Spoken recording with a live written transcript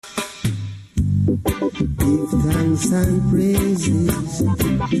Give thanks and praises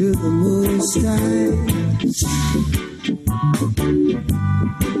to the Most High.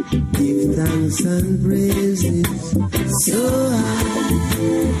 Give thanks and praises so high.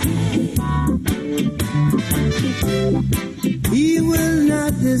 He will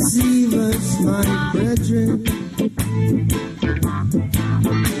not deceive us, my brethren.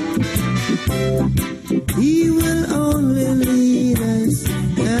 He will only lead us.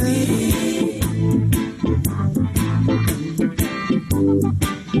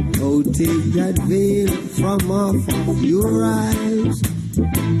 Oh, take that veil from off of your eyes.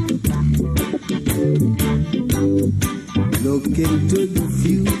 Look into the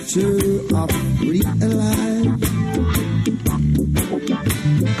future of real life.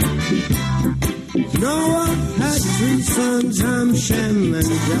 Noah had 3 sons, Ham, Shem,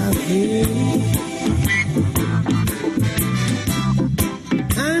 and Japheth.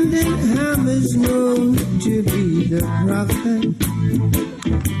 And then Ham is known to be the prophet.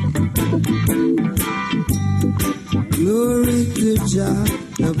 Glory to Jah,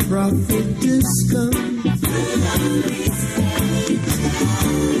 the prophet is come.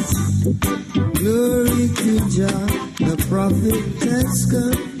 Glory to Jah, the prophet has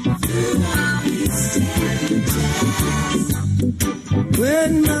come.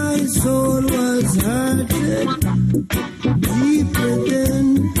 When my soul was hurted deep within,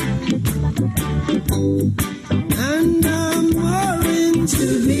 and I'm warring to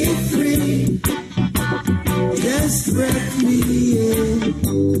be free, desperately, yeah.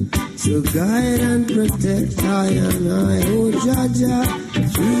 So guide and protect I and I, oh Jah,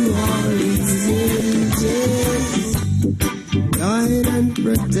 through all these ages. Guide and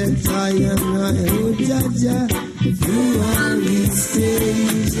protect I and I, oh Jah, through all these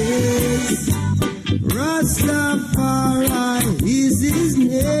stages. Rastafari is his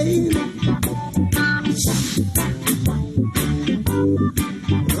name.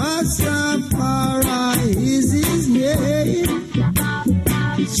 Rastafari is his name.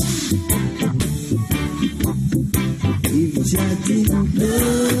 If Jah didn't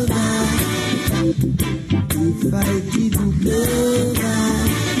love us, if I didn't love us,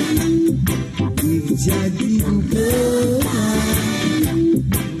 if Jah didn't love us,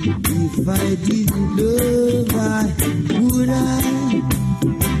 if I didn't love us, would I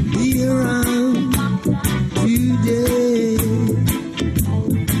be around today?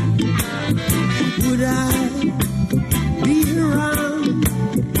 Would I be around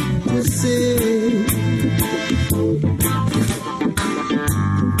to say,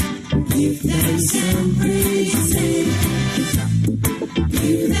 give thanks and praise,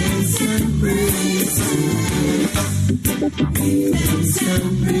 give thanks and praise, give thanks and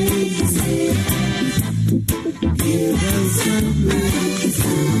praise, give thanks and praise,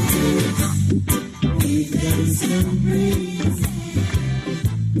 give thanks and praise.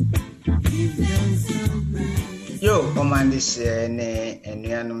 Yo, Omandishe ne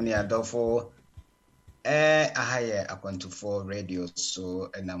enuanum ni adofo ahaye akwantufo radio so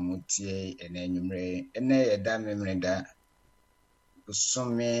enamutie enenwumre ene yeda memreda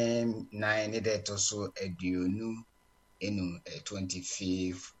usome 9 dato so eduonu enu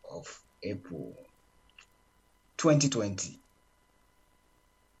 25th of April 2020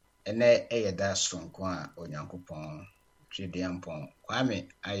 ene yeda sonko a onyankopon twediampon kwame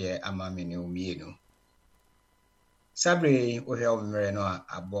aye amamene umienu Sabre wohwe omere no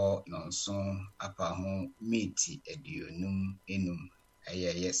abo nonso apa ho meet eduonum enum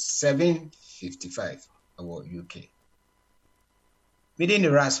ayeye 7:55 awo UK. Midin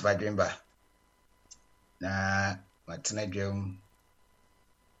ras badwemba na matena dwem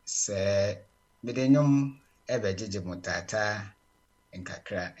se midenyum ebejeje mutata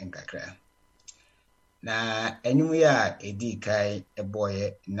enkakra na enyum ya edi kai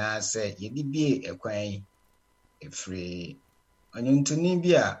eboye na se yedibie ekwan free onyuntuni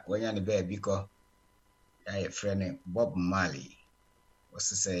bia wanya ne ba biko ya friend Bob Marley was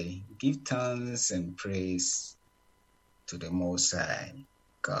to say give thanks and praise to the Most High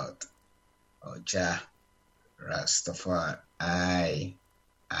God Jah Rastafari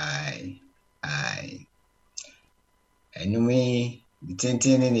I enumi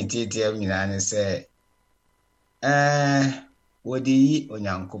ditentene ni titia nyina ne se wodi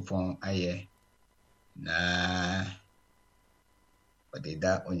onyankopon aye na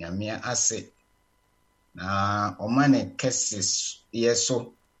odida onyamia ase na omane kesis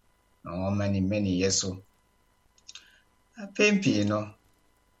yeso na omane many yeso apempi no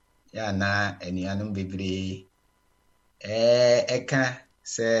ya na enianum bebre eka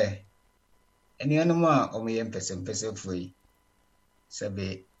se enianum a omoye mpese foi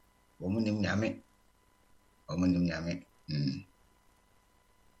sebe omunim nyame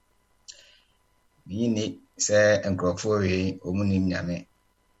yini sɛ nkurɔfoɔ wei omunim nyame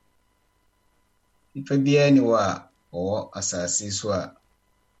nipa biara ni wɔ a ɔwɔ asase so a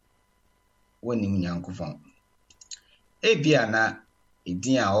wɔnim Nyankopɔn ebia na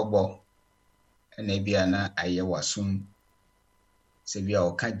edin a ɔbɔ ɛna ebia na ayɛ wasom sɛ bia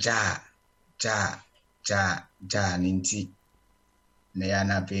ɔka gyaa ne nti na ya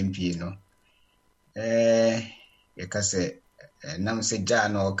na pempie no yɛka sɛ nam sɛ gyaa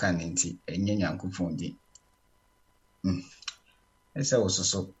na ɔka ne nti ɛnyɛ Nyankopɔn di ɛsɛ wo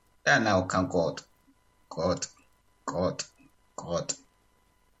soso ya na ɔka God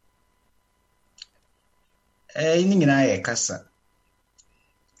ini nyinaa yɛ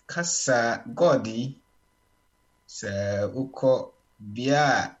kasa God yi sɛ wokɔ bia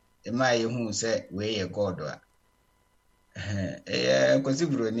ɛma yɛhu sɛ wei yɛ God a ɛyɛ Kwasi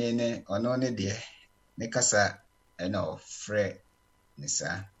Broni ne ɔno ne deɛ ne kasa ɛna ɔfrɛ ne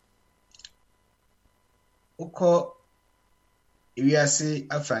saa wokɔ ewiase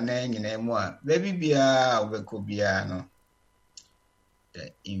afa na nyinaa mu a baabi biara wobɛkɔ biara no the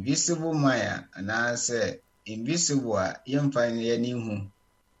invisible man anaasɛ invisible a yɛmfa yɛni hu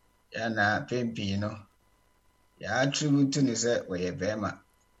yana pempi no ya attribute ne sɛ wɔyɛ bɛrima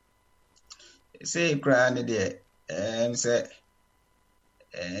sɛ kura ne deɛ sɛ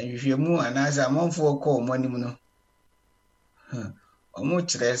hwehwɛmu anaasɛ amanfoɔ kɔ ɔmo anim no ɔmo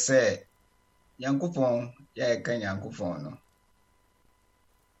kyerɛ sɛ Nyankopɔn yɛka Nyankopɔn no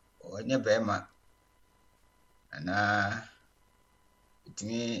ɔnyɛ bɛrima anaa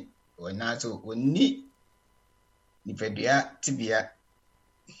ɛtumi ɔnaasɛ ɔnni nipadua tibia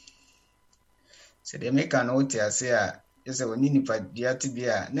sɛ deɛ meka no wote ase a yɛsɛ ɔnni nipadua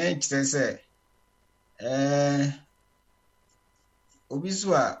tibia na ɛkyerɛ sɛ obi so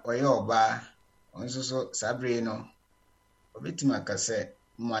a ɔyɛ ɔbaa ɔnso so saa bere no obetumi aka sɛ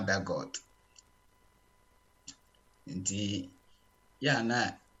mother God nti ya na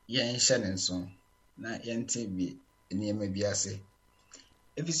yɛnhyɛ ne nso na yɛnte bi nneɛma bi ase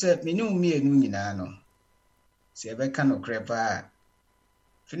efisɛ mene mmienu nyinaa no sɛ yɛbɛka no korɛ paa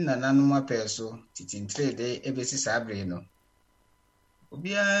firi nananom apɛ so titintre de ebesi saa bere no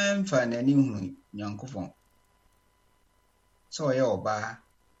obiara mfa n'ani hu Nyankopɔn sɛ ɔyɛ ɔbaa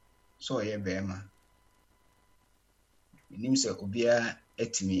sɛ ɔyɛ bɛrima menim sɛ obiara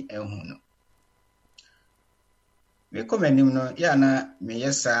atumi ahu no mekɔmanim no ya na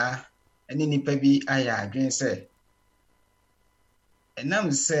meyɛ saa ɛne nipa bi ayɛ adwen sɛ ɛnam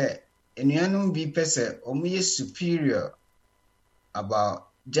sɛ enuanom bi pɛ sɛ ɔmo yɛ superior about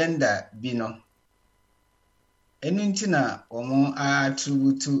gender bi no ɛno nti na ɔmo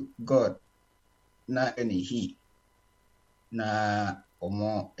attribute God na ɛne he na ɔmo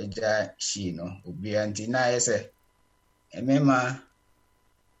agya she no obiara nti na ayɛ sɛ ɛmɛma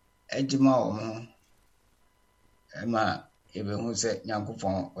agyima ɔmo ɛma yɛbɛhu sɛ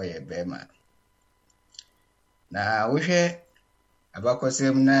Nyankopɔn ɔyɛ bɛrima na wohwɛ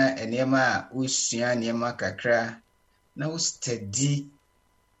abakɔsɛm na nneɛma a wosua nneɛma kakra na wo study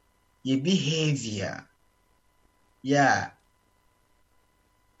yɛ behavior ya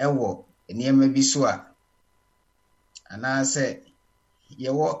ɛwɔ nneɛma bi so a anaasɛ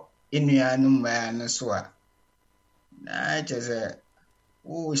yɛwɔ nnuanom mmaa no so a na kyerɛ sɛ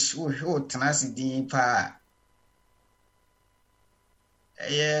wo tena ase din paa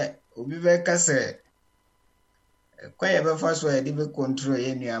ɛyɛ obi bɛka sɛ kwa yɛbɛfa so a yɛde bɛcontrol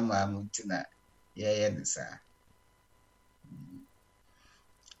yɛ nnuamaa mu nti na yɛyɛ ne saa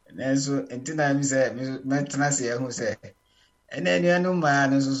nanso nti na mi sɛ mɛtena ase yɛho sɛ ɛna nnuanom mmaa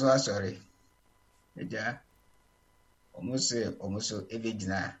no nso so asɔre agya ɔmo so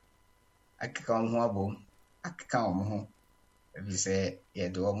ɛbɛgyina akeka wɔn ho abom akeka wɔn ho ebi sɛ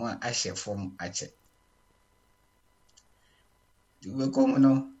yɛde wɔn ahyɛ fam akyɛ wobɛkɔm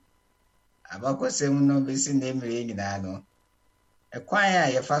no abakɔsɛm no bɛsi na mmere nyinaa no ɛkwan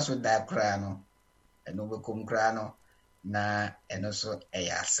a yɛfa so da koraa no ɛno wobɛkɔm koraa no na ɛno so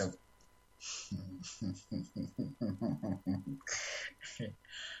ɛyɛ asɛm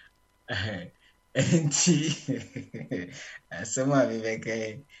nti asɛm a mebɛka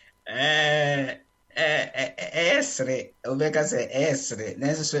ɛyɛ sere wobɛka sɛ ɛyɛ sere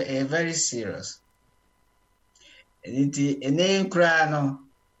nanso so ɛyɛ very serious nti ɛne koraa no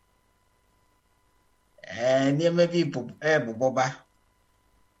nneɛma bi bobɔ ba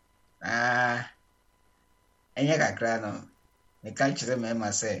na ɛnyɛ kakra no meka kyerɛ mɛma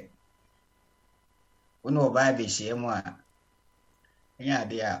sɛ wo ne ɔbaa bɛhyia mu a ɛnyɛ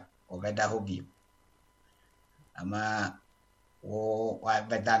ade a ɔbɛda hɔ bio ama wa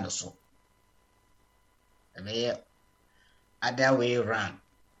beda no so ebe other way round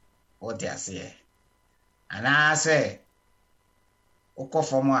what they say ana say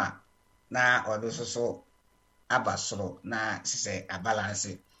ukofom a na odo so abasoro na sise a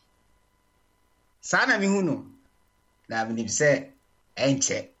balance sana mi hunu na mi se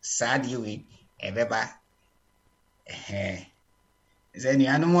enche sadi we ebeba zeni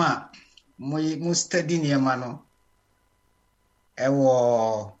anu a mu study niema no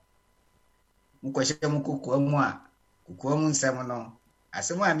ewo mkweshe mukuku mu a kuku mu nsem no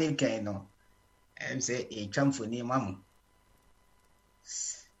asemu american no say e twamfoni mamu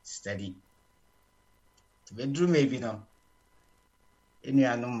study to bedroom maybe no enu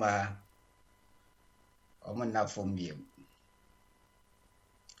anu ma omo na form bi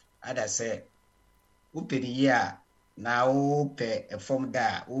ada say upedi ya na upe e form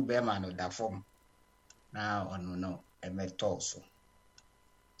da ube ma no da form na onu no e metoso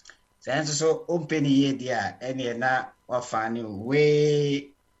sense so upedi ye dia ene na wafani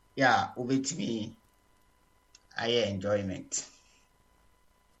we ya ubetimi aye enjoyment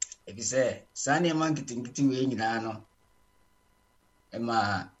ebi say sane man kitingiti we nyina no e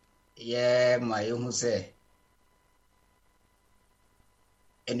ma ye ma yehu say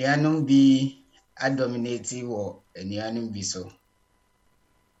enuanum bi adominate wo enuanum bi so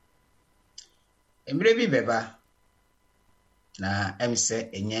emre bi beba na emse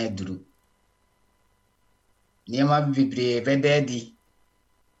enya duru niema bibre bedadi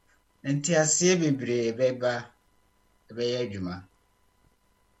nti asie bibre beba ebe adwuma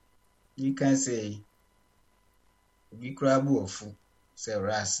you can say we grab ofu say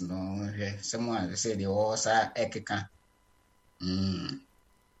ras no hwe someone say the osa ekeka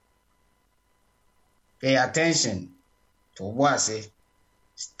pay attention to what say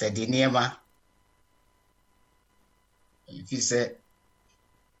study niema if you say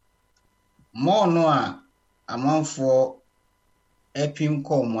more no a amanfo epim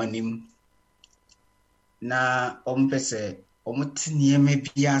kom wanim na ompese omutiniema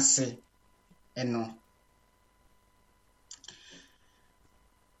biase eno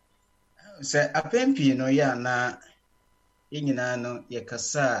se apempi no ya na enyina no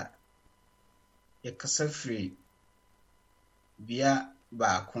yekasa free bia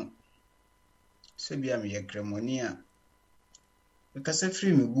baako se bia me yekremoni a yekasa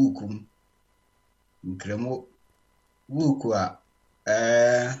free me bukum nkremo buku a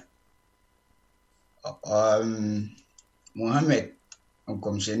Muhammad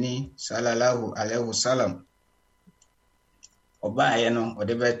onkomsheni sallallahu alaihi wasallam oba ye no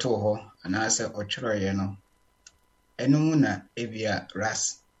ode beto ho anase ochro ye no enum na ebia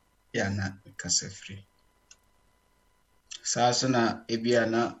ras ya na kasa free saso na ebia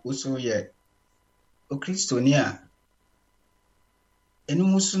na uso ye o kristonia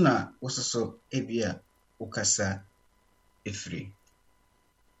enum su na usoso ebia ukasa free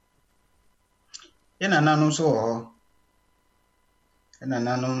yana nanu so ho yana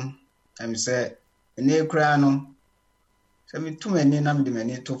nanu amse ene kra no se mitumani na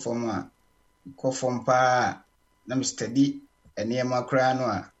mdimani to form a ko form pa na me study eniema kra no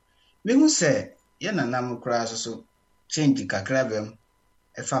a mehu se yana nam kra so change kakra bem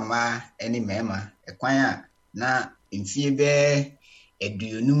efa ma eni mema ekwan a na mfie be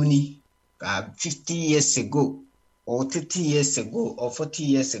eduonum ni ka 50 years ago or 30 years ago or 40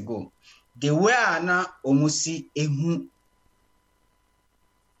 years ago the way na omusi ehu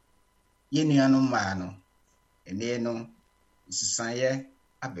yenuanu ma no ene no sisaye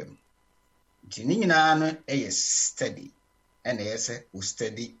abem tini nyina no eye study ene yese o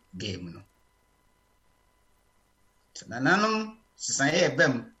study game no nananum sisaye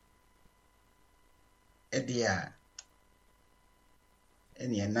ebem edia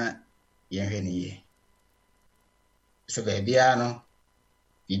ene na yehweniye so bebia no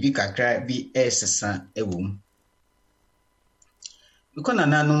bibi kakra bi esesa ewom biko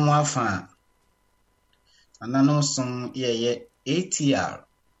nananum afa nananum som yeye ATR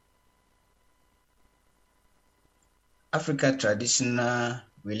Africa Traditional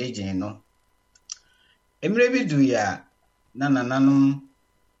Religion no emre bi du ya nananum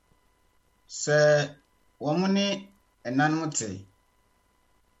se womuni enanum te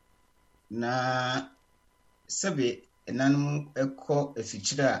na sebe enanum ekọ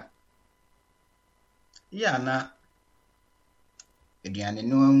efichira ya na eduane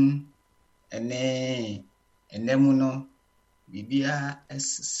no enemu no bibia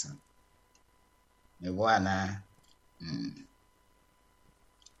esesa me bwana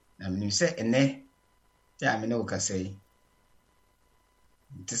na mni se ene ya me no kasai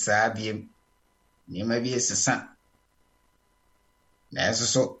ntisa biem niema bi esesa Na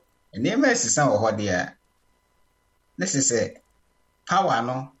so nneɛma esisa wɔ hɔ deɛ ne sɛ power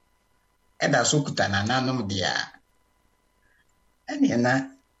no ɛda so kuta nananom deɛ ɛne na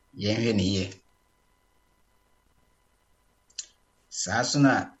yɛnhwɛ ne yie. Saa so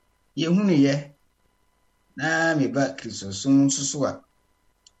na yɛhunu yɛ na meba Kristosum so a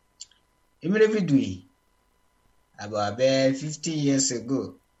emere bi dui about 50 years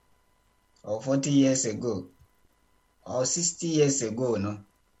ago or 40 years ago or 60 years ago no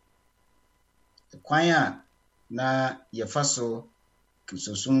kwan a na yɛfa so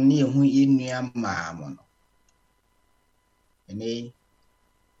Kristosum ne yɛhu yɛnnua maa mo no ɛne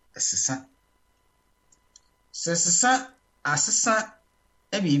ɛsesa sesa asesa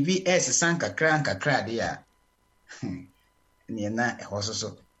biribi ɛsesa nkakra de a ne na ɛhɔ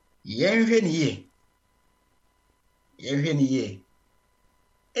so yɛnhwɛ ne yie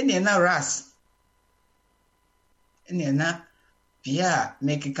ɛne na ras ɛne na bia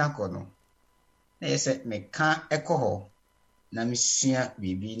mekeka kɔ no na yɛsɛ meka ɛkɔ hɔ na mesua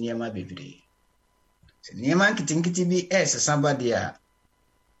biribi nneɛma bebree sɛ nneɛma nketenkete bi ɛsesa ba de a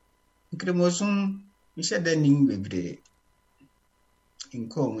nkremosum mehyɛ da nim bebree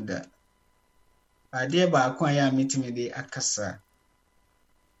nkɔɔ da adeɛ baako a yɛ a metumi de akasa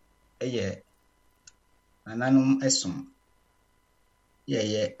ɛyɛ nananom ɛsom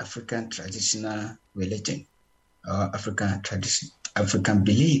yɛyɛ African traditional religion or African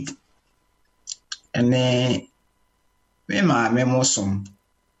belief ɛne me maame mo som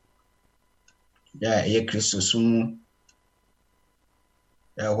yɛ ɛyɛ Kristosum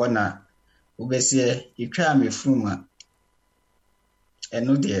ɛhɔ na wobɛsie yɛtwa mefrum a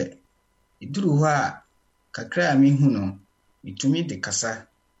ɛno deɛ iduru hɔ a kakra a mehu no metumi de kasa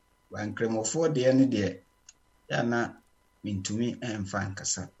wankremofoɔ deɛ no deɛ ya na mentumi ɛmfa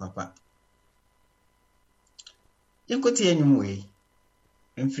nkasa papa yɛnkɔte yɛnwom wei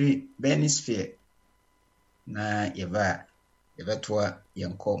mfiri Benisphere na yɛbɛtoa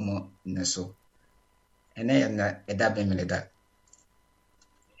yɛnkɔ mo ne so ɛnɛ yɛna ɛda bɛmeleda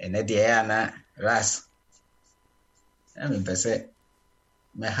ɛnɛ deɛ ya na ras na mempɛ sɛ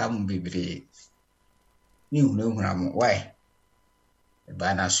mɛha mo bebree ne hunahuna mo why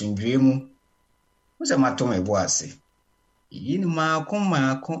ɛbaa na asomdwie mu wo sɛ mato me bo ase yi ne maako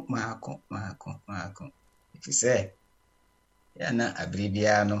ɛfiri sɛ ya na abere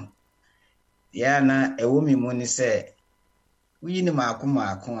biara no ya na ɛwɔ me mu ne sɛ woyi ne maako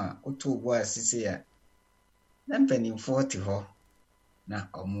a woto bo ase sɛ ya na mpanimfoɔ te hɔ na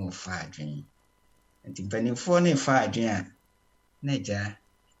ɔmo fa adwen nti mpanimfoɔ ne fa adwen a na gya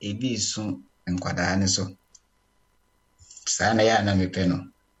ebi so nkwadaa ne so saa na ya na mepɛ no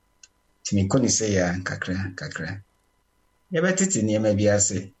timi kɔ ne sɛ ya kakra yɛbɛtete nneɛma bi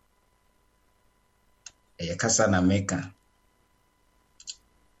ase ɛyɛ kasa na meka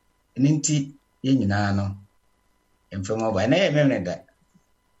ɛno nti yɛn nyinaa no mfam ɔba na yɛ memne da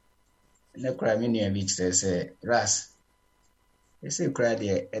na kora me nua bi kyerɛ sɛ ras ɛsɛ kora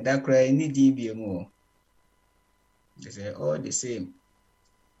deɛ ɛda kora ni di bi mu they say all the same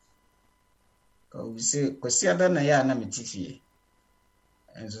ko say kwasi ada na ya na metifie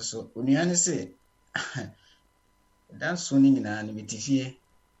enso so onua ne se dan so ni nyina na metifie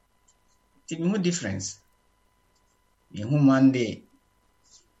ti me hu difference me hu Monday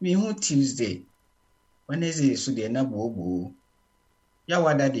me hu Tuesday Wednesday so de na bobo ya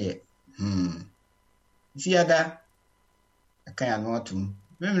wada de fiada aka ya no atum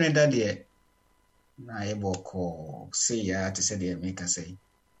memre da de na yeboko say ya te say de make say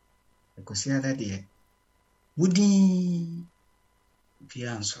kwasi ada de wudi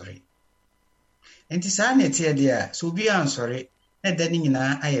bia ansori enti saa na tie de a so bia ansori na da ni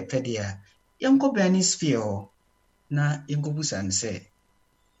nyina ayɛ pɛde a yɛnkɔ Benisphere hɔ na yɛnkɔbusa ne sɛ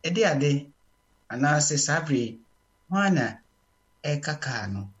ɛde ade anaasɛ sabre hwana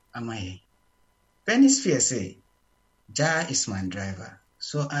ɛkaka no ama yɛ Benisphere say Jah is my driver,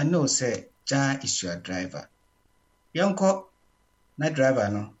 so I know say Jah is your driver. Yonko na driver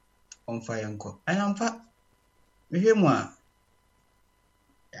no onfa yonko ayamfa mehwe mu a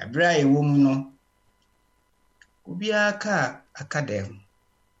abra yewo mu no obi aka akadem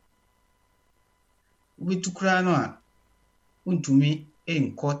obi tukura no a untumi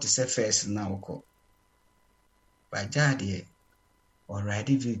enko te se first na woko ba Jah de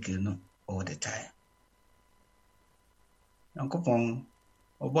already vehicle no all the time Yankopon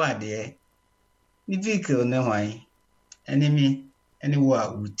obo ade ni vehicle ne hwan enemy wo a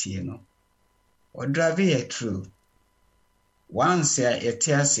wutie no o drive here through once ya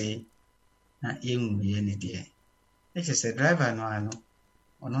etiase na yenwie ne de e say driver no ano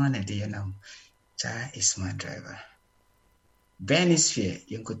ono na de na Jah is my driver Benisphere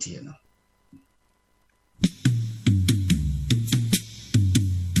yenkotie no.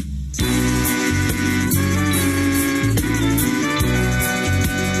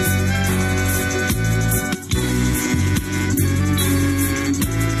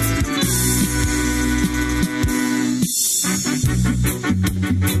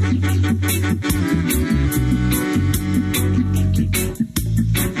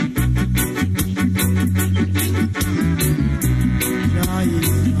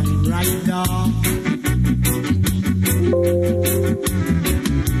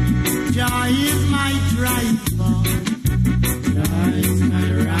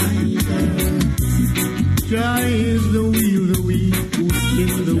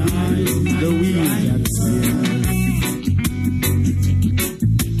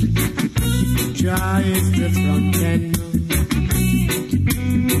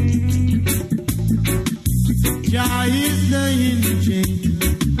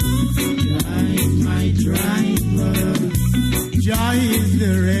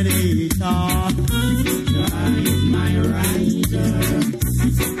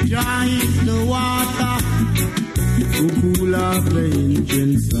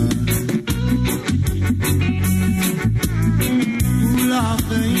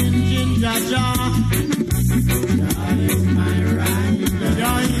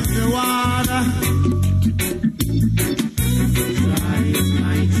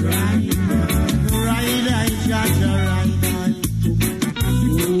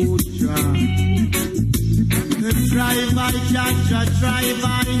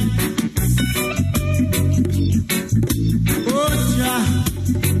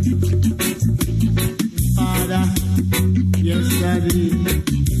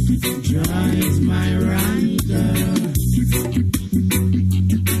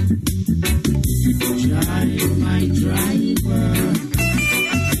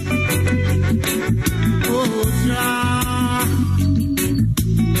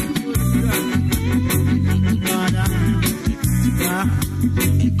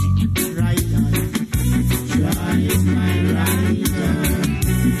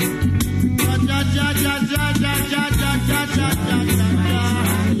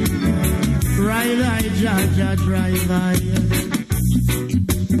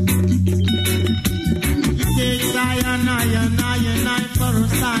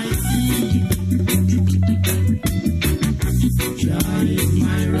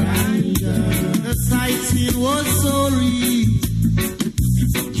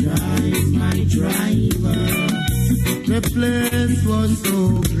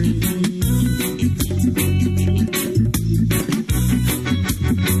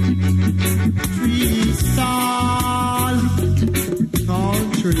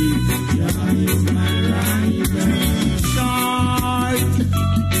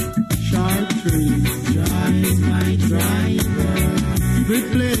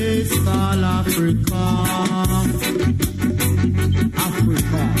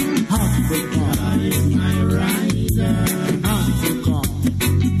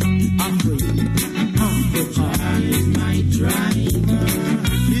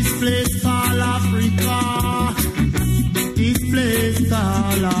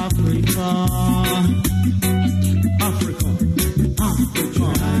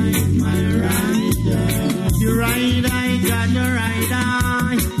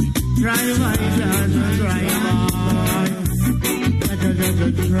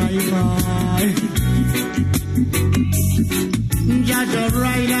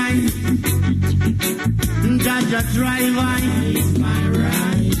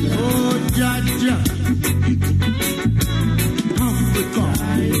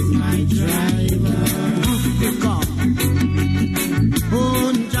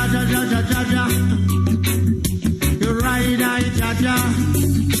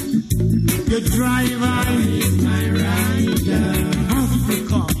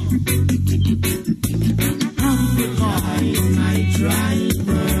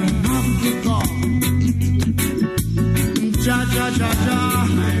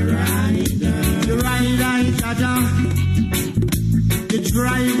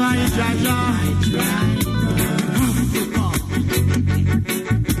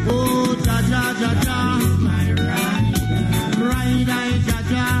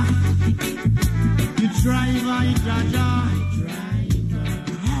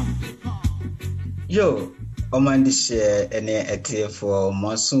 Yo, Omandishe ene ete for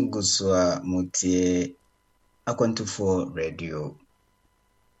Masunguswa Mutie Akwantu radio.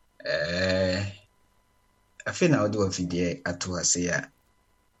 I feel now do a video at Tuasia.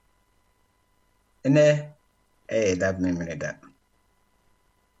 Ene, that memory that.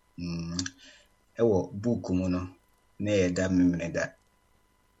 Ewo book mu no na yɛda memene da.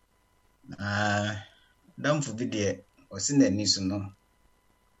 Damfo bi deɛ ɔsi n'ani so no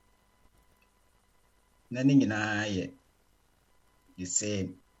na ne nyinaa yɛ the same.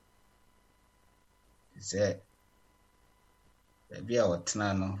 Sɛ baabi a ɔtena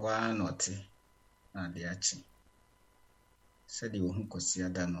no hɔ ara na ɔte na ade akye. Sɛdeɛ ohu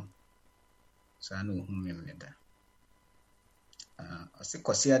Kwasiada no saa na ohu memene da. Ɔsi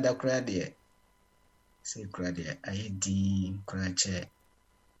Kwasiada koraa deɛ sɛ koraa deɛ ayɛ din koraa kyɛ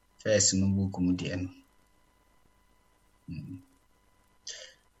first no book mu deɛ no.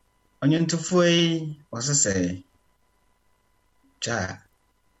 Ɔnwontofoɔ yi ɔsɛ sɛ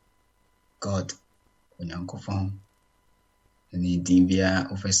God Onyankopɔn ne din biara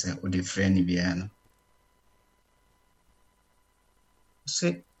ɔfɛ sɛ ɔde frɛ ne biara no. Sɛ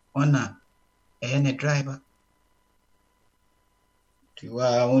ɔna ɛyɛ ne driver. Tiwa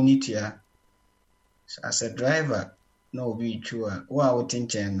oni tia as a driver na obi twa wo a wote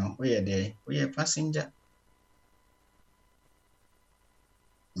nkyɛn no woyɛ dɛ woyɛ passenger.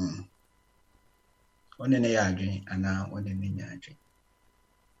 Ɔne ne yɛ adwene anaa ɔne ne nyɛ adwene.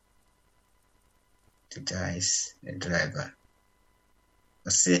 The guy is the driver.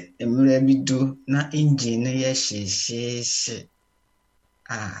 Ɔsɛ mmerɛ bi do na engine no yɛ hyehyehye.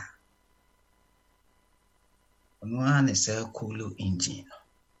 Ɔno ara ne sɛ cool engine no.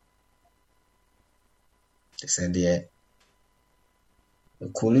 Sɛ deɛ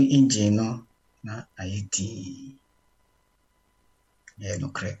cool engine no na ayɛ tii. Yɛ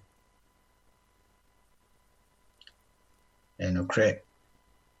nokorɛ.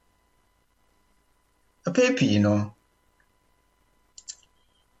 Pii no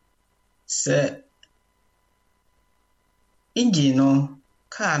sɛ engine no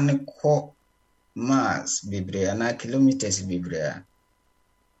car ne kɔ miles bebree anaa kilometers bebree a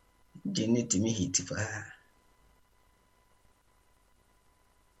engine ne timi hit paa.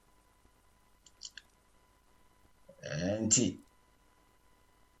 Nti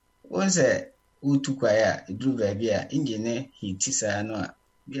once wotu kwae a eduru baabi a engine ne hit saa no a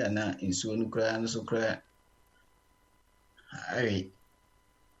bia na nsuo no koraa no so koraa awe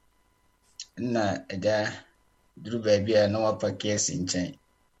na ɛda duru baabi a na wapake asi nkyɛn.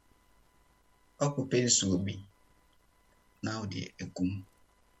 Ɔkɔpɛ nsuo bi na wode ekum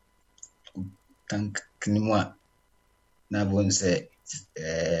tank knimu a na bon sɛ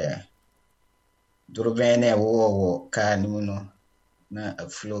durubɛn na ɛwɔ car no mu no na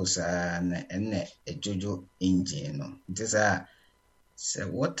aflow saa na ɛnna ɛdwodwo engine no. Nti saa sɛ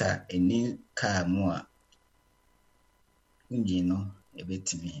water ɛni car mu a engine no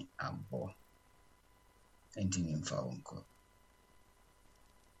ɛbɛtumi abɔ. Ɛntimi mfa wo nkɔ.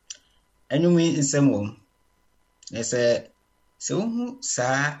 Anwumwe nsɛm wɔ mu. Sɛ wohu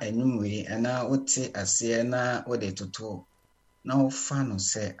saa anwumwe anaa wote aseɛ na wode toto na wofa no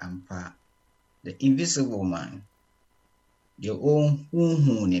sɛ ampa the invisible man, deɛ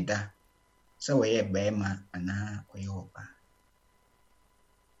ɔnhu ne da sɛ wɔyɛ bɛrima anaa ɔyɛ ɔbaa.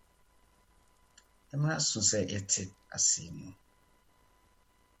 Ɛmra so sɛ yɛte ase mu.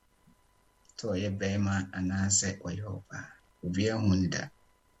 Sɛ ɔyɛ bɛrima anaa sɛ ɔyɛ ɔbaa. Obiara hu ne da.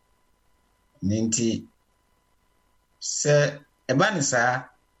 Nti sɛ ɛba ne saa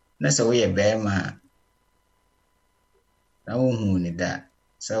na sɛ woyɛ bɛrima na wohu ne da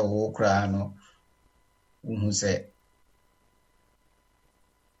sɛ wo koraa no wohu sɛ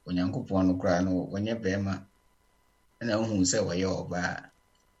Onyankopɔn no koraa no wɔnyɛ bɛrima na wohu sɛ wɔyɛ ɔbaa.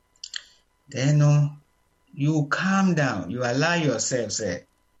 Then no, you calm down, you allow yourself say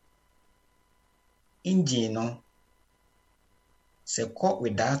engine no sɛ kɔ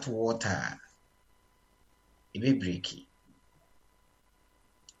without water ebe breaki.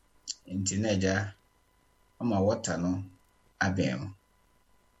 Nti na agya ama water no abɛn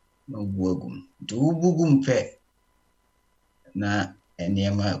na obuagum. Nti wobugum pɛ na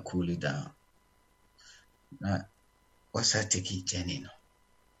nneɛma cool down na wasa take journey no.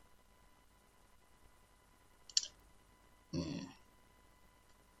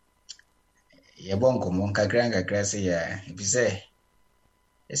 Yɛbɔ nkɔmmɔ nkakra sɛ yɛ ebi sɛ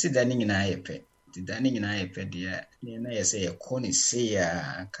esi da ne nyinaa yɛ pɛ. Nti da ne nyinaa yɛ pɛ deɛ na yɛ sɛ yɛkɔ ne se ya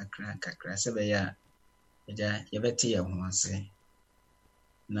kakra sɛ bɛyɛ a agya yɛbɛte yɛn ho ase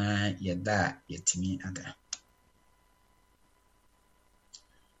na yɛda a yɛtumi ada.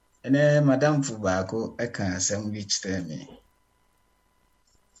 Ɛnɛ madamfo baako ɛka asɛm bi kyerɛ me.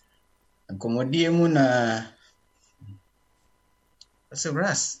 Nkɔmmɔdie mu na ɔsɛ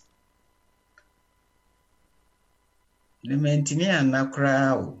ras ne mentimi anna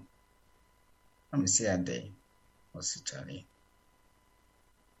koraa o. Am sɛ ade ɔsɛ kyale.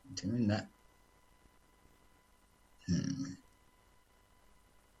 Timina.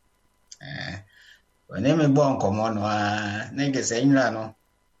 When me born come on, nigga say no.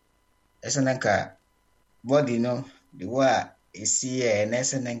 Esenenka body no the wa esi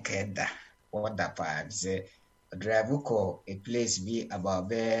nesenenka da. What that part say drive ko a place be about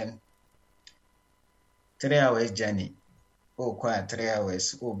 3 hours journey. Oh, quite 3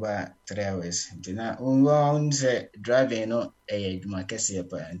 hours, over 3 hours. Dina on say driving no juma kese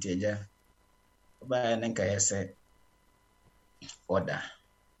pa anteja. Ba nenka yese order.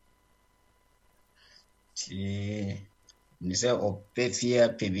 Ti ni sɛ ɔpɛ fie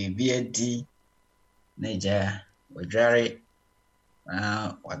apɛ biribi adi na gya ɔdware na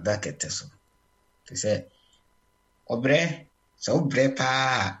wada kɛtɛ so te sɛ ɔbrɛ sɛ wobrɛ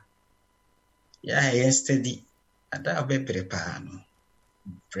paa yɛ a yɛn steady ada ɔbɛbrɛ paa no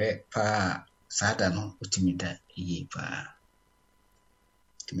brɛ paa saa da no wotumi da yie paa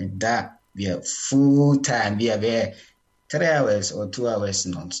tumi da bia full time bia bɛyɛ 3 hours or 2 hours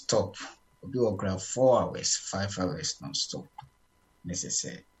non-stop obi okra 4 hours 5 hours non-stop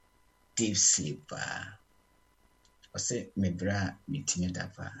necessary deep sleep ɔsɛ mebra metimi da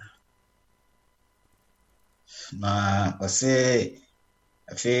pa na ɔsɛ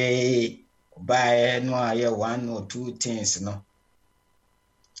afei ɔbaeɛ no a yɛ 1 or 2 things no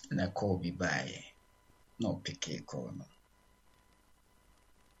na call bi baeɛ na ɔpeke call no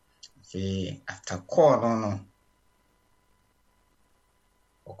afei after call no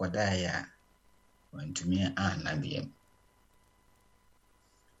ɔkɔdaeɛ a wantumi anna biam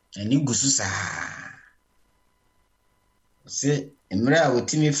ani gu so saa ɔsɛ mmerɛ a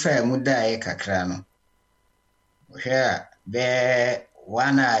wɔtumi faa mu daeɛ kakra no ɔhwɛ a bɛɛ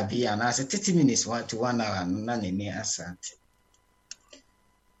 1 hour bi anaasɛ 30 minutes to 1 hour no na n'ani asante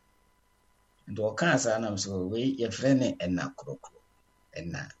nti ɔkaa saa nam so wei yɛfrɛ ne ɛna korokoro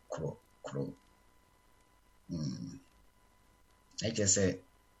ɛkyɛ sɛ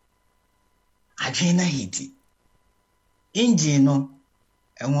adwene na hiti engine no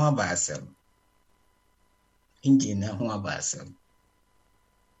ɛho abaasɛm engine na ho abaasɛm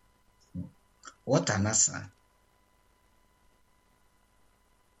water nasa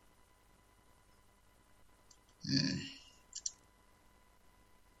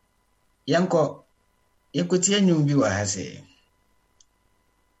yanko yɛkɔtie nnwom bi wɔ ha sɛ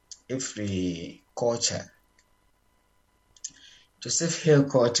every culture Joseph Hill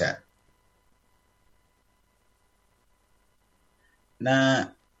culture na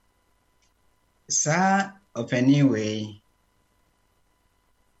saa ɔpanin wei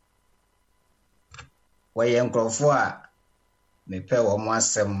wɔyɛ nkurɔfoɔ a mepɛ wɔn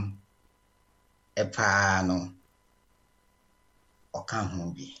asɛm paa no ɔka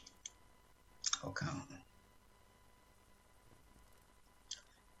ho bi ɔka ho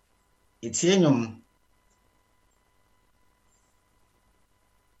etie nnwom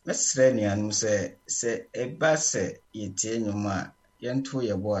mesrɛ nuanom sɛ ɛba sɛ yɛtie nnwom a yɛnto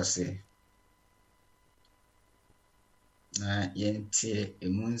yɛbɔ ase na yɛntie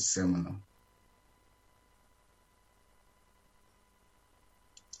emu nsɛm no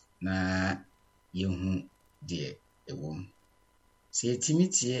na yɛhu deɛ ɛwɔ mu sɛ yɛtumi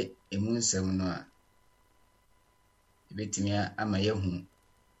tie emu nsɛm no a yɛbɛtumi ama yɛhu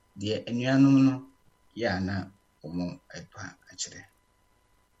deɛ anuanom no yɛ ana wɔn ɛpa akyerɛ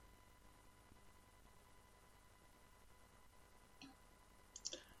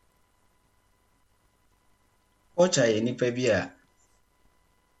Ocha yɛ nipa bi a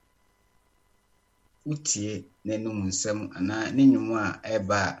wotie n'anum nsɛm anaa ne nnwom a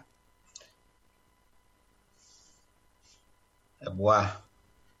ɛba a ɛboa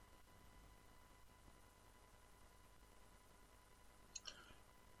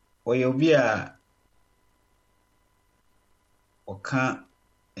ɔyɛ obi a ɔka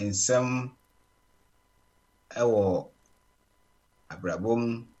nsɛm ɛwɔ abrabɔ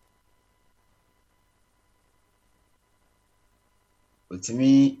mu otimi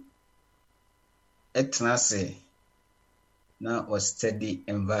ɛtena ase na ɔstudy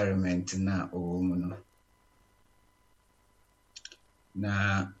environment na ɔwɔ mu no na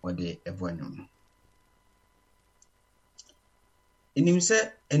ɔde ɛbɔ nnwom enim sɛ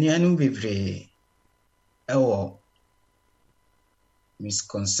anuanom bebree ɛwɔ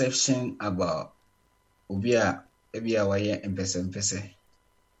misconception about obi a ebi a wɔyɛ mpɛsɛmpɛsɛ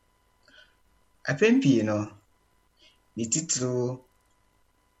apempii no ne titiro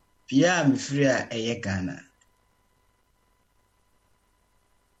bia mfiri a ɛyɛ Ghana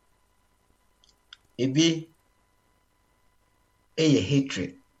ebi ɛyɛ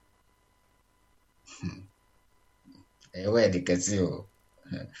hatred ɛyɛ word kɛse o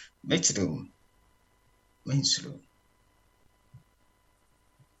Metro, Mensro.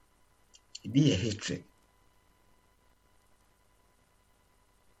 It be a hatred.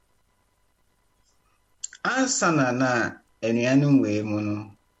 Answer na enuanum we mu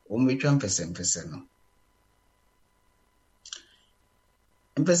no, ometwa mpese no.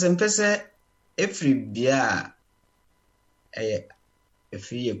 Mpese every bia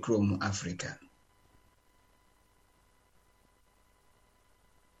efiri ekrom Africa.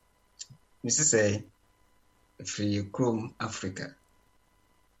 Mrs. say efiri ekrom Africa.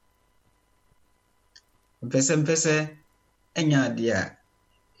 Mpese enya dia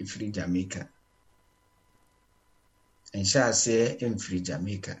efiri Jamaica. Ensha se emfiri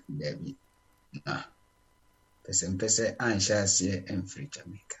Jamaica baby. Ah. Pese ansha se emfiri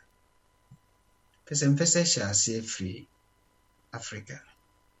Jamaica. Pese sha se free Africa.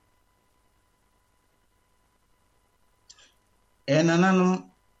 Enananum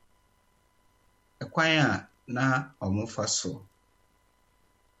ekwan a na omofa so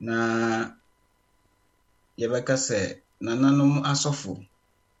na yebeka se nananum asofo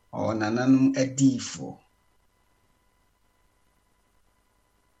o nananum adifo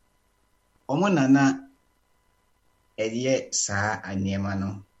omo nana ediye saa anema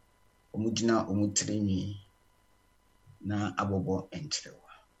no omugina omutrimi na abobo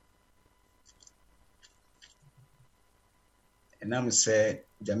enchewa enam se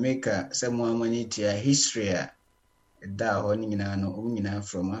Jamaica se muamaniti a history a da ho ni nyina no omnyina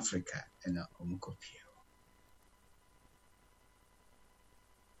from Africa na omukopie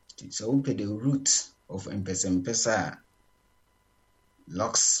so we the root of mpesa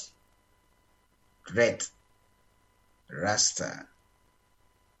locks red Rasta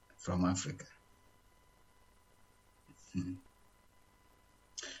from Africa.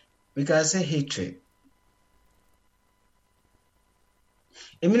 We can say hatred.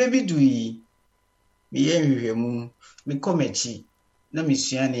 Emile bidui mi yenhwehwemu mi komechi na mi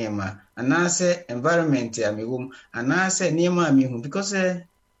sua niema anase environment ya mi wom anase niema mi hu because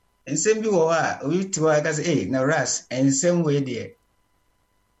ensem bi wo a oyitiwa ka say na ras ensem we de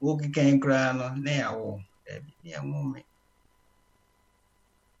wo kikan kra no na yawo ya mume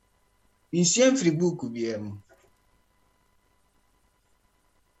insiem free book biam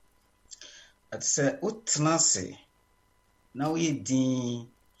at say utnase na we din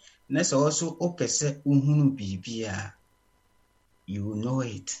na so also opese uhunu bibia you know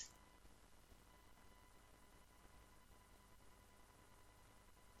it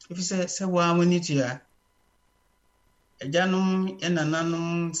if you say wa monitia ejanum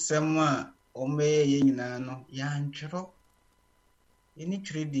enananum semwa ombe ye nyina no ya ntwero yeni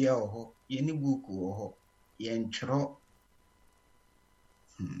tweredia oho yeni book oho ye ntwero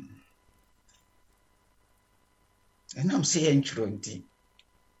enam se ye ntwero nti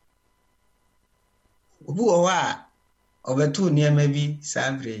obu owa obetu niema bi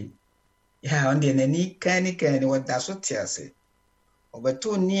sabre ya onde nani kani wada so tiase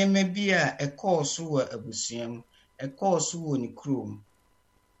obetu niema bi a ekọọso wa abusuam ekọọso wo ni krom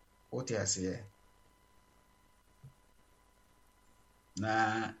otiase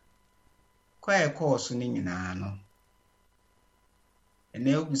na kwa ekọọso ni nyina no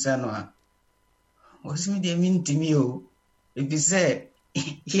ene obusa no a osimi de mintimi o ebise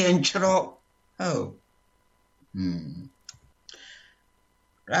ye ntwero oh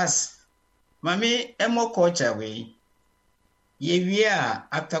ras mami emo culture we ye wi a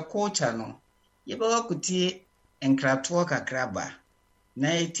after culture no ye ba kutie enkrato kakraba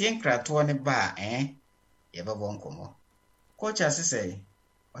na etie enkrato ne ba ye ba bonkomo culture say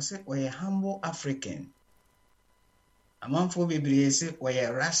we humble African amanfo bebre say we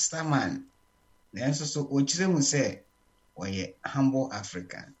Rasta man na enso so ochire mu say we humble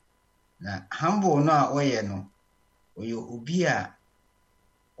African na humble no a we no we obi a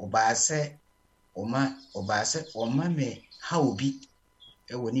obase oma me ha obi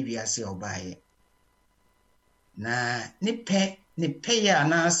e woni biase obaye na ni pe ya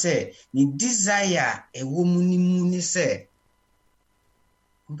na se ni desire e wo mu ni se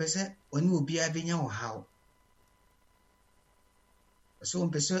mpese oni obi abenya wo hawo so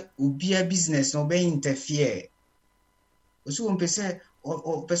mpese obi a business no be interfere so mpese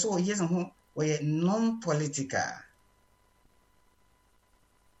o pese o yes ho we non political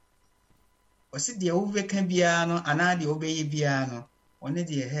o si de wo veka bia no ana de obeye bia no one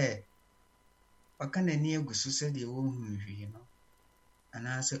de he waka na ni egusu se de wo hu hwi no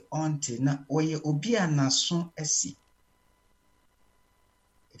ana se onti na oye obi anaso asi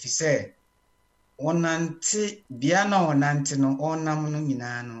if you say onante bia na onante no onam no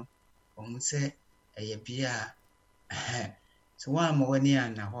nyina no omu se eye bia So one more near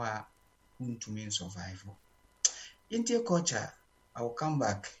na wa to mean survive. Into culture, I will come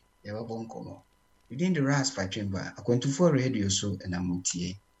back. You will bonkomo. Within the Ras for chamber, I went to for radio so and I'm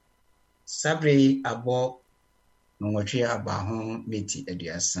tie. Sabre abo no watching about home meti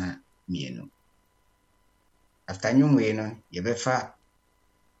eduasa mienu. After new way no, you befa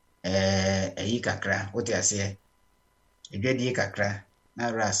kakra, what I say, a good kakra,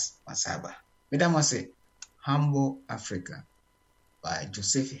 na Ras Masaba. Madam was say, Humble Africa by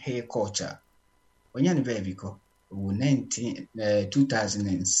Joseph Hay Culture. When you're baby ko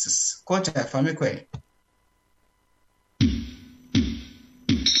 2006 Culture family kwe.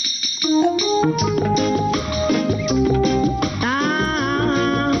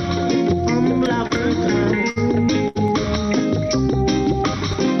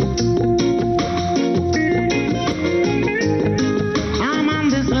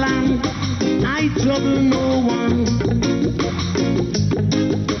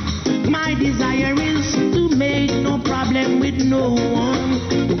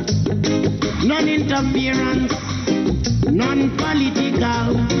 Non-interference,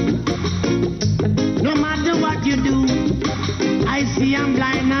 non-political. No matter what you do, I see I'm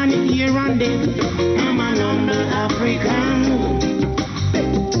blind and here and there. I'm an humble African.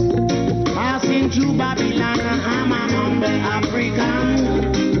 Passing through Babylon, I'm an humble African.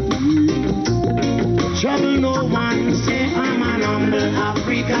 Trouble no one, say I'm an humble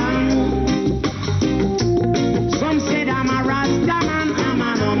African. Some said I'm a Rastaman, I'm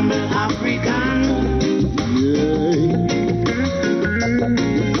an humble African.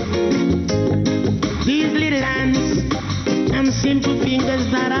 These little hands and simple fingers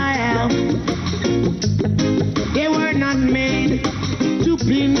that I have, they were not made to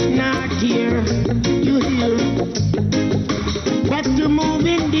pinch nor tear, you hear, but to move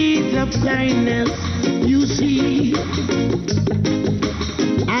in deeds of kindness, you see,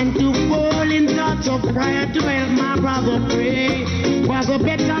 and to fall in thoughts of prayer to help my brother pray for the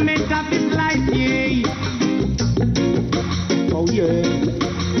betterment of his life, yeah. Oh yeah.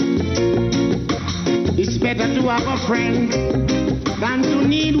 It's better to have a friend than to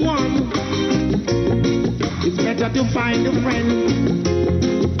need one. It's better to find a friend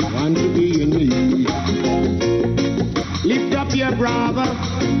than to be in need. Lift up your brother,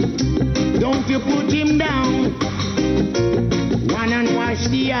 don't you put him down. One and wash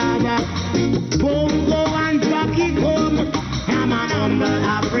the other. Both go and truck it home. I'm an humble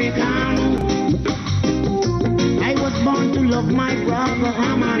African. I was born to love my brother.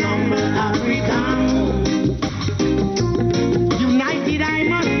 I'm an humble African. United I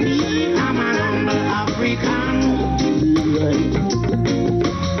must be. I'm an humble African.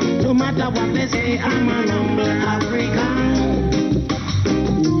 No matter what they say, I'm an humble African.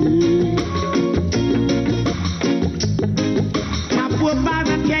 My poor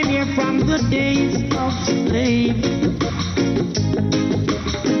father came here from the days of slave.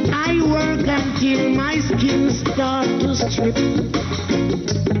 I work until my skin starts to strip.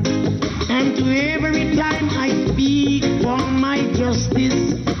 And to every time I speak for my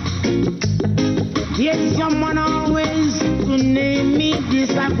justice, yet someone always to name me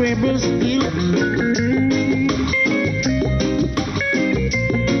disagreeable still.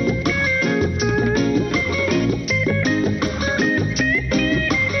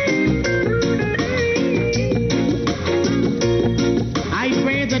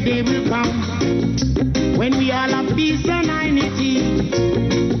 The day will come when we all have peace and unity.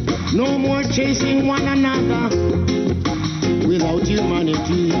 No more chasing one another without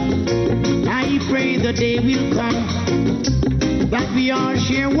humanity. I pray the day will come that we all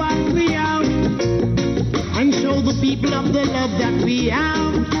share what we have and show the people of the love that we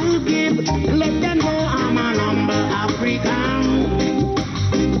have to give. Let them know I'm an humble African.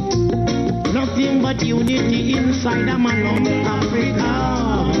 Nothing but unity inside I'm an humble Africa.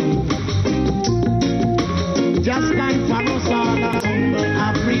 Just stand for us all, humble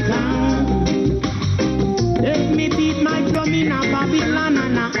Africa. Let me beat my drum in a Babylon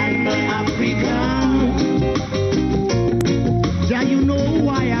and a humble Africa. Yeah, you know who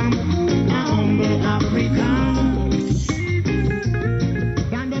I am, a humble Africa.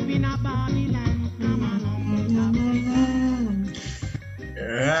 Stand up in a Babylon, I'm a humble Africa.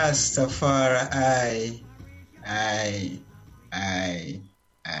 Rastafari, I.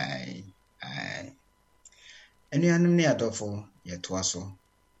 Anuanom ne adofo yɛtoa so.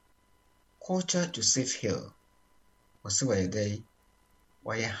 Culture Joseph Hill wɔse wɔyɛ dɛn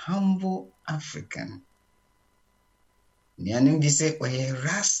wɔyɛ humble African. Nuanom bi sɛ wɔyɛ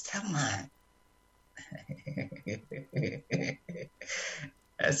Rastaman.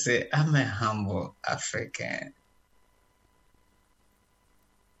 I say I'm a humble African.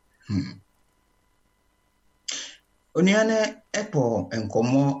 Oniane epo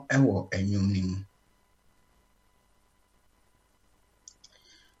enkomo ewo enwum ni mu.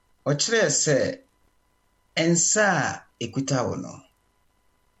 Ochire se ensa ekuta wo no.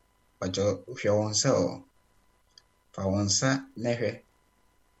 Ojo hwe wonsa o. Fa wonsa nehwe.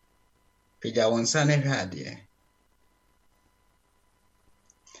 Pija wonsa nehwe ade.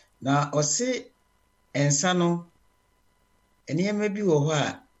 Na osi ensa no eniyema bi wo ho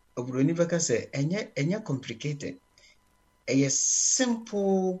a obroni beka se enye complicated. A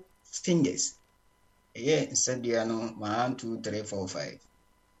simple fingers. Instead, 1, 2, 3, 4, 5.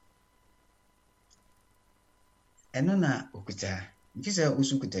 Eno na okuta. Mfisa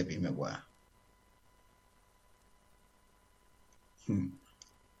usukuta bi meboa.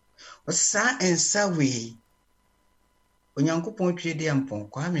 Osa ensa we. Onyankopon twede ampon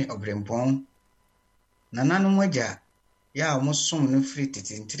Kwame Obrempon. Nananu moja ya omosom no free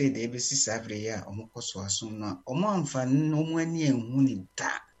titintire de ebesi savre ya omokoso asom no omo amfa no mo ani enhu ni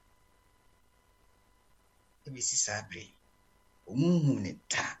da ebesi savre omo ni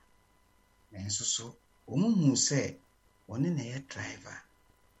da nanso so omo se woni na ye driver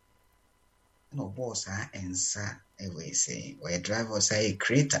no boss a ensa ewe say we driver say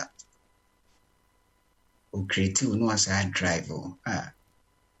creator o creative no as a driver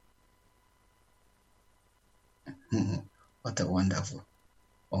What a wonderful.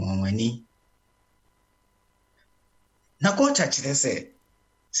 Omwani. Na ko chachire se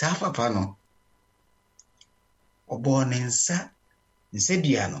sa papa no. Obo nensa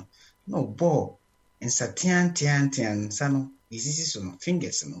nsebia no. No obo nsa tian sa no. Isisi so no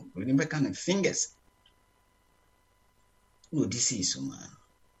fingers no. Remember kind of fingers. No this is so man.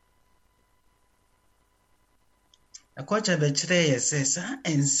 Na ko cha be chire ye se sa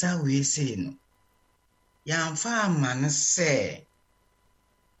ensa we se no. Yamfa man say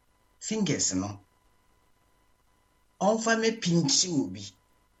fingers no onfa me pinchi obi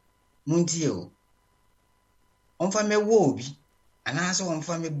muntie o onfa me wo obi anaso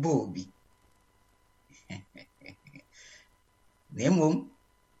onfa me bo obi nemom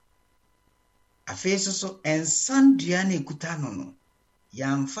afeso so ensandua na ekuta no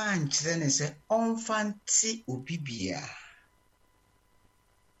yamfa ankyere ne se onfa nti obi bia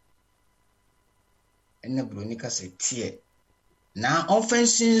ena bronika se tie na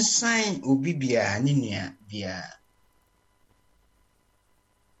offensive sign obi bia ni nua bia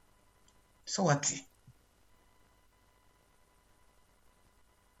so what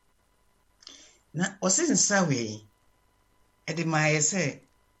na osinsa we edi maye se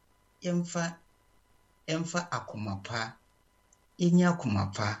emfa akomapa enya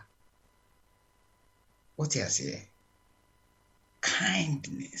akomapa what you say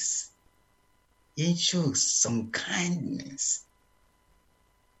kindness. It shows some kindness.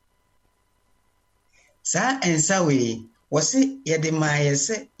 Sa ensa we wasi yede maye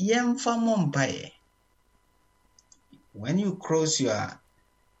se yemfa mompaye. When you cross your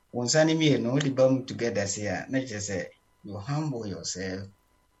wonsani me no the bum together say na just say you humble yourself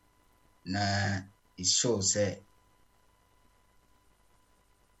na it shows say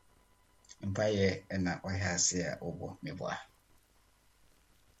empaye na ohase obo meboa.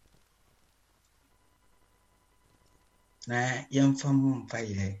 Na yemfa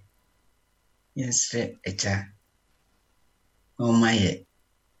mompaye yensre echa no maye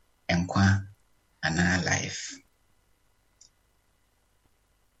enkwa ana life.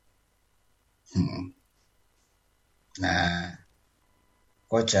 Na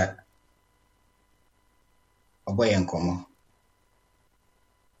kocha oboye nkomo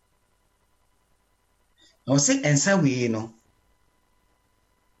no se ensa we no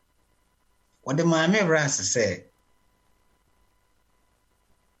wode maame ras se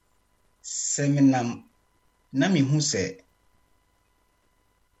seminam na me hu se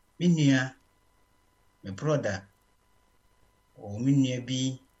minua me brother o minua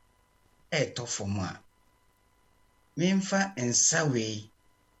bi etofo a memfa ensa we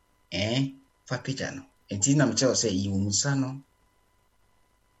fa picture no enti na mche o se yiwunsa no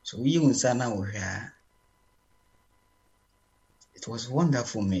so yiwunsa na wo hwa it was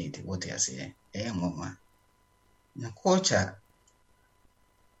wonderful made what you say mama na culture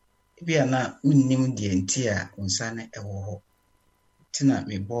bia na unnim de enti a unsa na ewo ho tina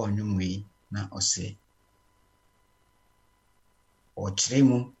me bo onwum na ose o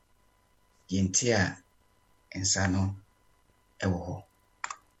kiremu de enti a ensa no ewo ho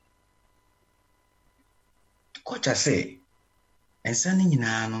culture say ensa ni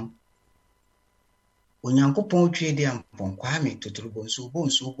nyina no onyankopon twede ampon Kwame Totorobonso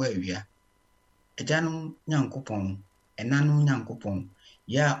bonso kwa awia ejanum nyankopon enanum nyankopon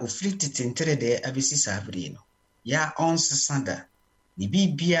ya ofiri titentere de abesi sabri no ya onsesada ni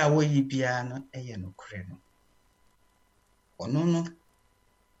bibia woyi bia no eye no kure no ono no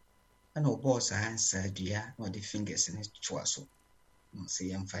ana obo sa ansa dua no the fingers ne twa so no se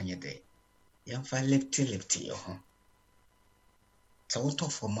yemfanye de yemfa left yo ho tawto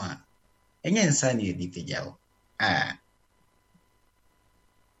forma enye nsa ne edi pejao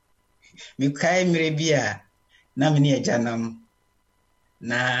mi kai mire bia na me ne ajanam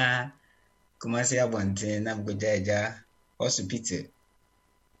na Kumasi abonte na mgojaja hospital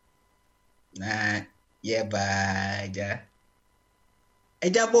na yeba ja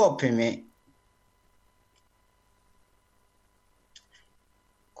eja bo peme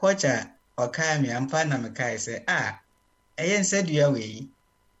kocha okami ampa na mekai se eyen sedua we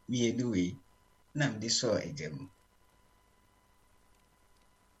miedu we na mdi so ejem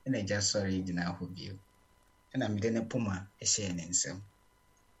na eja sorry dina hobio na mde ne poma ehye ne nsem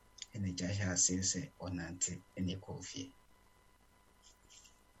ene jaha sese onante ene kofie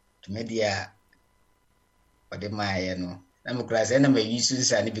tumedia ode maaye no na mukura se na mayisu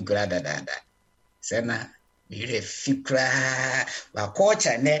nsa ne bigura dada se na mire fikra ba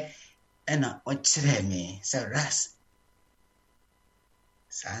kocha ne ena ochire me se ras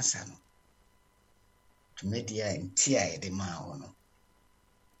sansa no tumedia ntia ede maawo no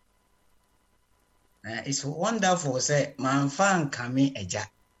na it's wonderful say manfa nkame eja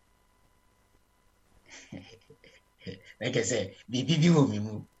like I say, bibi ho mi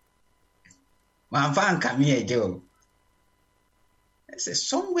mu. Man fan come here, Joe. I say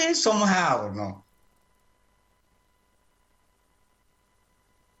somewhere, somehow, no.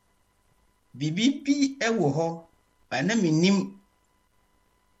 Bibi pi ewo ho, but na me nim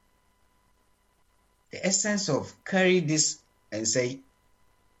the essence of carry this and say,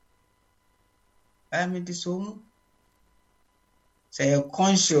 I'm in this home. Say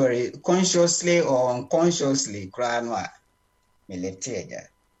consciously or unconsciously cry no me leteja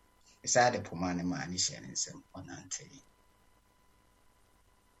isa de pomane mani shenensem onante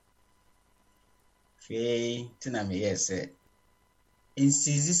fe tina me yese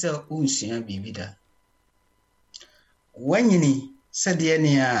insizi se unsia bibida wanyini sade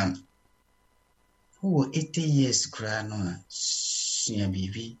ne a wo 80 years cry no sia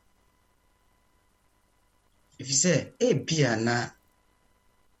bibi if you say bia na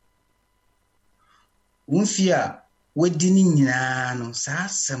Unfia wedini nyina no saa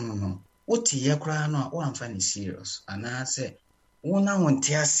asem no wote ye kra no a wo amfa ni serious ana se wona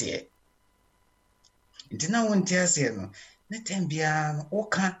wonte ase ntina wonte ase no ne tambia no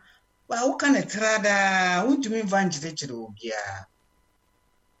woka ne trada wontumi vanjire kire obia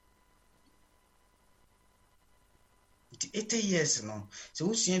 80 years no se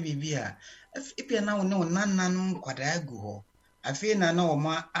wosua bibia epia na wo ne nananom kwada agu ho afi na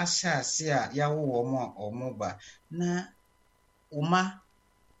oma ahyase a yawo omo ba na oma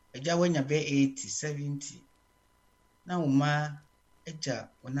eja wanya be 80 70 na oma eja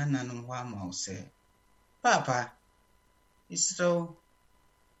onananum ho ama o se papa isro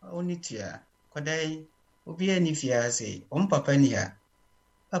onitia kwadai obi ani fiase papa ni ha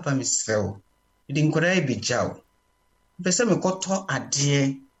papa misro idi nkwadai bi jaw pese me koto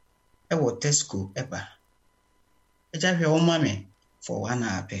ade ewo Tesco eba eja hwe o mame for one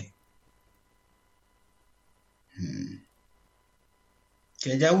ape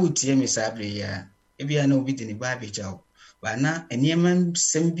keja wutie me sabre ya ebia na obi dini ba be jaw ba na eniema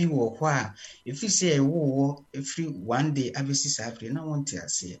sembi wo ho a efise ewo every one day abesi sabre na wonte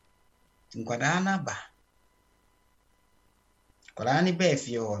ase nkwada na ba kwada ni ba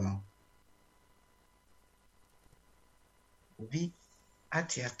fie ho no obi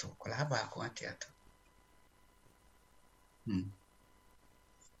atiato kwada ba ko atiato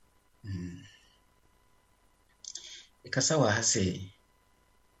Ikasa wa hase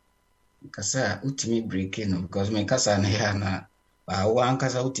ikasa utimi break no because me kasa na ya na ba wa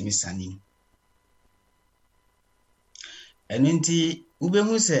nkasa utimi sani eninti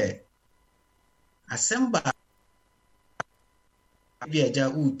ubehu se asemba bi aja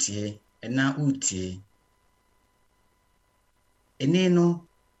utie ena utie eneno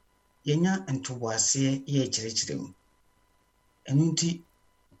yenya entubwase ye kirikiremu eninti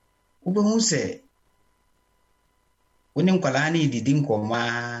ubehu se woni nkwala ni didi nkoma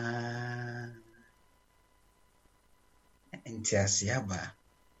enti asiaba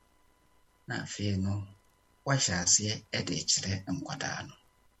na afi no wahya ase ede kire nkwada no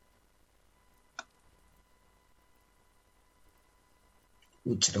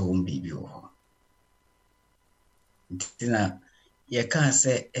uchire wombibi ho ntina ye kan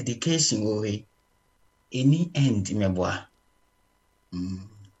se education wo we any end meboa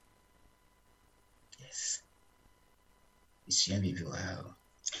Yes.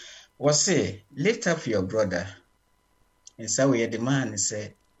 Was say, lift up your brother. And so we the man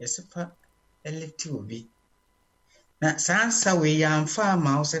say, yes, a little bit. Now, Sansa, we am far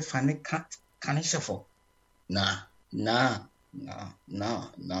mouse a funny cat, can I shuffle? No. Now,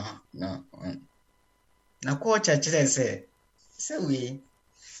 coach, I say, so we,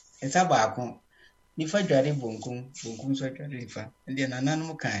 it's about nifa dware bonkum so dware nifa ndi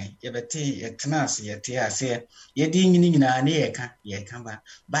nananum kan yebete yetnas yete ase yedi nyina ne yeka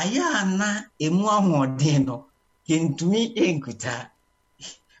ba ya na emu ahoden no yentumi enkuta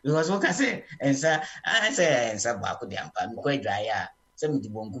because what say ensa ba ko de ampa mi ko dware a se mi di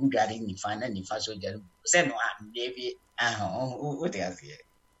bonkum dware nifa na nifa so dware se no am debi o te ase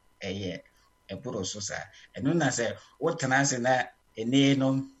eye e buru so sa enu na se wo tena se na ene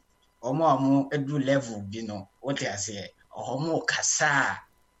no omo edu level bi no what I say omo kasa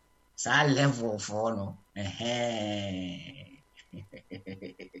sa level for no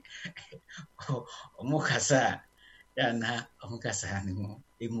omo kasa yana omo kasa ni mo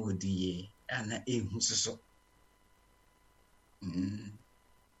emodiye ana ehususo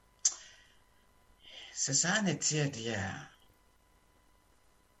sasa na tie dia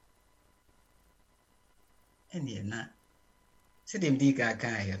eni na se dem di ka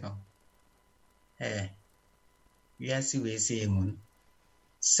ya no we are see we say mun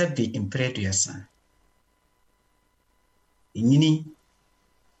sabi impreduasa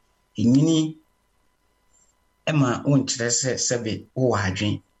inyini ema onkyerɛ sɛ sabi wo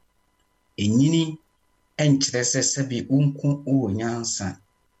adwen inyini enkyerɛ sɛ sabi unku wo nyansa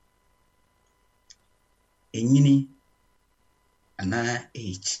inyini ana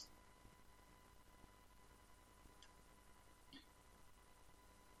age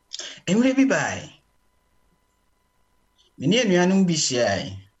emre bi bai meni anuanum bi hyiai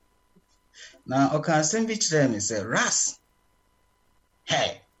na oka asɛm bi kyerɛ me sɛ ras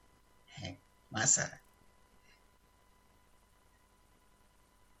hey masa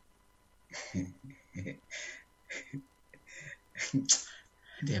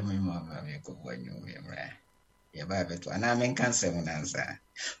de mo mama me ko wanyu emra ya ba beto ana men kan sɛm nansa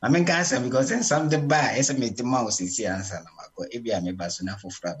ma men kan sɛm because in some the buy esa me ti ma o sisi ansa na mako ebi a me ba so na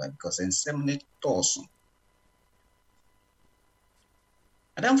fofra ba because in sɛm ne toso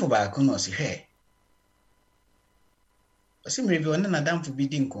adam fo ba ko no si hwɛ osi mrebi ona na adam fo bi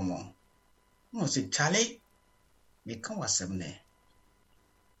di nkomo no si chale me kan wasɛm ne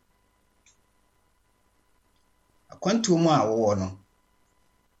akwantu mu a wo no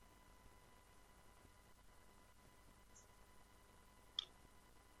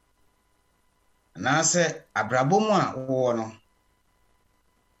na sɛ abrabɔ mu a wo no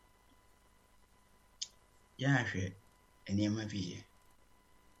ya hwɛ enema bi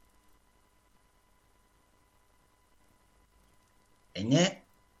enye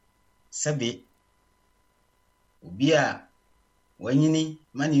sabi obi a wanyini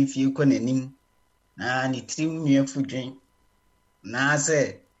mani fie kɔ nanim na ne tirim nua fudwen na sɛ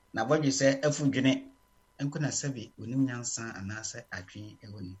na bodwe sɛ afudwene enko na sabi onim nyansa anase adwen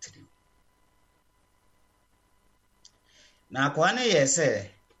ewo ne tirim na kwa ne ye sɛ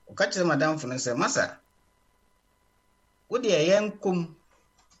o ka kyerɛ madam fo no sɛ masa wo de yenkom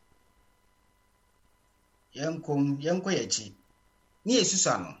yenkɔ yachi ni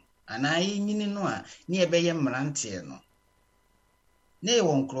esusa no ana yi nyini no a ni ebeye mrantie no na ye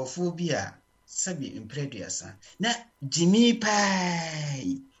won krofo bi a sabi impreduasa na Jimmy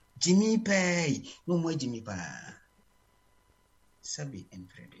Pie no mo Jimmy Pie sabi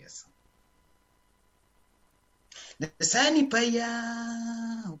impreduasa na sani paya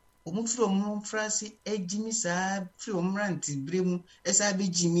omufro mo frase ejimi sa fri omranti bremu esa be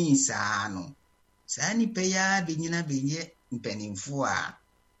Jimmy sa no sani paya be nyina benye mpanimfo a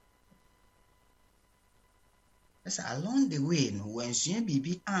esa along the way no wansua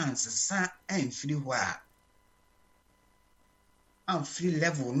bibi ansesa amfiri ho a amfiri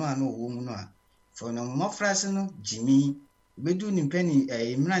level no ano wo mu no a for no mofrase no Jimmy bedu ni mpani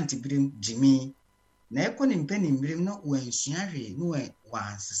imranti brem Jimmy na ekọ ni mpani brem no wansua hwe no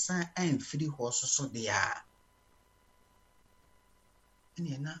wansesa amfiri ho soso de a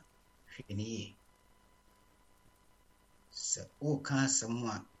ene na hwe ni se o ka asɛm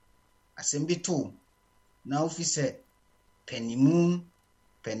a asɛm bi to na ofise penimu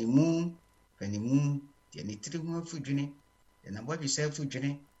ye ni tiri ho afudwene ye na bodwe sɛ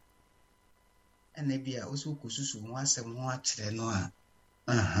afudwene ena bia osu kosusu ho asɛm ho akyerɛ no a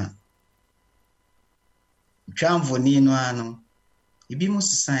twamfoni no ano ebi mu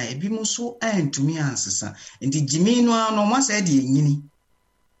sesa ebi mu so antumi ansesa nti jimi no ano ma sa de enyini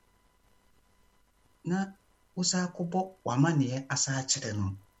na usa kobo wamane asa akire no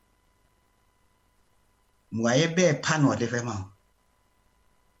muaye be pa no de fema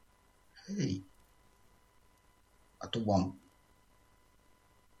hey atubom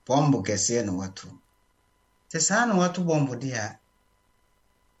bombo kese no watu te sa no watu bombo dia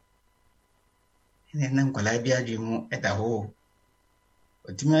ene nan kwala bia dwemu eda ho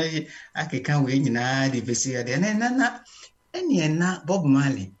otimi akeka we nyina de besi ya de na ene na Bob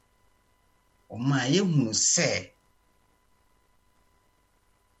Marley o ma ye hunu se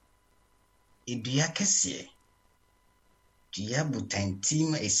idua kese dia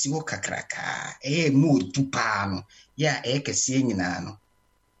butantim esiwo kakraka mu dupa no ya kese nyina no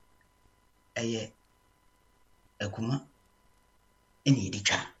akuma ene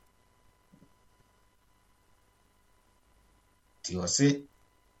editwa ti ose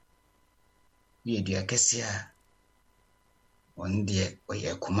ye dia kese a onde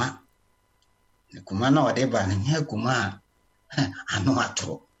oye kuma ne kuma na ode ba ne nya kuma ano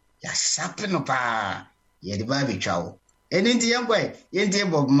atro ya sape no pa ye de ba bitwawo eni ndi yangwai ye ndi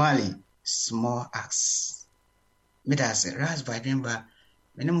Bob Marley small axe me da se ras by demba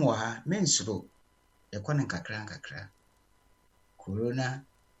mene mo ha mensuro e kone kakra corona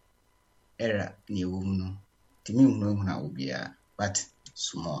era ni wumno timi hunu na obia but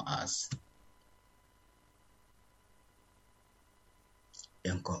small axe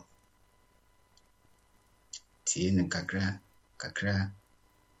yanko tin kakra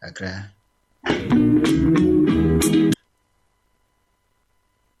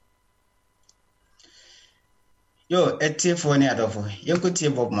yo etifo ni adofo yanko tie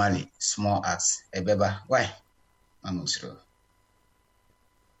Bob Marley small axe ebeba why manusro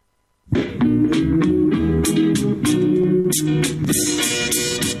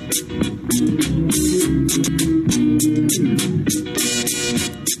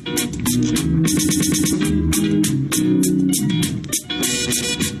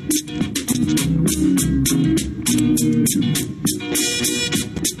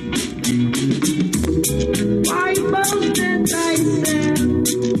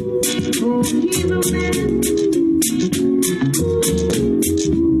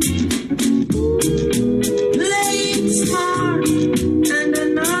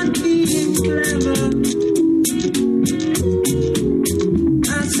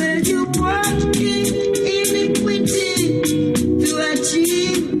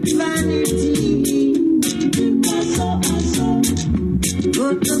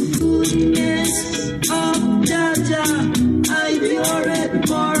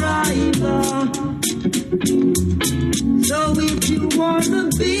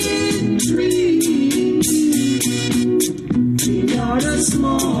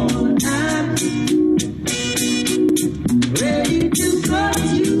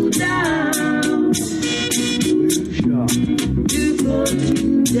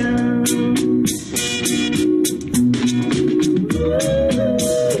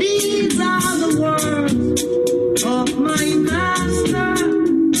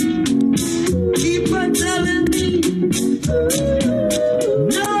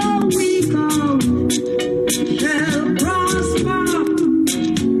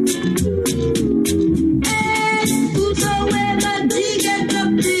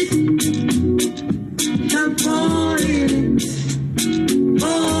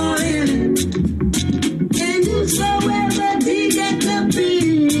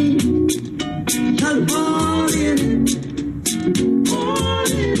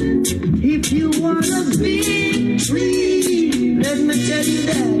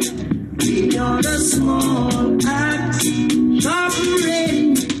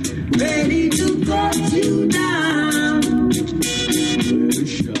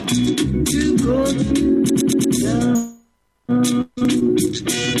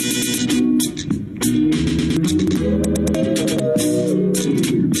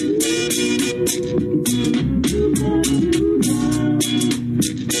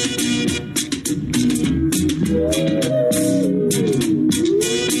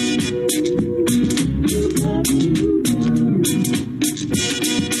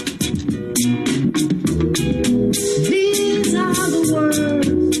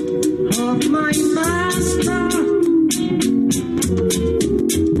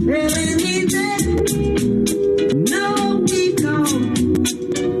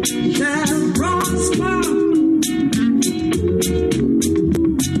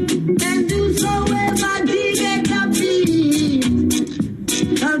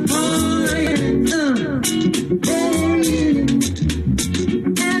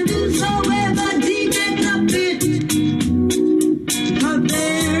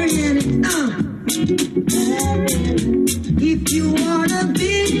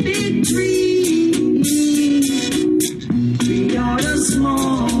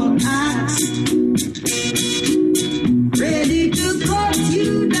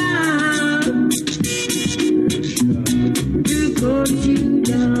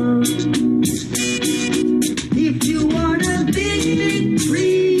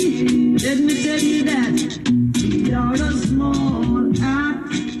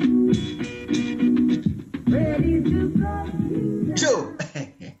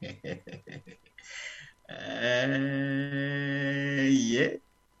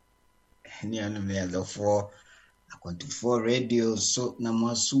for Akwantufoɔ radio so na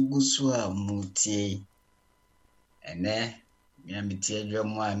masugu so a mutie ene me mitie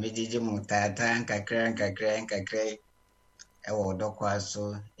dwom a megege mu tata nkakra ewo dokwa so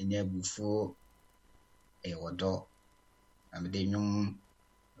enye bufuo ewodo amede nyum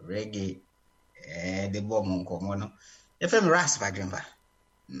reggae de bom nkomo no efem ras badwemba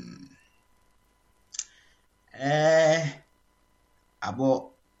abo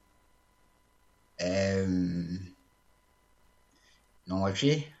no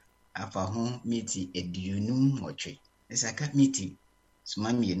watwe afa ho miti eduonum watwe esaka miti suma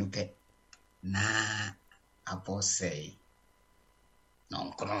mienu pe na abo sei no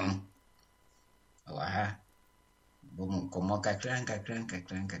nkron wa bom nkomo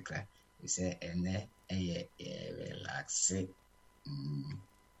kakra ise ene eye relaxe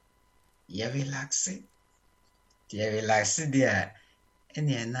relaxe dia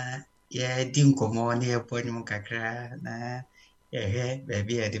ene na ye di nkomo ne eponyum kakra na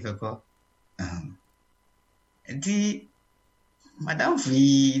baby e dibeko enti madam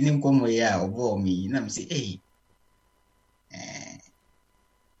free ni nkomo ya obo mi na mse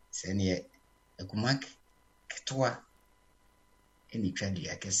sene akumak ketwa eni twadi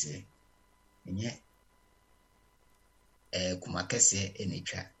akese enye kumakese eni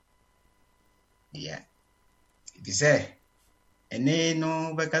twa dia bise ene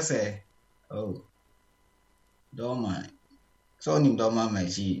no bekase doma so nim doma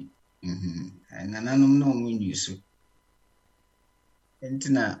maji nananum no mu nyusu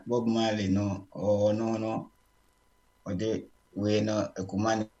entina Bob Marley no no ode we no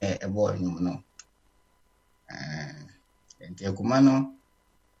akumane ebo nyum no enti akumano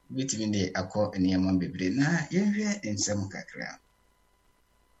bitimi de akọ eniyama bebre na yehwe ensem kakra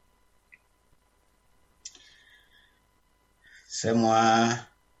semwa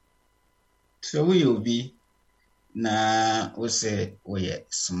so we obi na ose oye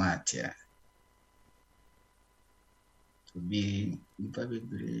smart ya to be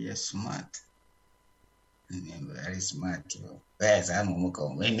bebre smart very smart yes I'm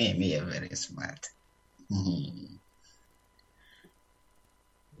very smart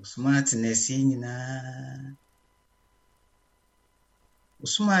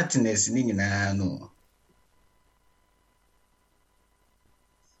smartness ni nyina no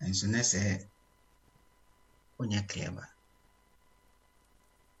enso na se onya clever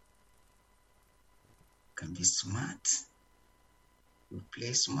can be smart you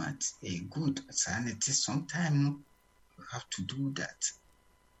play smart good sanity sometimes you have to do that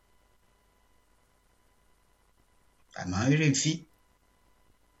and now you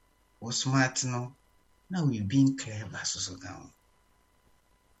or smart no now we being clever so down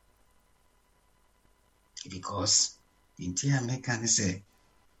because the entire American say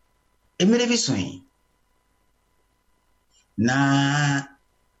emere soin na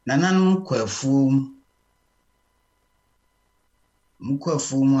nananum kwafu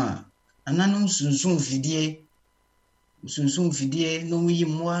a nananum sunsun fidie no yi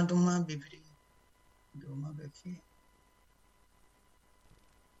moa do ma bebre do ma befe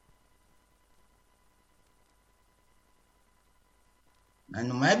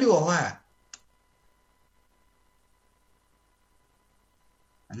anu ma bi wo ho a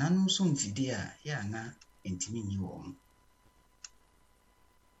nananum sun fidie a ya na entimi ni wo mo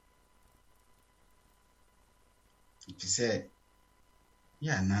say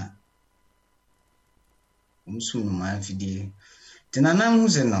ya na umsunu ma fidie tinana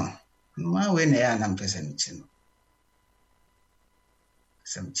huze no ma we na ya na mpesa michi no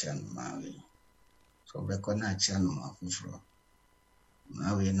samchan ma we so be ko na cha no ma fufuro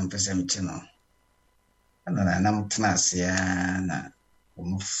ma we na mpesa michi no ana na mutna sia na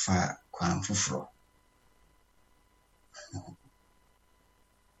umfa kwa fufuro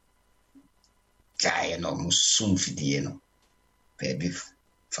kaya no musum fidie no baby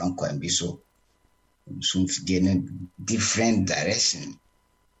fan kwa mbiso musum fidie no different direction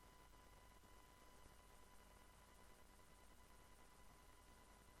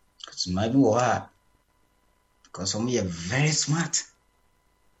cuz maybe wa because we are very smart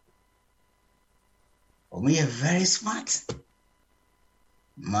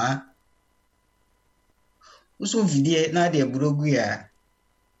ma musum fidie na de burogu ya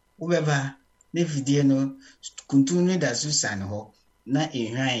ubeba ne fidie no kuntunu da susan ho na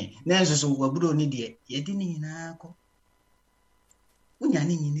ehwan na nso so waburo ni de yedi ni nyina akọ unya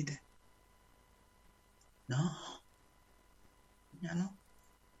ni nyini da no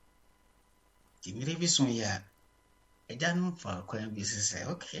kimire bi so ya eja no fa kwan bi sese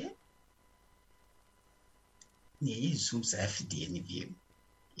okay ni yi sum sa fidie ni bi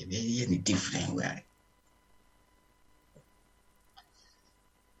You be in a different way.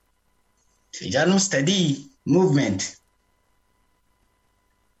 So you don't study movement.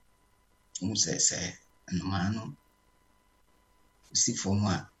 Say, and man, see for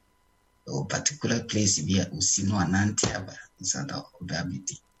one, or particular place be a see no anantiaba inside of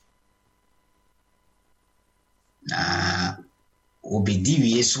obability. Na obedi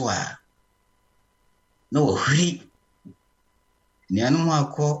wieswa no hri ni anu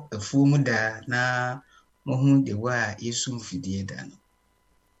akọ afuo mu da na mohun de wa yesu mfidie da no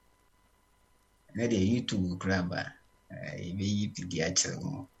na de YouTube kraba ebe yipidi a chere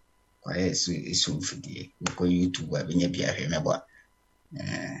mo kwa yesu mfidie ko YouTube abenya bia hwe mebo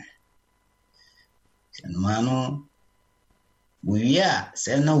manu buya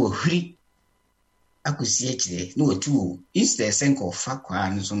se na wo hri akusi ekire na otu instead senko fa kwa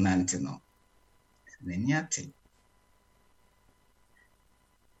nso nante no nani ate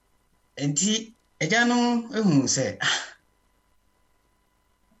enti eja no ehun se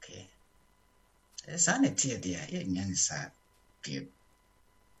okay esa na tie dia ye nyane sa pie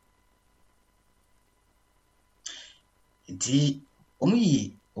enti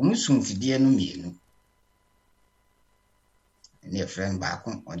omusun fidie no mienu ne friend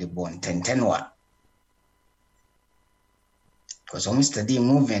baako on the born tentenwa because almost study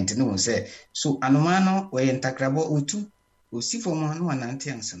movement no say so anomano we entakrabo otu osifo mo no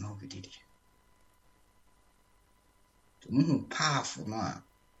anante ansa no bididi to mu powerful no a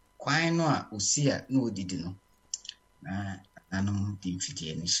kwan no a osia no odidi no na nanom di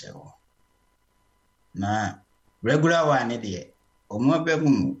mfidie ni hyewo na regular one de omo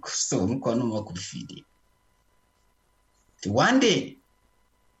abegum so nko no mo ku fidie to one day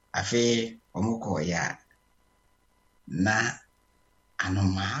afi omo ko ya na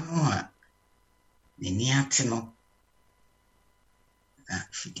anomano a neni ate no na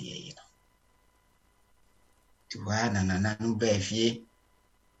fidie yi no tuwa na no ba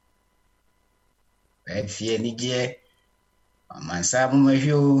fie ni je amansa mu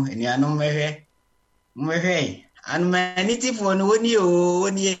mahwo eni anom mehwe anumaniti fo no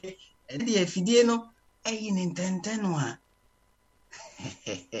woni e fidie no ayi ni ntenten wa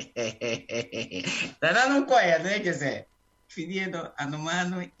Tanano kwa ya neke se fidie no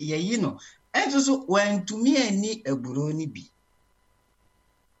anomano yeyi no ento so wantumi ani aburo ni bi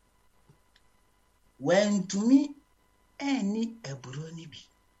wantumi ani aburo ni bi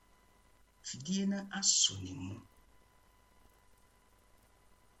fidie na aso ni mu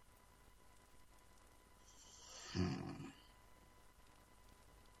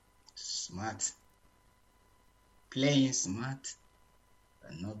smart playing smart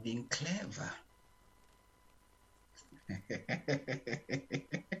but not being clever.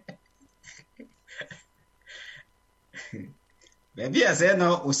 Baby ase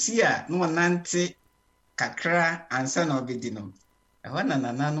no osia no nante kakra ansa na obedi no ehwa na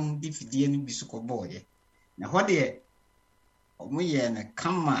nananum di fidie no bisu ko boye na ho de omoye na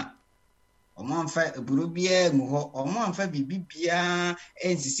kama omanfa eburu bia mu ho omanfa bibibia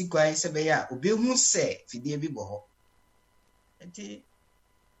ensisi kwan se be ya obehu se fidie bi bo ho enti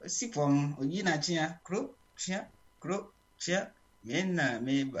sipom oyi na chia kro chia mena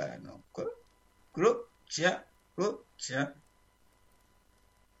meba no kro chia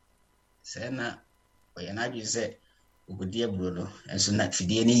sena oyana juse ogudie bro no enso na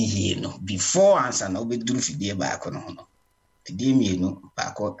fidie ni yie no before ansa na obeduru fidie baako no no fidie mienu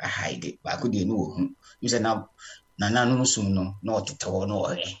baako a hide baako de no wo hu yuse na nanu sum no na otetewo no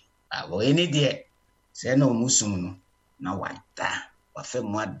ohe awo eni de se na omusum no na wada wafe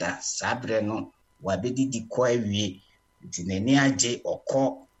mwada sabre no wabedidi kwa ewie nti nani age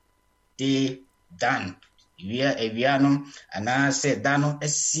okọ de dan ewia no ana se dano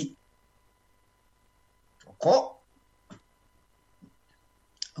esi okọ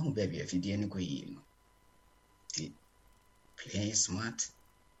baby fidie ni ko yi no ti playing smart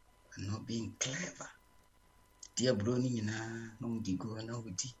and not being clever dear bro ni nyina no di go na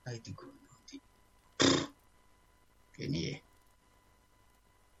odi I di go no di kenie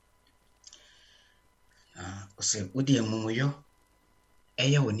ose odi emumoyo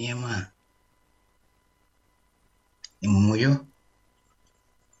eye woniema emumoyo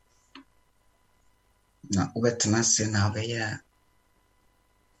na ubetena se na obeya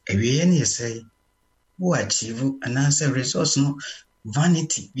ewie ni say wo achieve anase resource no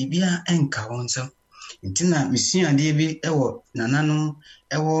vanity bibia enka wonso ntina misua de bi ewo nananum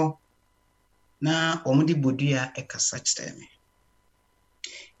ewo na omudi bodua ekasa kyereme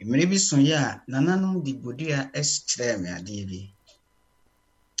emre bi so ya nananum di bodua kyereme ade bi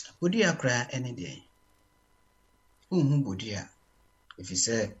bodua kra ene de bodua if you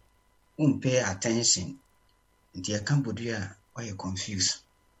say pay attention nti aka bodua why you confused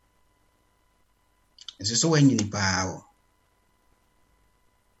so when you nipa o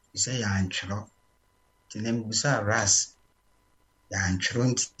you say ya antwero tinem busa ras ya antwero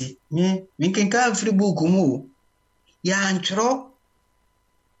nti me kenka free book mu ya antwero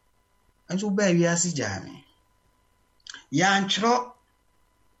anso ba wi ase jame ya antwero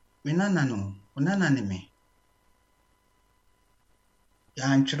me nana no onana ne me ya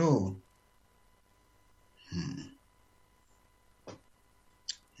antwero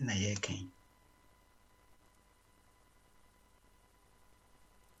na ye kan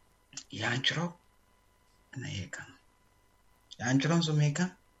ya antwero na ye kan ya antwero so me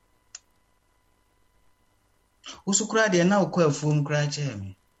kan usukura de na okwa afum kra che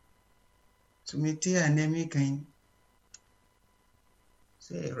me so me ti anemi kan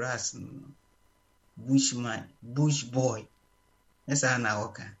say ras bushman bush boy esa na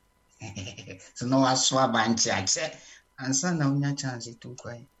oka so no aswa banchi ache ansa na unya chance to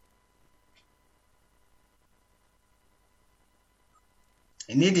kwai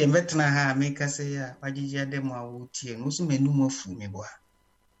eni de metna ha make say ya wagigi adem awu tie no so menum afu me boa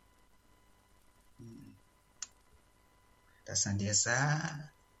tasande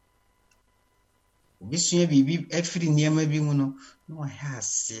sa obisua bibi afiri niam bi mu no no ha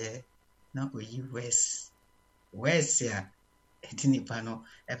ase na oyi west ya etinipa no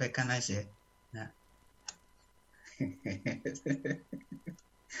ebeka na je na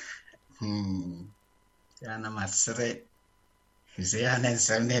ya na masre ya na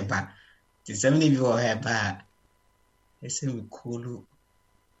nsem ba ti sem ni bi o he ba ese mi kulu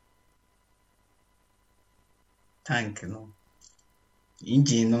tank no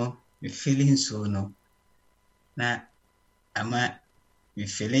engine no me feeling so no na ama me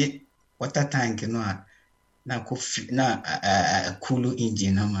feel water tank no na ko na kulu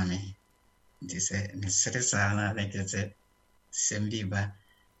engine no mame dise me sere sana na kete sembi ba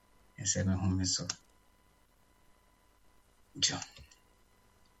ese me home so jo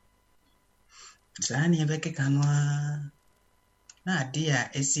zani ebeke kanwa na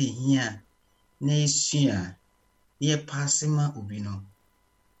dia esi hia na esua ye passima obi no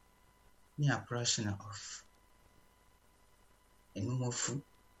ni approaching of enumofu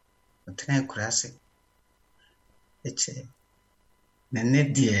otan kurase eche na ne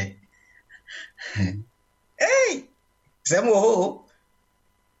die hey zemo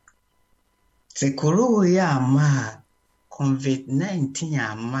se koro ya ma COVID-19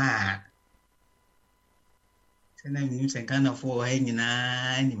 ya ma sena mi se kana fo ha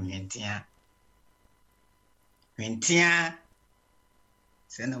nyina ni mentia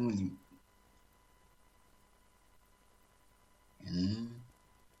sena mu ni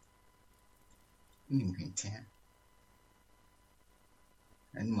ni mentia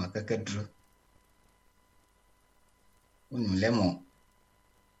ani makakadro unu lemon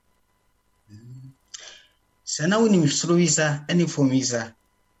sana uni msuluisa ani fomisa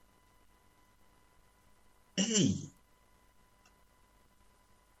hey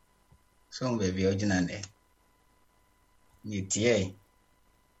so baby ojinane ni tie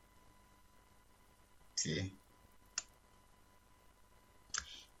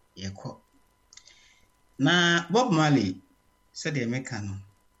yeko na Bob Marley said the mekano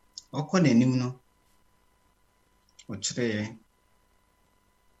okọ nanim no o kire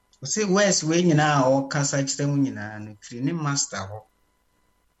o say west we nyina o kasa kire mu nyina no firi ne master ho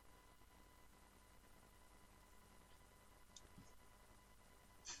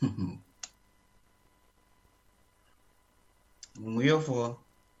Muyofo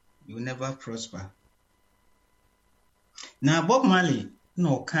you never prosper na Bob Marley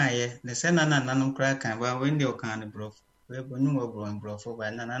no kaye ne se na nanam kra kan ba when dey okan bro we bonu wo bro for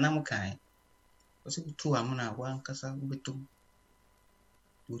ba na nanam kan o se tu amuna wa nkasa betu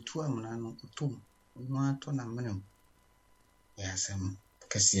tu amuna no tu no ato na menem ya sam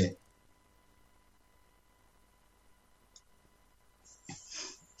kase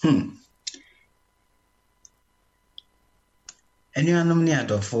eni anum ni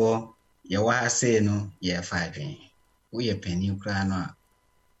adofo ye wa ase no ye fa adwen wo ye pani kra no a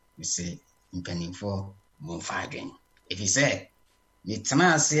we say mpanimfo mo fa adwen if you say ni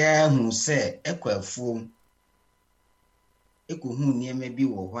tena ase hu se ekwafuom ekohu niema bi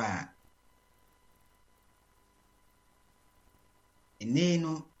wo ho a ene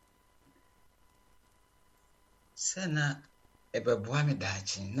no sana ebeboa me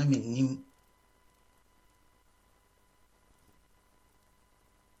daachi na menim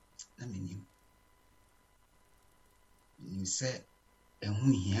ni se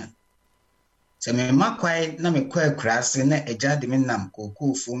ehu hia Se me makwai na me kwa akurase na agya de me nam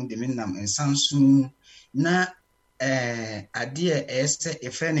kokofum de me nam ensansu na ade ese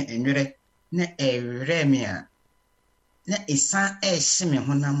efe ne enwere na ewere me a na isa ehye me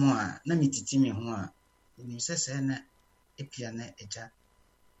honam a na metiti me ho a ni sese na epia na agya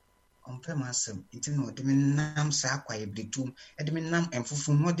ompe masem nti na ode me nam sa akwa ebretum ede me nam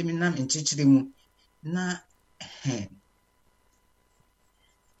enfufum ode me nam enchichire mu na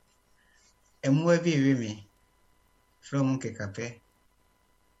emwa bi ewe me from kekape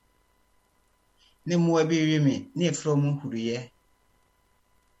ne mwa bi ewe me ne from huruye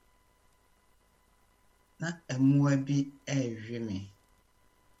na emwa bi ewe me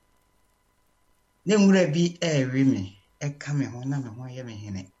ne nwura bi ewe me eka me ho na me ho ye me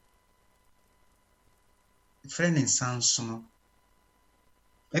hene friend nsanso no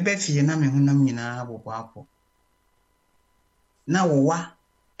ebe fie na me ho nam nyina abobo na wowa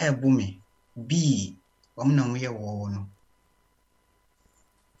ebu me bi omna mu ye wo no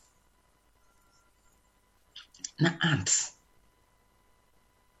na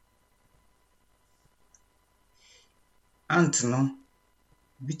ant no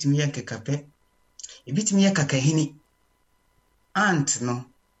bitimi ye kekape bitimi ye kakahini ant no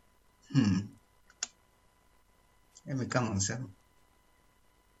eme come on sir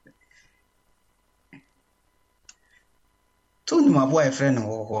to ni my boyfriend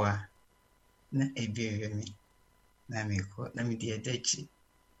wo ho a na ebi me na me ko na me die dachi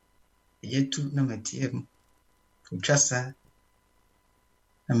yetu na matiem utwasa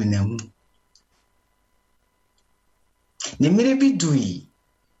na me namu ne mere bi dui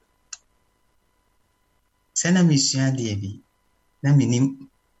sana misua de bi na menim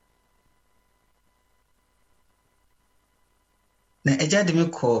na agya de me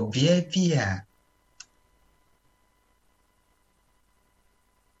ko bia bi a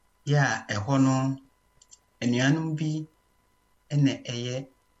ya eho no enuanum bi ene eye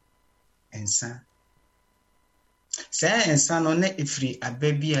ensa sa ensa no na ifri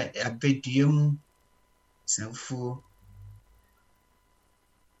ababi a abaduam sanfuo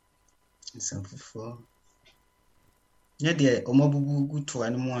nya de omabubu gutu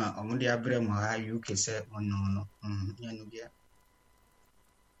anmu a omde abrem ha UK se onno no nya no bia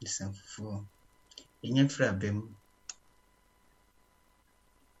sanfuo enya fri abem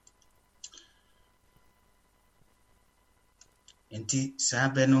enti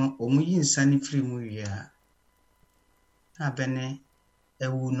sabe no omuyi nsane firi mu wia abene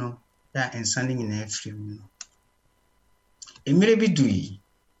ewu no ya nsane nyina firi mu no emire bi dui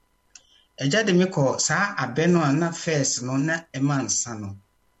agya de me ko sa abeno ana first no na emansa no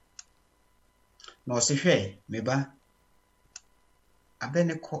na osehwe meba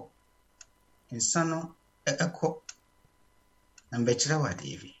abene ko insano eko na mbechira wade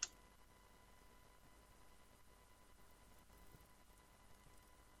evi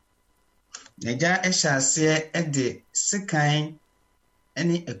Neja ehase ede sekan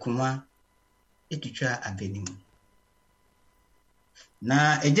eni ekuma etutwa abenimu na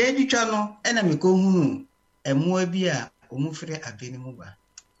eja etutwa no ena mekohunu emua bi a omufre abenimu ba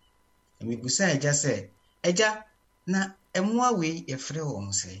emigusa eja se eja na emua we yefre wo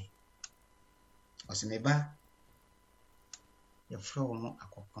mse osimeba yefre wo mo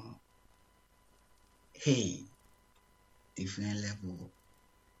akokon hey different level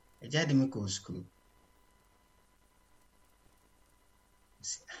eja de me go school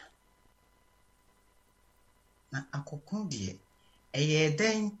na akokon die eye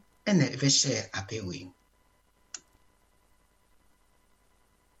den ene vehye apewe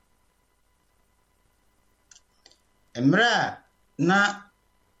emra na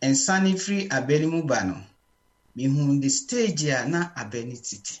ensani free abeni mu ba no mihu the stage a na abeni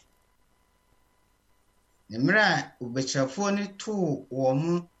titi emra ubechafo ni to wo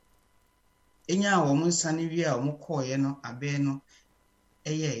mu enya wo mu nsani wi a wo mu koye no abe no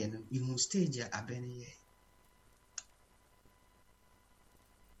eye no mihu stage a abeni ye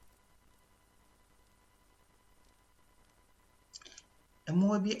emo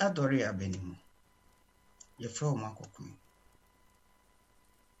bi adore abeni mu ye fro ma kokun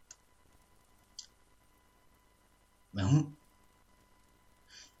mahu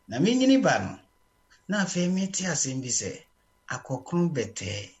na minyini ba no na afa mi ti asem bi se akokun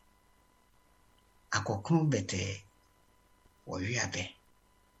bete wo wi abe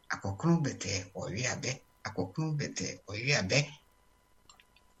akokun bete wo wi abe akokun bete wo wi abe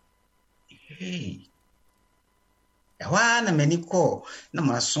hey yawa na mani ko na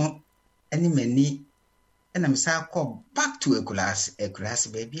maso ani mani ena misa ko back to a class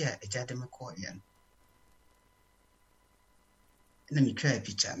baby a ejade me ko yan na mi try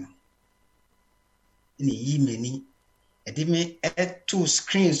picture no ni yi meni edi me two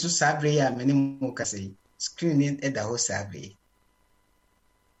screens so sabre ya meni mu kase screen ni eda ho sabre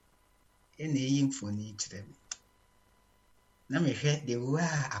ene yi mfoni kire me na me hwe de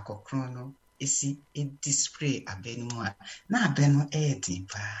wa akokron no esi display abenu mu a na abenu edi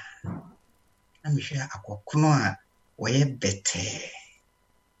pa na me hwe akokron a woye bete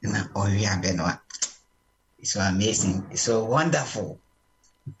na owi abenu a. It's so amazing. It's so wonderful.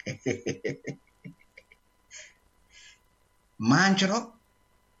 Manchro.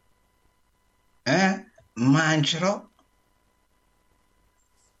 Manchro.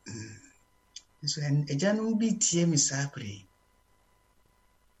 So, and a janum be TM Sabri.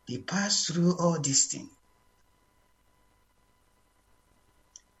 They pass through all these things.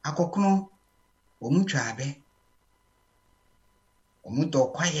 Akokuno, omutrabe,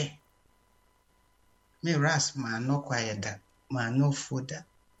 omudo kwaye. Me ras man no quiet that man no food that.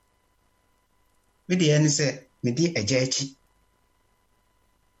 Me the end say me di ejechi.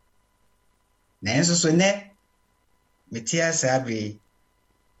 Na enso so ne me tia sabe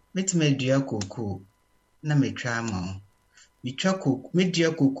me ti me dua koko na me twa ma. Me twa koko me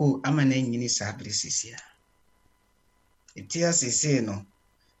dua koko ama na nyini sabe sisia. E tia sisi no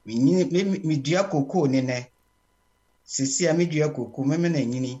me nyini me dua koko ne ne sisia me dua koko me na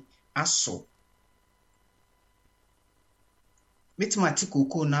nyini aso. Metima ti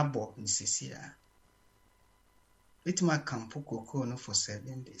koko na bo nsisia. Metima kampo koko no for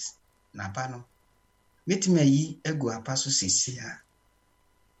 7 days. Na ba no. Metima yi egu apaso sisia.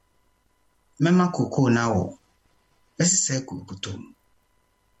 Mema koko na wo. Besi se kukutom.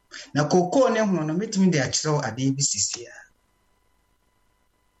 Na koko ne hono no metimi de akiro ade bi sisia.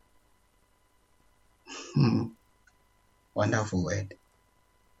 Wonderful word.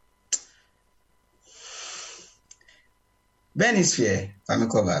 Benisphere,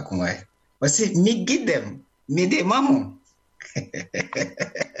 Famikova Kumai. But see, me give them, me de mamu.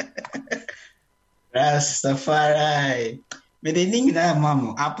 Rastafari. Me de ning na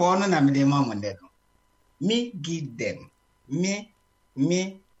mamu. Apono na me de mamu ndeno. Me give them. Me,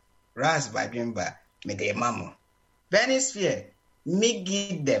 Ras Bajimba, me de mamu. Benisphere, me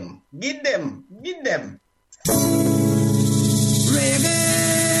give them. Give them. Reggae.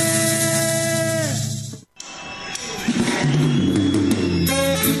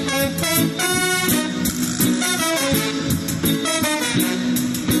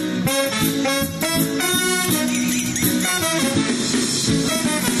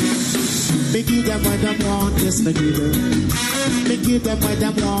 Me give them what they want, yes, me give them. Me give them what they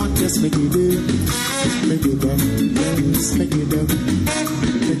want, yes, me give them. Me give them, yes, me give them.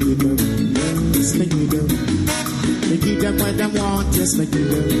 Me give them, yes, me give them. Me give them what they want, yes, me give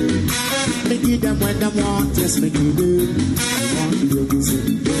them. Me give them what they want, yes, me give them. Want the music,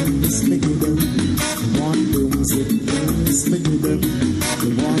 yes, me give them. Want the music, yes, me give them.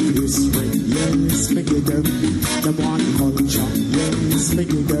 They want history, yes, me give them. They want culture, yes, me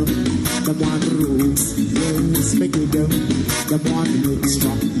give them. They want roots, yes, me give them. They want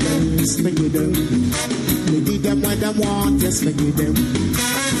mixture, yes, me give them. Me give them what they want, yes, me give them.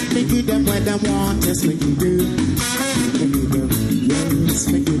 Me give them what they want, yes, me give them. Me give them, yes,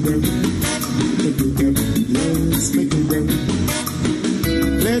 me give them. Me give them, yes, me give them.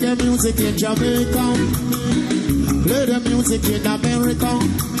 Play the music in Jamaica. Play the music in America.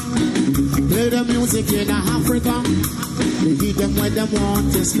 Play the music in Africa. Me give them what they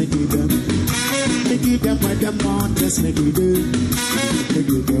want, yes, me give them. Me give them what they want, yes, me give them. Me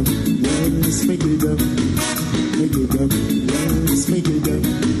give them, yes, me give them. Me give them, yes, me give them.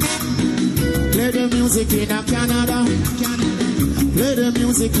 Play the music in Canada. Play the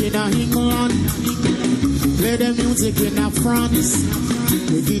music in England. Play the music in France.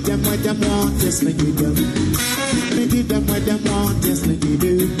 Me give them what they want, yes, me give them. Me give them what they want, yes, me give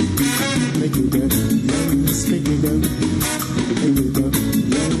them. Me give them, yes, me give them. Me give them,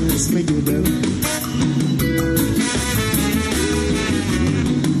 yes, me give them.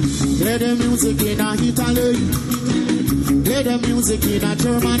 Play the music in Italy. Play the music in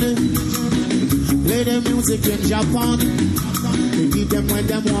Germany. Play the music in Japan. Me give them what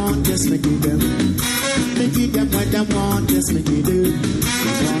they want, yes, me give them. Me give them what they want, yes, me give them.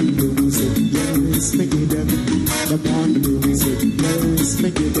 They want the music, yes, me give them. They want the music, yes, me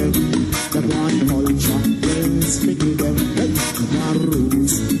give them. They want culture, yes, me give them. They want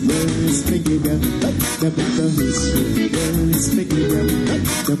roots, yes, me give them. They want the history, yes, me give them.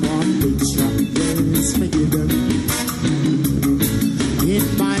 They want picture, yes, me give them. In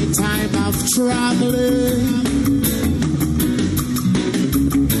my time of traveling,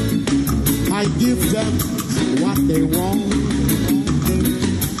 I give them what they want.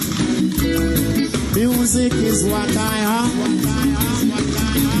 Music is what I have.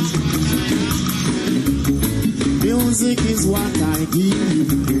 Music is what I give.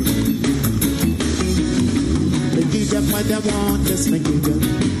 Make it up what they want, just make it up.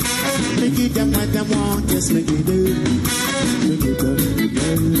 Make it up what they want, just make it up. Make it up,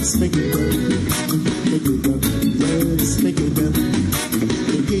 yes, make it up. Make it up, yes, make it up.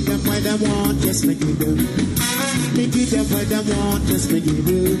 Make it up what they want, just make it up. Make it up what they want, just make it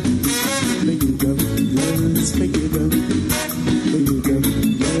up. Make it up, yes, make it up. Make it up,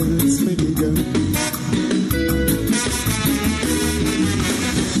 yes, make it up.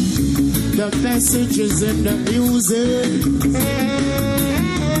 The message is in the music.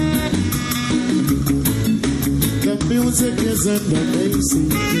 The music is in the basic.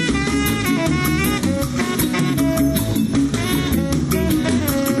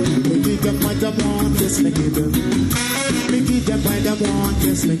 Make it up what I want, just make it up. Make it up what I want,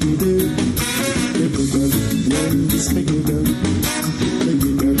 just make it up. Make it up, yes, make it up. Make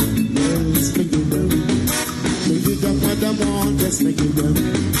it up, yes, make it up. Make it up what I want, just make it up.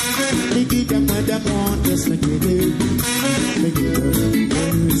 Make it up what I want, just make it up. Make it up,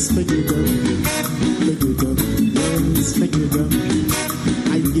 yes, make it up. Make it up, yes, make it up.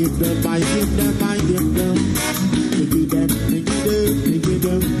 I give them, I give them, I give them. Make it up, make it up, make it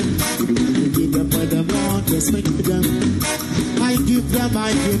up. Make it up what I want, just make it up. I give them,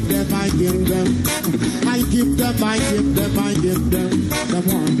 I give them, I give them. I give them, I give them, I give them. The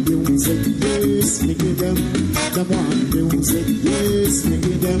one music, yes, make it up. The one music, yes, make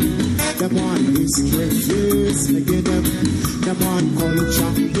it up. The one history, yes, make it up. The one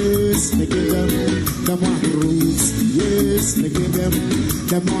culture, yes, make it up. The one roots, yes, make it up.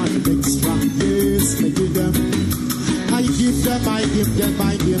 The one extra, yes, make it up. I give them, I give them,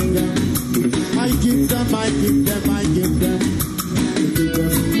 I give them. I give them, I give them, I give them. Make it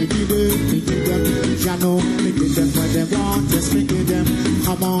up, make it up, make it up. Jano, make it up what they want, just make it up.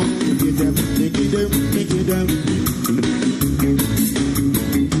 Come on, make it up, make it up, make it up.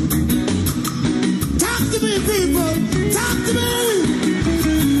 Talk to me, people. Talk to me.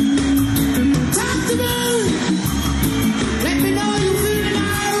 Talk to me. Let me know you feeling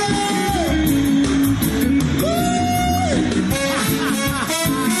alright.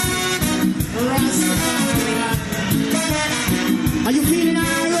 Are you feeling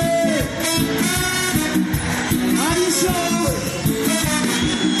alright? Are you sure?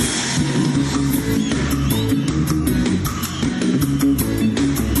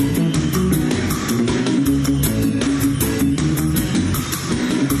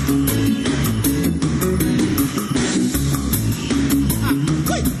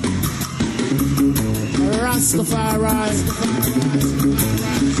 Rastafari.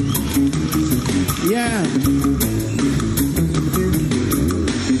 Yeah.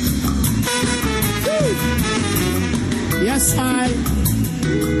 Yes, I.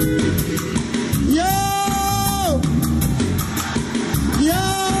 Yo! Yo!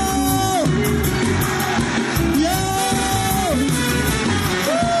 Yo!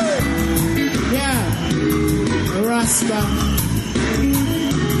 Yeah. Rasta.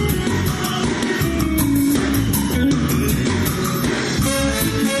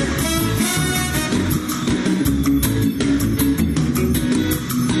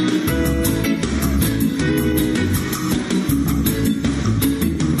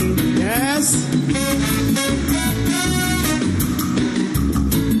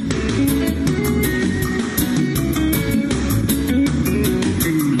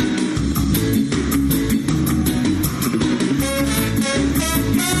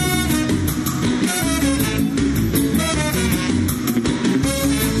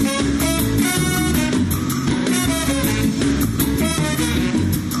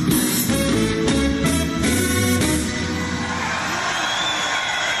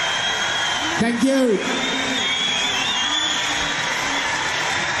 Thank you.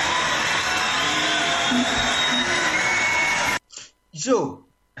 Joe,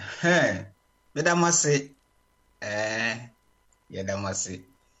 Bedamase, Yadamase,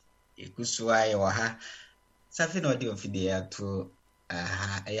 Ikusua, Waha, Safin audio video to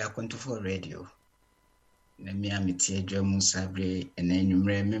Ayakonto radio. Namia Mitia Jamu Sabre, and then you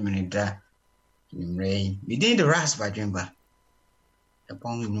memory da, within the rasp by Jimba.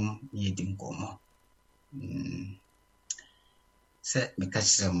 Upon no eating como. Set me catch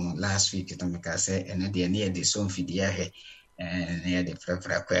some last week to make us say, and near the song fidia and near the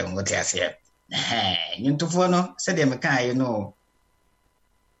prefer what I said. You to follow, said the Maca, you know.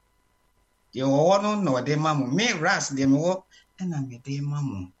 You all know de mamma, me ras them walk, and I'm a de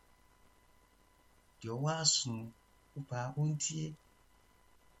mamma. You was soon, Upa, won't ye?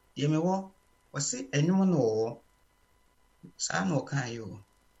 You may walk. Wasi anyone no sa no kan yo.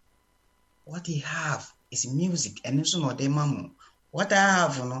 What he have is music and so no de mamu. What I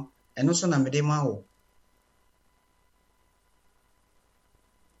have no and also na me de mawo.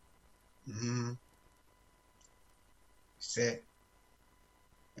 Say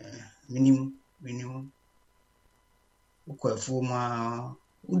minimum ukwafu ma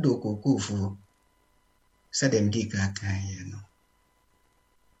udoko kufu say dem di kan ye no.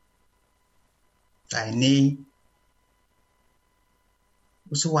 I need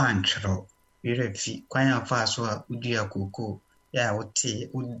also one chro ire fi kwan afa so a udua koko ya wote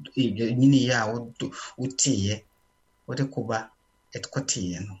nyini ya wote ye wote kuba etkote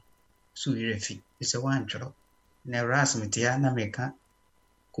ye no so ire fi is a one chro na ras metia na meka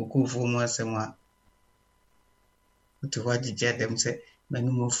koko fu mo asema wote wajije dem se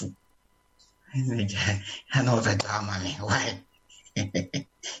manu mofu I know that mami why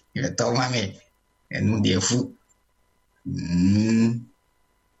you told mami and the food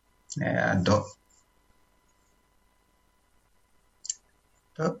do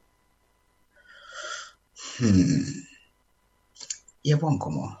ye won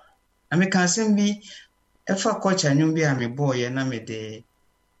komo ameka asem bi efa culture nyum bi ame boy na me de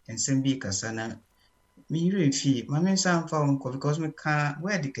ensem bi kasa na me refi mami san fa onko because me ka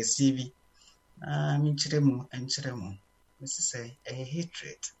where the kase bi me kire mu me say a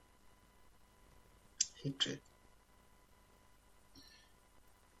hatred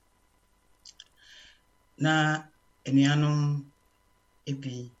na enuanom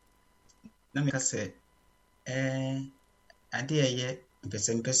ebi na me ka say ade eye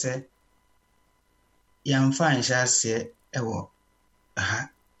mpese yamfa nhyase ewo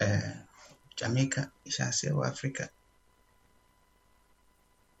Jamaica nhyase ewo Africa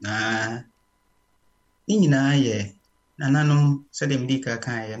na nyina ye nananom se dem di ka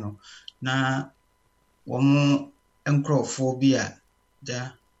kan ye no na womo enkrofo bi a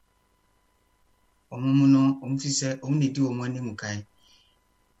ja omumu no omfise omnedi omo anim kan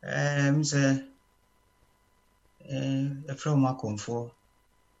mse from akonfo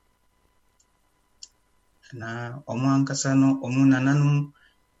na omo ankasa no omo nananom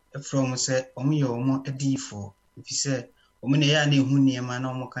from se omo ye omo adifo mfise omo ne ya na ehu niema na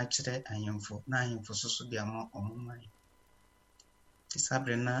omo ka kire ahemfo na ahemfo soso dia mo omo man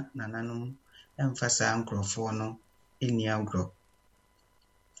tisabre na nananom emfasa ankrofo no eni agro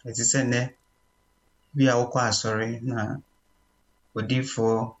etise ne bi a wokọ asori na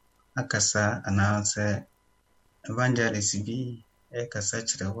odifo akasa announce evangelist bi kasa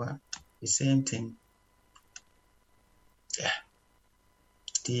chirewa the same thing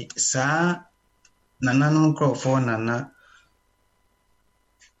the sa nananom krofo nana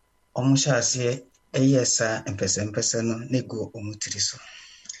omushase eyesa empese no nego omutiri so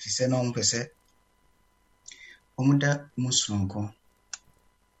fise no ompese omuda musunko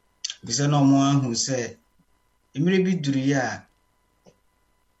fise no mo ahu se emire bi duru ya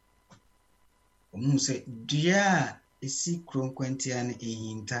omu se dua esi kronkwantia na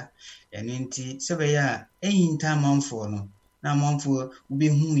ehinta ene nti sebe ya ehinta manfo no na manfo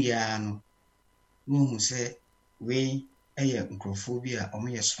ubehu ya no wo se we eye nkrophobia omo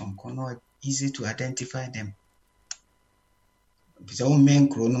ye sonko no easy to identify them bisa o men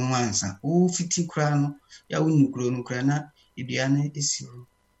kro no mansa o fiti kra no ya wonu kro no kra na edua na esiru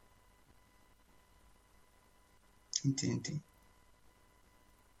tintinti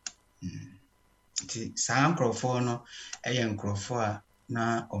ti sa nkrofo no eye nkrofo a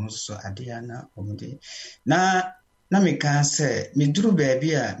na omo so ade na omo de na meka se meduru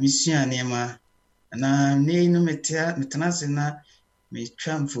baabi a misua nema na nei no metenase na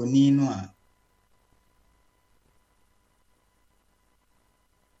metwa mfoni no a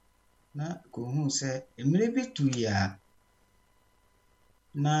na ko hu se emire bitu ya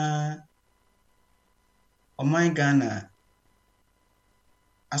na oman Ghana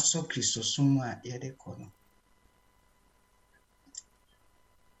aso Kristosom a yede kono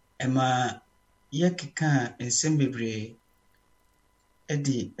ema yekika ensem bebre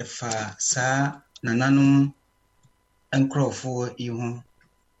edi efa sa nananom enkrofo ihu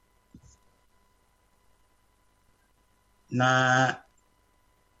na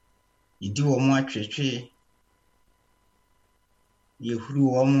idi wo mo atwetwe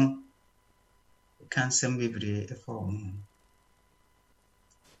yehuru wo mo kansem bebre efa wo mo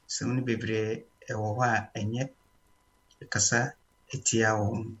semni bebre ewo ho a enye kasa etia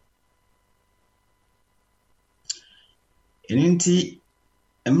wo eninti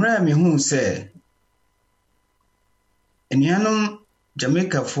emra me hu se enuanom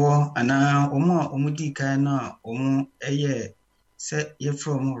Jamaica fo ana omo omudi kan na omo eye Say you're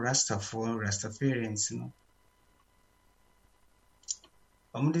from Rastafarians, no.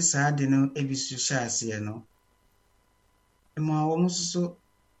 This had no ebisu shas, no. Emma almost so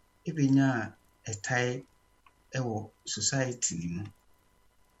ebinya a tie ewo society, no.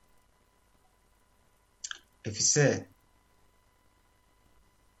 If you say,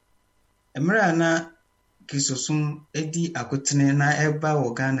 Emerana Kisosum edi akotene na eba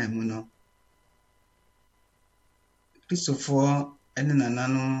wogana muno. Christopher ene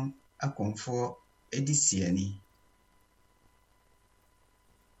nananum akonfo edi siani.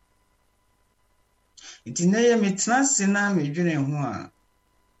 Nti na ye metena se na medwene ho a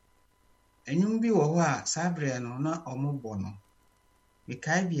enwum bi wo ho a sabre no na omobɔ no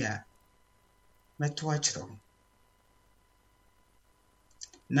mekae bia meto akyerɛ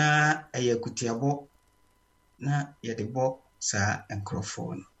na ayakutiabo na yɛdebɔ saa enkrofo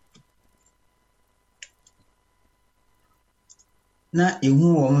no na ehu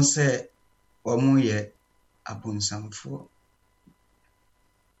wɔn sɛ wɔn yɛ abonsamfo.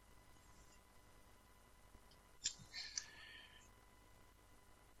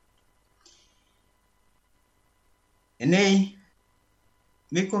 Enei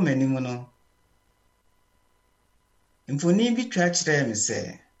meko manimu no mfoni bi twa kyerɛ me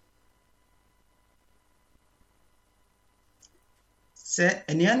sɛ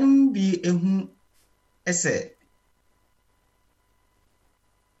enianum bi ehu ɛsɛ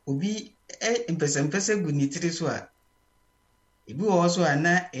obi mpɛsɛmpɛsɛ gu ne tiri so a ebi wɔ so a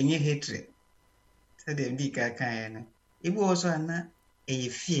na enye hatred sɛ de bi ka ya no ebi wɔ so a na eye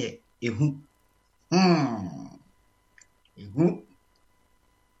fear ehu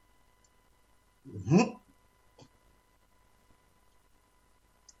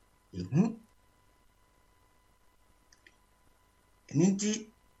Ninti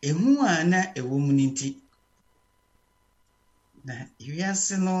ehu a na ewo mu ninti na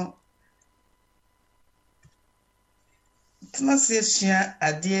wiase no tena se sua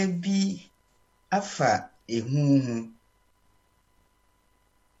ade bi afa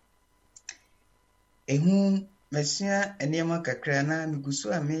ehu mesua enema kakra na miguso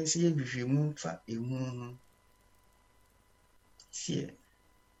a me se yehwehwemu fa ehu fear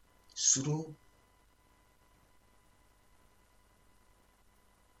suro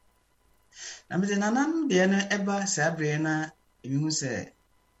na me nanam de na eba sabre na emihu sɛ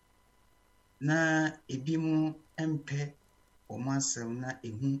na ebi mu empe o masem na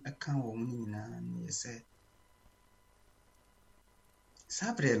ehu aka wo mu nyina ne sɛ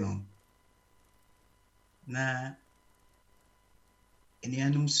sabre no na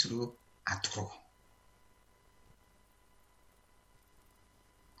enianum suro atoro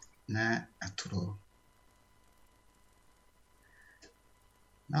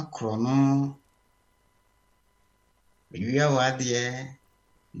na krono Yuya wadie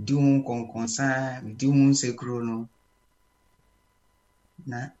di un konkonsa di un sekro no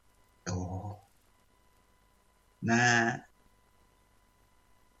na na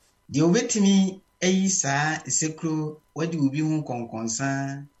di obetimi ayi saa sekro wadi obi hu konkonsa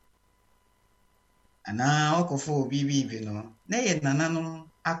ana okofo obi bi no na ye nananom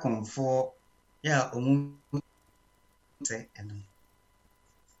akonfo ya omu se eno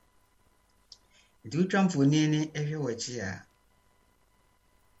Di tramfo ni ehwe wachi a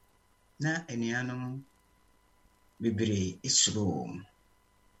na enianum bebre isuro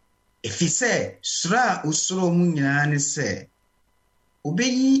efise sura usuro mu nyina ne se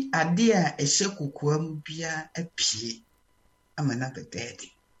obeyi ade a ehye kokoam bia apie amana bedede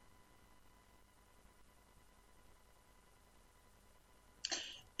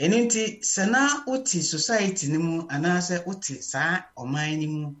Eninti sana uti society ni mu anase uti saa oman ni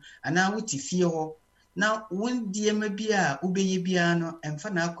mu ana uti fie ho na wondie ma bia ubeye bia no emfa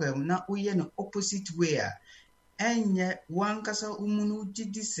na akwam na uye no opposite way a enye wankasa umunu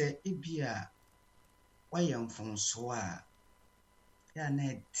didi se ebia wayamfonso a ya na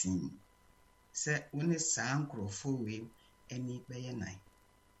tin se woni saa nkrofo we eni beye nan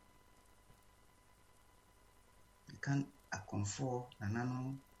kan akonfo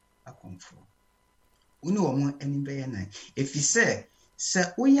nanano akonfo woni wo mo eni beye nan efise se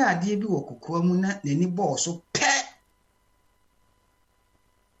uya ade bi wo kokoa mu na nani bo so pe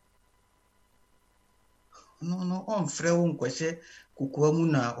no on frɛ wo nkwahye kokoa mu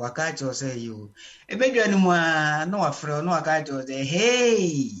na waka cho say you ebedwa ni mu a na wa frɛ no waka cho say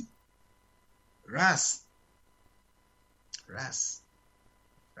hey ras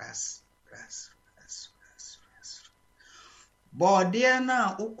Bɔdeɛ na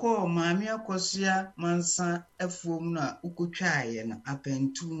ukɔ maame akɔsia mansa afuom na ukotwaaye na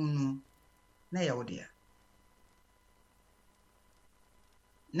apentum no na yɛwodea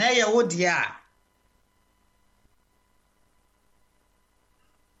na ye wo dia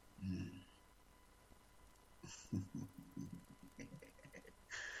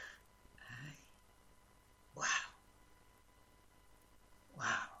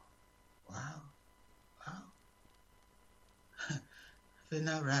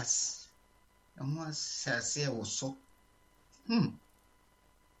Fena ras. Amo sase wo so.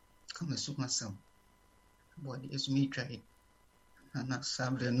 Come so myself. Body is me try. Ana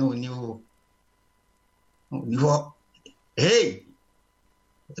sabre no ni ho. Ni ho. Hey.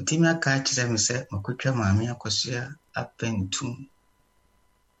 Timi aka kire me se makotwa maame akosua apentum.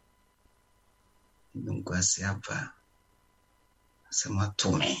 Nungwase aba. Sama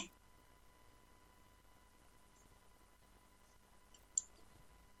tome.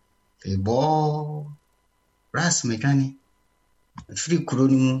 Ebo ras mekani free kuro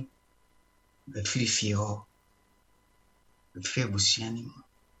ni mu free fie ho free busuani mu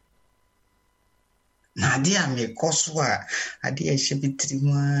na ade a mekoso a ade a hye bitiri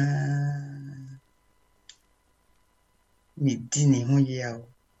mu a me di ne ho ya o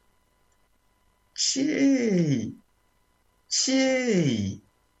chi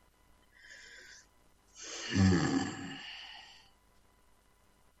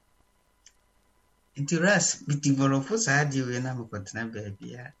Ras develop sa di we na mekotena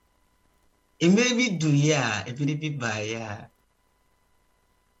baby a maybe do ya e bi ba ya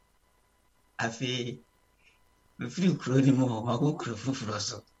afi me free kuro ni mo ma ko kuro fufuro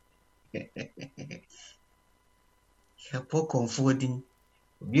so ya po comforting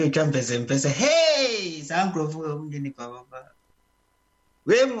obi o twa mpese hey san kuro fu o ni papa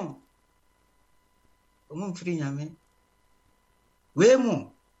we mo o mo free nyame we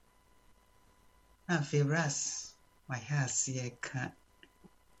mo Ras, my hair see can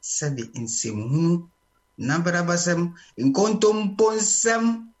sabi in Simu, Nabarabasam, in Contum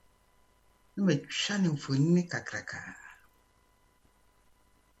Ponsam, you may shining for Nika Cracker.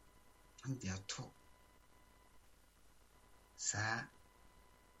 And they are talk. Sir,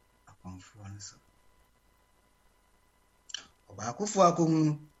 upon Fonso. Obaku for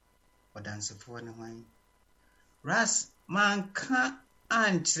Akum, or dance for one. Ras, man can't.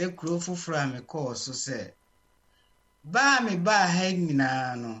 Antre krofo fra me course so say ba me ba ha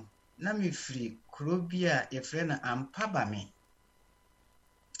nyina no na me free krobia ye frɛ na ampaba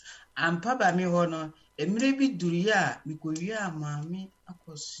me ho no emire bi duru a me kowi a maame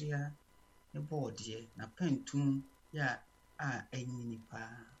akosua e boardie na pentum ya a anyini pa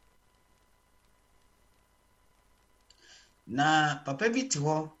na papa bi ti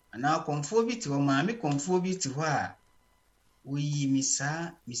ho na konfo bi ti ho maame konfo bi ti ho a we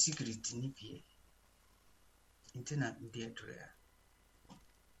misa mi secret ni pie intena ndi adrea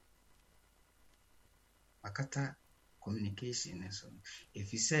akata communication so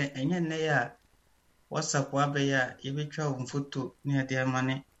if you say enye ne ya WhatsApp abe ya yebetwa mfoto ni ade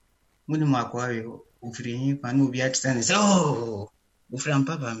amane muni makwa we ofiri hin pa na obi atisa ne say oh ofiri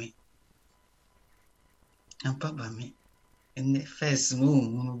ampaba me ene first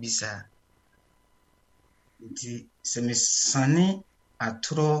no bisa di semisane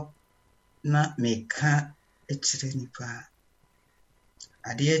atro na meka echire nipa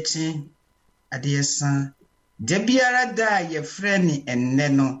ade san de biara da ye freni enne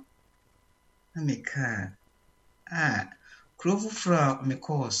no na meka krofu fra me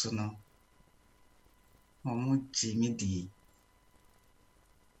course no omo jimidi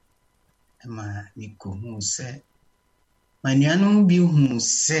ama niko hu se manuanu bi hu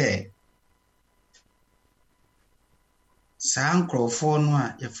se San crofo no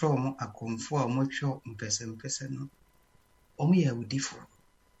a ye from akonfo a motwo mpese no omo ya udifo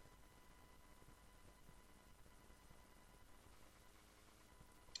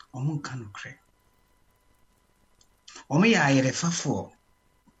omo kanu kre omo ya ayere fafo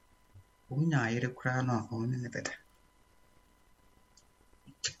omo nya ayere kra no omo ne beta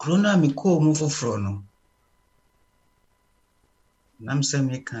krona mi ko omo foforo no namse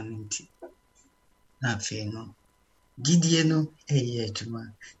me kanti na fe no Gidie no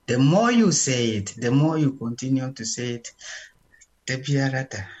ejuma. The more you say it, the more you continue to say it.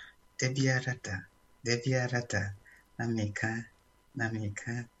 Debiarata.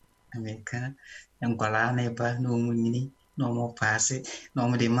 Nameka. Nkwala na eba no munyini, no mo pase, no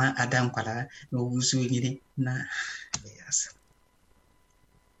mo de ma adam kwala, no wusu nyini na yes.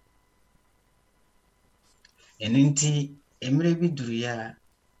 Eninti emre bi duru ya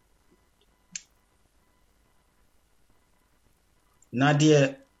na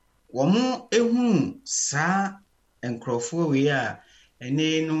de womo ehu sa enkrofo we a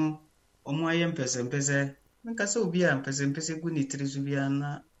ene no omo aye mpese Menka sɛ obi a mpɛsɛmpɛsɛ gu ne tiri so bia na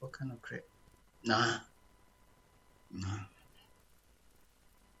ɔka no korɛ. Na.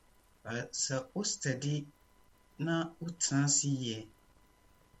 Sɛ wo study na wotena ase yie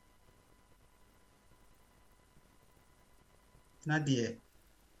na deɛ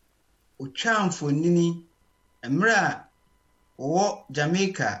otwa mfonini mmerɛ a wɔwɔ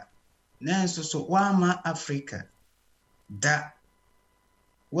Jamaica nanso so wama Africa da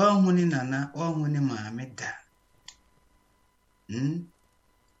wahu ne nana wahu ne maame da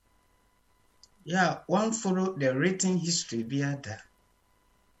one follow the written history bi ada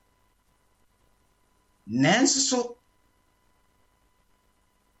nanso so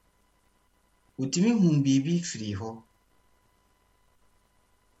utimi hu biribi firi hɔ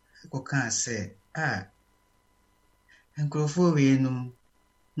kɔka sɛ nkurɔfoɔ wei nom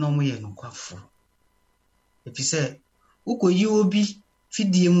na ɔmo yɛ nokwafo efi sɛ wokɔyi obi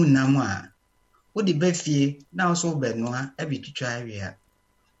fidie mu nam a wode ba fie na wo so wobɛnoa abɛtwitwa awie a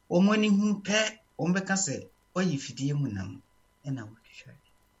ɔmo ani hu pɛ ɔmo bɛka sɛ ɔyɛ fidie mu nam ɛna wotwitwa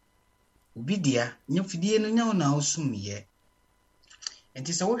obi dia nya fidie no nya wo na wosum yɛ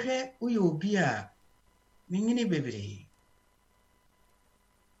enti sɛ wohwɛ woyɛ obi a menyini bebree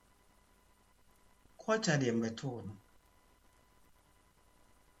culture de mbeto no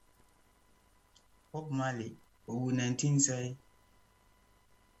Bob Marley owu 19 say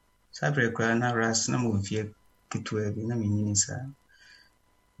sabre kra na ras na mo fie ketua bi na menyini sa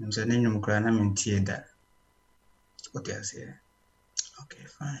nso na nyum kra na mentie da what you say okay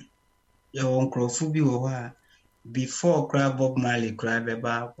fine ya won krofu bi wo hɔ a before kra Bob Marley kra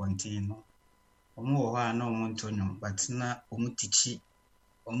beba pontin no omo wo hɔ a na omo ntonyo but na omo tichi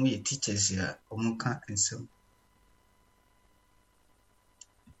omo ye teachers ya omo ka nsem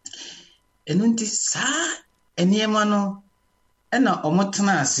enunti sa eniema no ena omo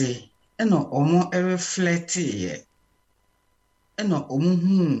tena ase ena omo reflect ye ena omo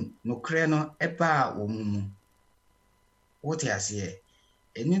hu nokre no eba omo mu what you say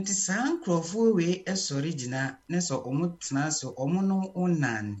enunti sa nkrofo we esori gina ne so omo tena ase omo no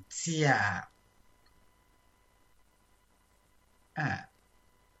onante a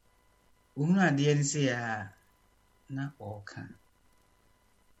unu ade ni se ya na oka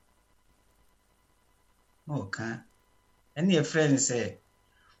ene your friend say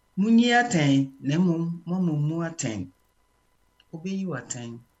munyi aten na mu aten obeyi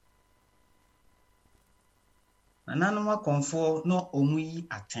waten ananu makonfo no omuyi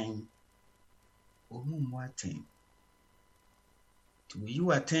aten mu aten to yi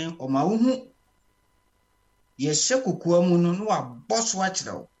waten o ma wo hu ye hye kokoa mu no wa boso a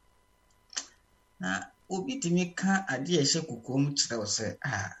kyerɛw na obi timi ka ade ye hye kokoa mu kyerɛw sɛ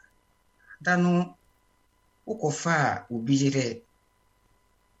da no ukofa obi jere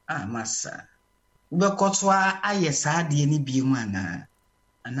masa ubekotwa aye saade ni bi mu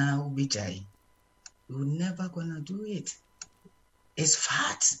ana ubijai you never gonna do it. It's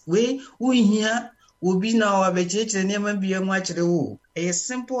fat we here obi na wa becheche nema bi mu a kyerɛ wo as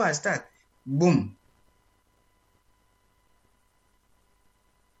simple as that boom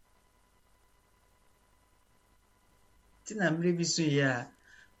tina mre bi so ya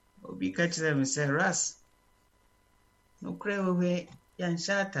obi ka kyerɛ me sɛ ras no kre we yan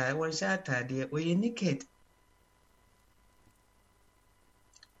shata de we naked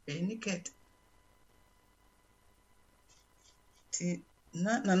ti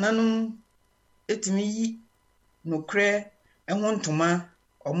nananum etimi yi no kre enwo ntoma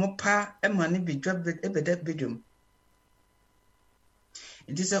omopa ema ne bedwa ebeda bedwum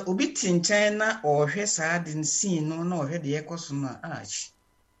nti sɛ obi tinchen na ohwe saade nsin no na ohwe de ekoso no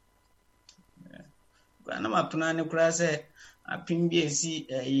na mapuna ne kura sɛ apim bi esi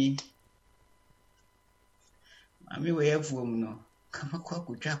ami we afuom no kama kwa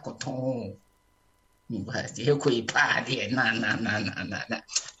kutwa koton ni ba je ko ipa de na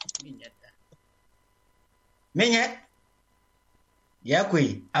menye ya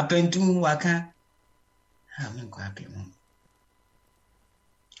koi apentum waka men kwa apim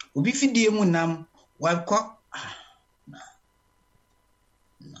obi fidie mu nam wakɔ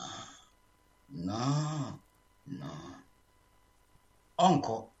no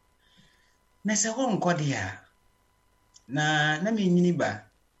onko na se onko dia na menyini ba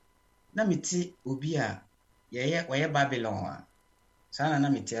na meti obi a ye Babylon a sana na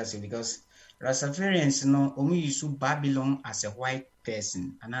meti ase because Rastafarians no omu use Babylon as a white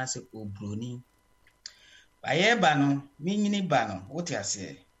person and as a obroni ba ye ba no menyini ba no wote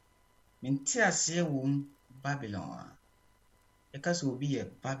ase menti ase wo Babylon a ekase obi ye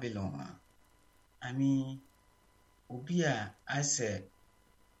Babylon a obi a ase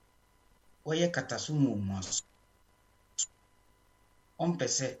oye katasumu mos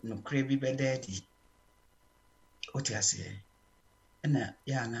ompese no krebi bededi otiase na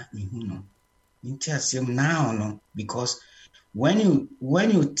ya na mihu no ntiase now no because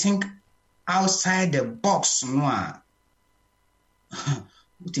when you think outside the box no a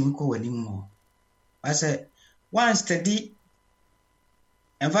utimi ko wani mo I say one steady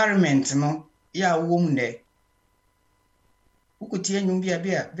environment no ya wo mu ne ukuti enyum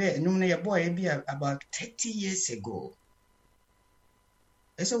bia enyum na ye boy bia about 30 years ago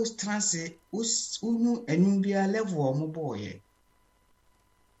ese was transe unu enyum bia level o mu boy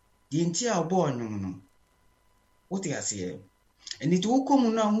di nti a boy no what you say and it will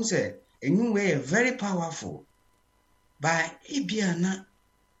come now who say enyum we very powerful by ebia na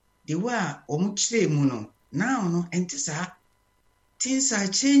the way o mu kire mu no now no enti sa things are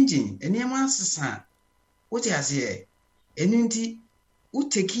changing enema sesa what you say enunti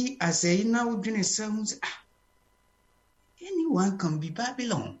uteki asay na udwene sounds anyone can be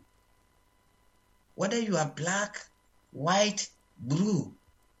Babylon, whether you are black, white, blue.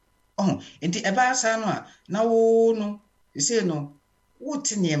 Oh, in the Abasano, now no, you say no,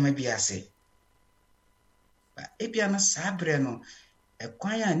 what near may be say. But Epiana Sabreno, a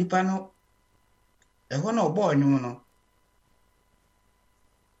choir nipano, a one boy no.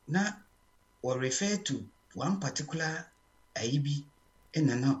 Now, or refer to one particular AIB in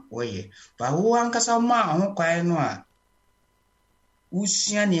another way. But who uncas our ma, choir noir.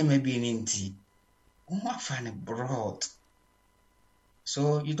 Usiani may be an inti. What funny broad.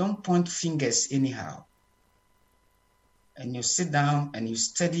 So you don't point fingers anyhow. And you sit down and you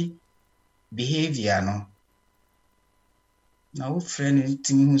study behavior, no. Now friend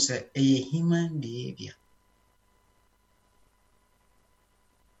to me who say a human behavior.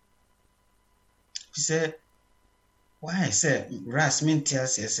 He said, why I say ras me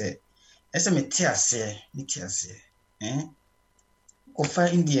tells you say, as a me eh?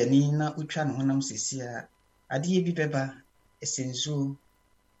 Ofa India ni na utwa no honam sesia ade bi beba esenso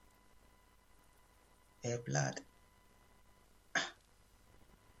blood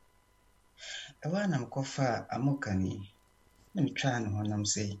awana mkofa amokani na mitwa no honam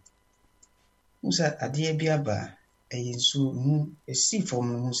sei musa ade bi aba eyenso mu esi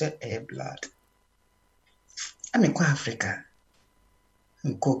form no se blood amekwa Africa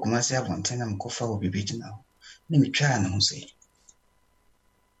mko kumasi abontena mkofa obibijina na mitwa no sei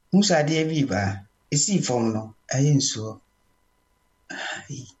Musa de viva esi form no ayenso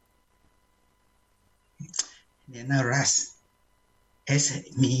na ras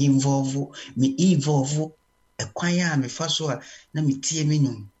ese me involve ekwanya me faso a na metie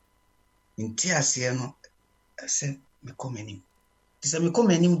menum nti ase no ase me komenim tisa me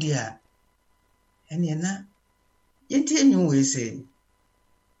komenim dia ene na yenti enyu we say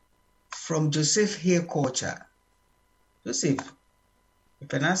from Joseph Hill culture Joseph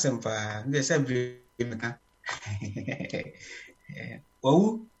Penasempa, they said,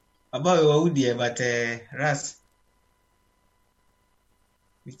 oh, about oh dear, but Ras,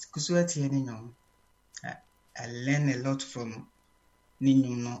 it's Kusuati and I learn a lot from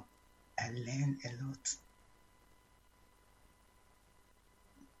Ninuno. I learn a lot.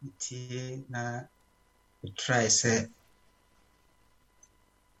 Now, we try, say,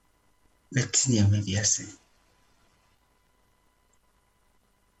 let's near maybe I say.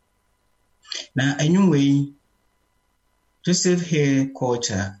 Now, anyway, Joseph Hill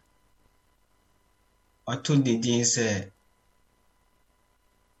culture, I told the dean say,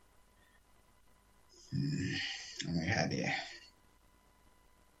 we had here,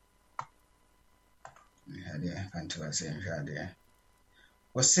 fantasy, we had here.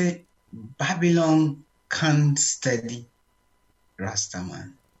 Was say Babylon can't study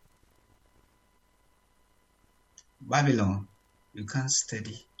Rastaman. Babylon, you can't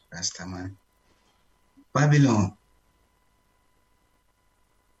study Rastaman. Babylon,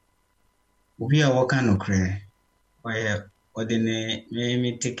 we are working on cray. Or the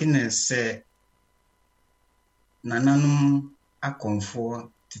name taking and say, Nananum a comfort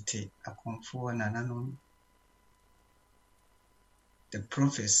to take a comfort Nananum. The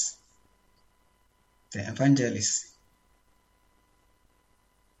prophets, the evangelists.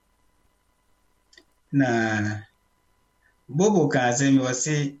 Na Bobo Kazemi was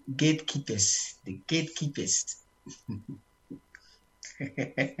say gatekeepers, the gatekeepers.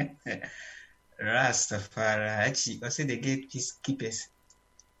 Rastafari, actually, I say the gatekeepers.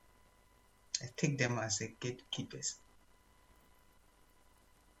 I take them as the gatekeepers.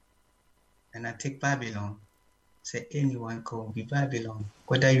 And I take Babylon. Say anyone can be Babylon,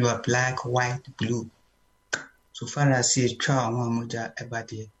 whether you are black, white, blue. So far as I see child Muhammad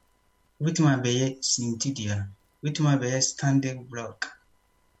Abadi, With my bay, Sintidia, with my bay, standing block.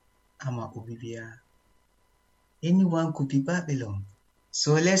 Ama Ubibia. Anyone could be Babylon.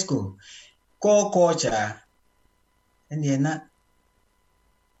 So let's go. Call culture. And you're not.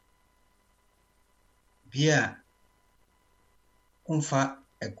 Bia. Umfa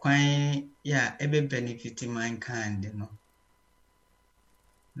a quine, ya, ebe benefiting mankind, you know.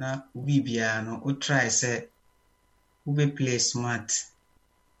 Na Ubibia, no, who try say, Ube play smart.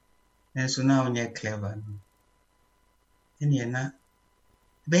 And so now you're clever. And you're not.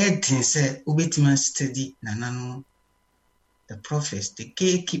 Bad thing say, Ubetima study, Nanano, the prophets, the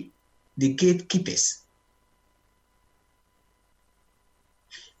gatekeepers.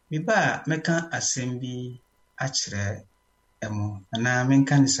 Biba meka assembly achre emo na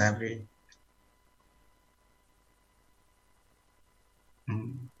menka ni sabre.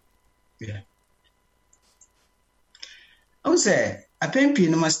 Yeah. I say apempi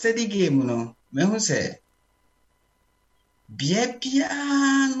no study game no me hu say bia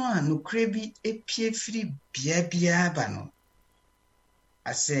no anokre bi epie firi bia ba no.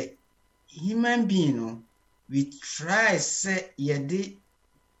 I say human being no we try say yede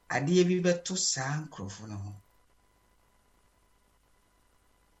ade bi beto saa nkrofo no ho.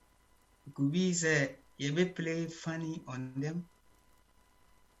 Could be say you be play funny on them.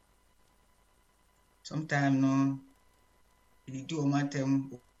 Sometimes no you do matem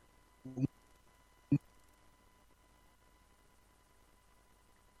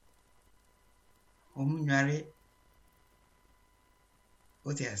omunyare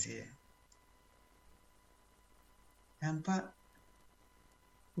what I say ampa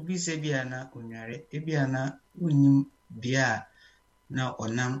ubi se bia na onware ebia na unyim bia na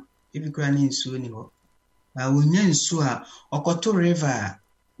onam ebikura ne nsuo ni ho ba wonya nsuo a okoto river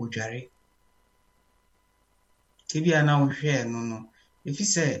odware tebia na wohwe no efi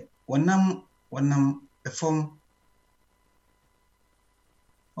se wonam efom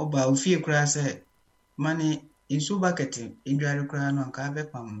oba ofie kura se mane nsuo bucket edware kura no anka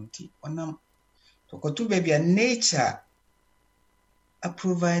bepam nti onam okoto bia nature a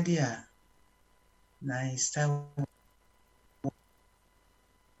provider na start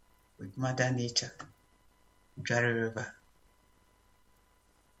with mother nature Jari River.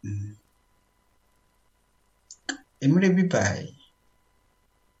 Emre bi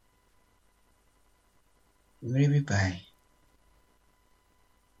pai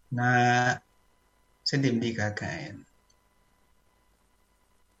na sedem di kakaen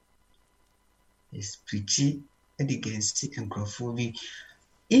is pretty against and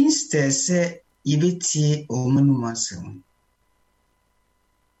instead say ibeti omanumasum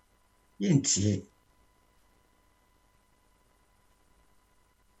yenti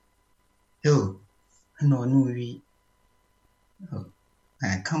yo no we oh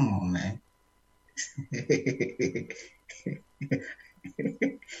come on man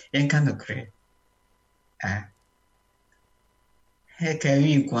yen kind of cray Heka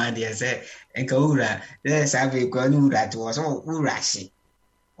wi kwa dia se enka ura le sabe kwa ura to so ura shi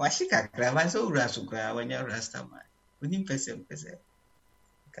washika krava so ura sukra wanya rasta man uni pese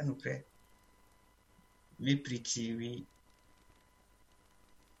kanu pre me preach wi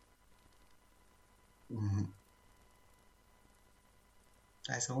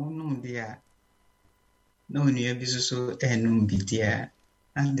asa unum dia no ni ebiso enum bidia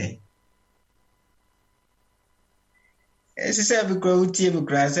ande ese se bi kro utie bi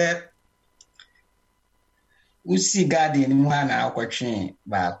kra se usi garden mu ana akwotwe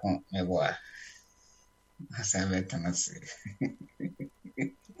ba ko mebo a asa betanase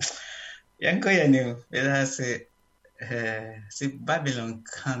yanko yanu ela se Babylon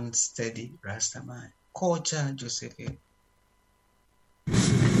can't study Rastaman culture Josephine.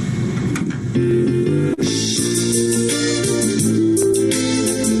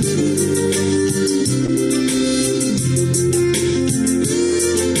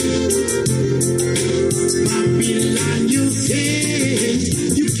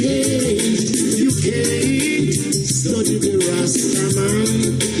 Study the Rastaman.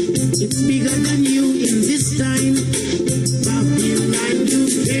 It's bigger than you in this time. Babylon,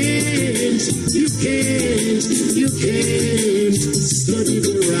 you can't study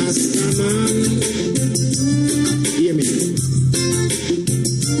the Rastaman. Hear me.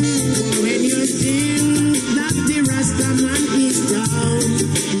 When you think that the Rastaman is down,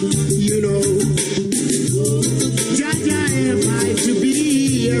 you know, Jaja have to be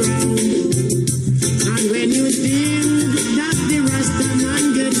around. And when you think that the Rastaman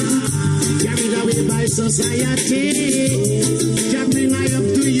get carried away by society, just bring I up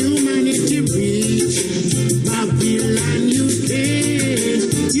to humanity reach. Babylon, you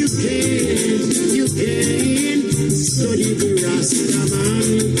can't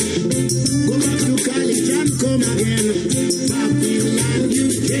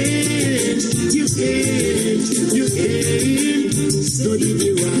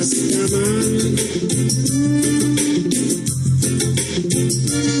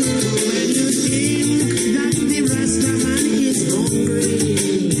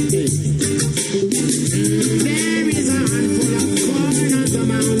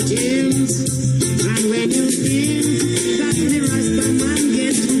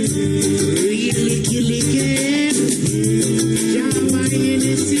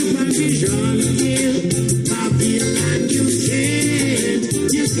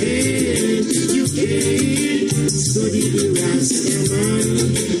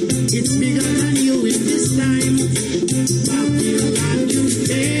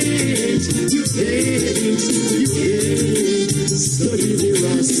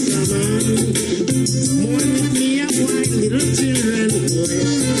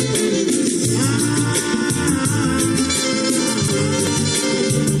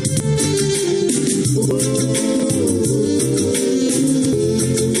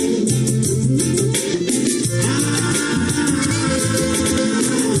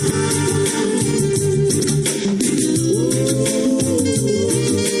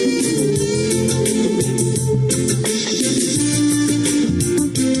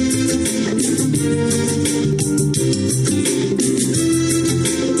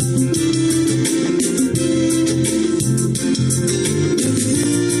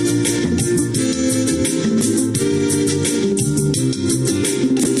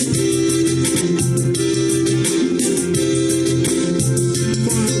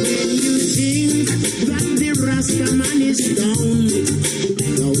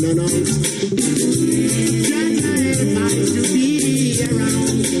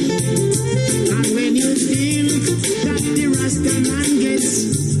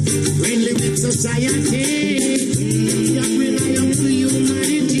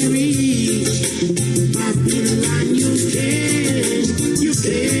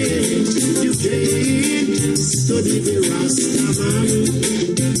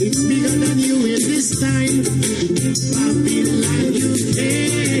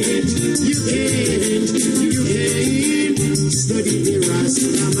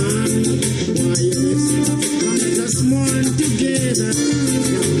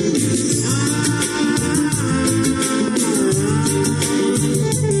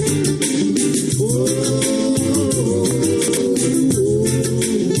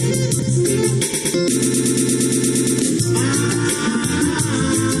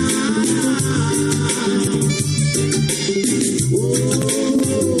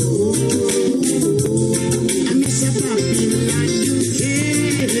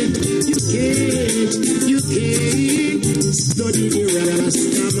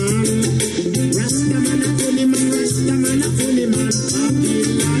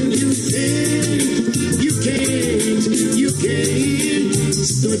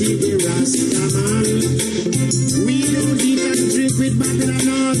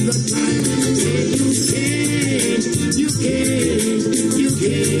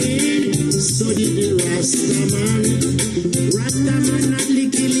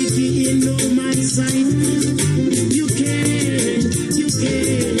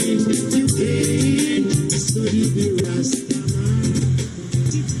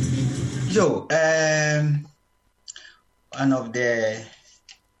One of the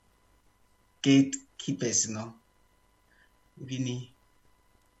gatekeepers, Vinny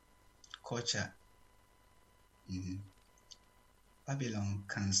culture. Babylon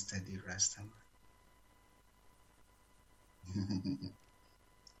can study Rastaman.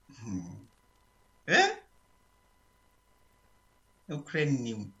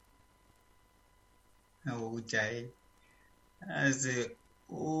 Ukraine how would I as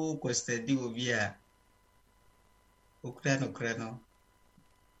a study via Ukraine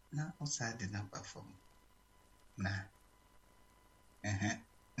na outside the number from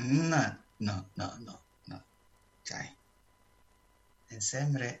no chai and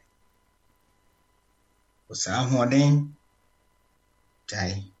semre usamodin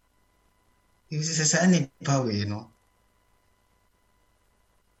chai this is any power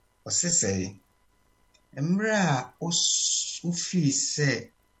say emra ufi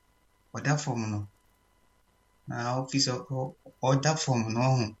say order form no na office order form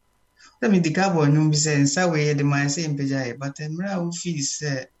no let me the carbon no be say nsa we the man say impeja but emra ufi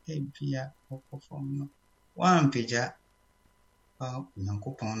say ebia form no one peja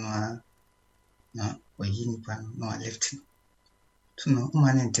nyankopon no na oyi nipa no left to no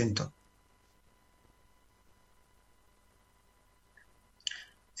man intento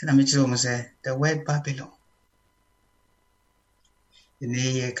Sina micho say the word Babylon ine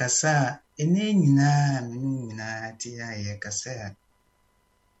ye kasa ine nyina ti ye kasa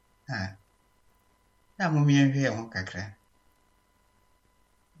Ya mommy and here, Kakra.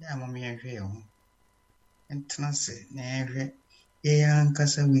 Ya mommy and here, and transit, never. Young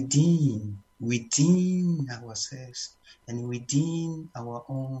Casa within ourselves and within our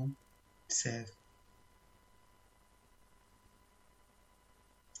own self.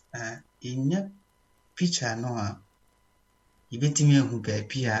 In your picture, no, you bet me who be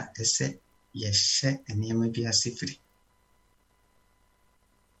appear, they say, yes, share and you may be a safety.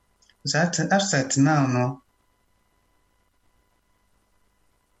 That upset now, no.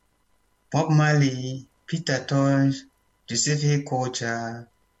 Bob Marley, Peter Tosh, Giuseppe Culture,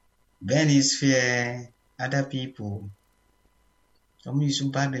 Benny Sphere, other people. Some use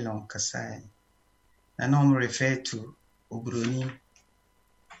Babylon Kasai. And I'm referred to Obroni.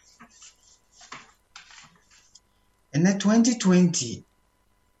 And then 2020,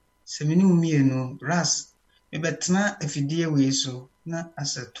 Seminu Mienu, Ras, Ebetna Efidia Weso, na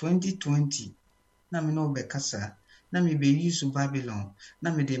as a 2020, na me no Bekasa, na me be use Babylon,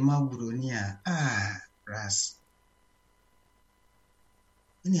 na me de Mabronia, Ras.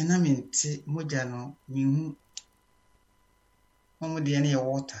 Any namente Mojano, Mihu, Momo de any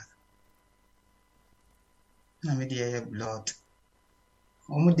water, na me de blood,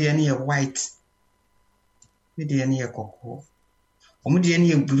 Momo de any white. Me de any cocoa, or me de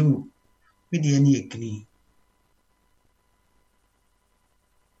any blue, me de any green.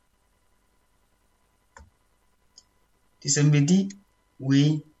 Disembedi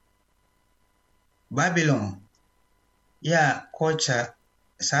we Babylon, ya culture,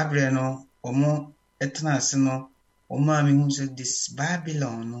 Sabreno, omo etnasino, omami who said this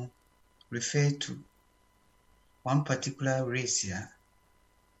Babylon no, refer to one particular race here.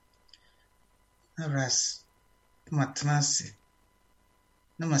 Ras. Matnase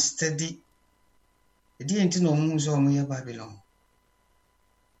na ma study edi enti no mu so mo ye Babylon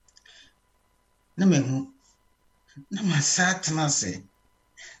na mehu na ma satnase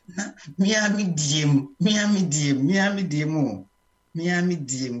na miami diem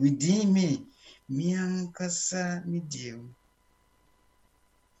within me miankasa mi diem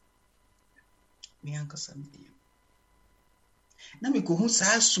na me ko hu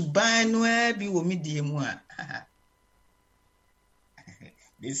sa suban no abi wo mi diem a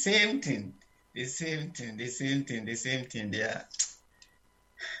the same thing there.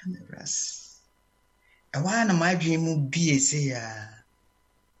 Ras. I want my dream will be a say,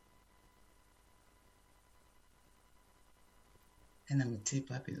 and I'm a tape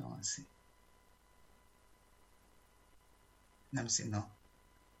Babylon. And I'm saying, no,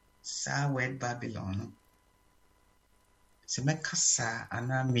 Sa word Babylon. Se me kasa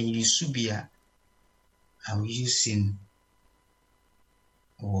ana me yusubia I'm using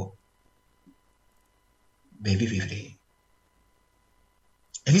or baby.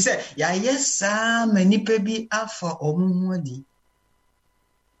 If he said, yes, many baby are for Omudi.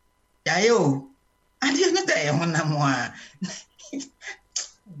 Yayo, I didn't know one more.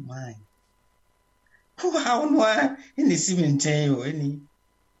 My. Who how no in the cemetery any?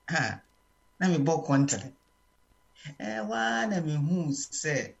 Let me book one time. One of me who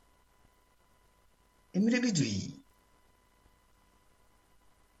said, immediately.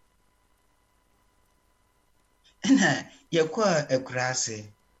 Na yakwa ekurase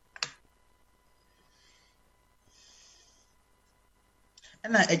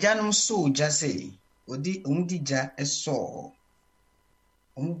na ejanum so jase odi omudija eso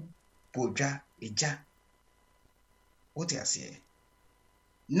ombodwa eja oti ase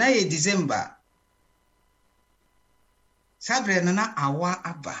na ye December sabre na awa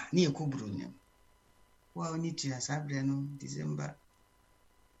aba na ekoburu nyam wa oni tia sabre no December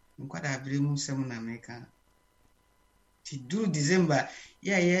nkwada abremu sem na America ti do December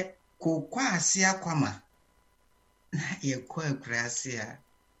ye ko kwa ase akwama na ye kwa akurase a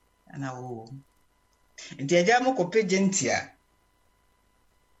ana wo nti aja mo ko pagentia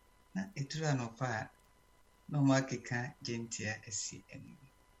na etura no pa no makeka gentia esi enu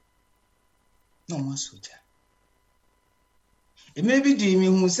no mo soja e maybe do mi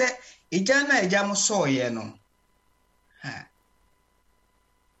hu se eja na eja mo so ye no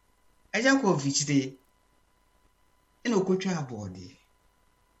eja ko fichide eno kotwa abode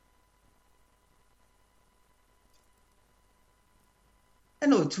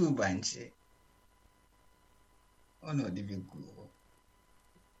eno tu banche ono dibigu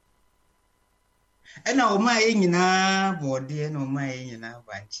ena o mai nyina bode eno mai nyina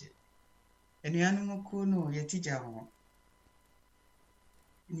banche eno anu mko no yetija ho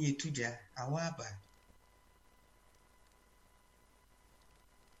ni etuja awaba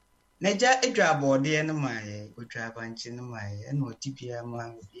Naja edwa bode no maye, odwa banchi no maye, na otibia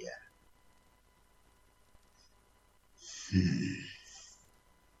ma bia.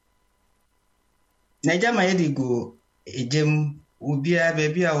 Naja maye di go ejem obia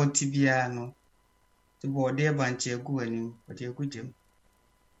baby a otibia no. To bode banchi egu anim, ode egu jem.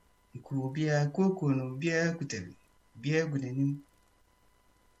 Ku obia koko no bia kutabi. Bia egu nanim.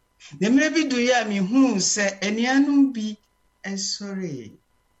 Na mre bi do ya mi hu se enuanum bi esore.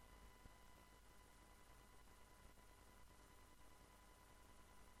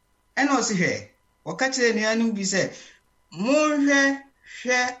 Eno si hwe wakache enuanum bi se monhwe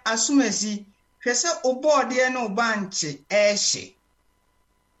hwe asumasi hwe se obode na obanche ehye.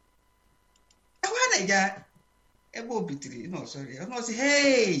 Ewa ja ebo bitiri no sorry. No si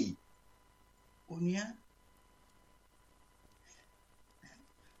hey onia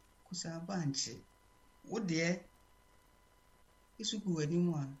kusa banche wode isuku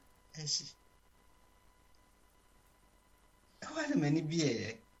wanimu a ehye. Ewa na mani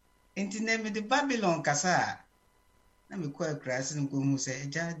bi enti na me de Babylon kasa na me kwa krasi nko hu se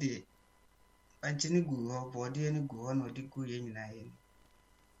eja de banche ni gu ho bode ni gu ho na odi gu ye nyina ye.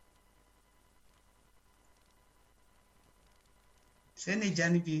 Se ne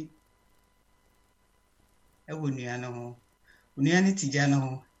jani bi ewo nuano ho nuani tijana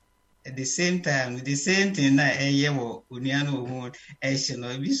ho at the same time the same thing na eye wo nuano ho ehye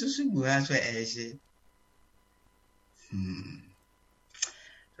no bi susu gu ha so ehye.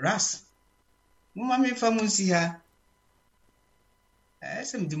 Ras mama me famusi ha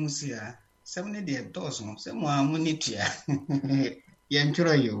sem di musi ha sem ne de toso sem mo amuni tua ye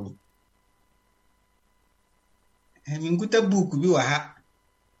ntworo yo mi nguta book bi wa ha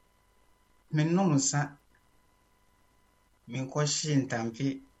me no musa me kwashi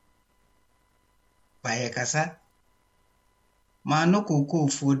ntampe baye kasa ma no koko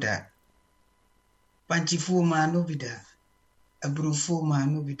foda panchifu ma no bida abrufu ma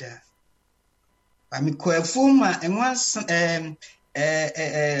no bida pa mi koafu ma enwa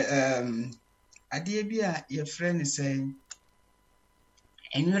ade bi a ye friend say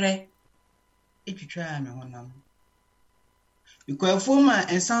enwere etwitwa me honam mi koafu ma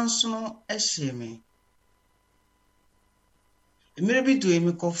ensanso ehye me emire bi do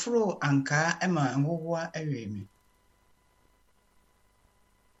emi kofro anka ema nwowa ewe mi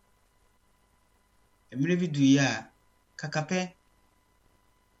emire bi do ya kakape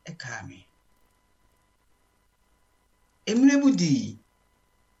ekame emire budi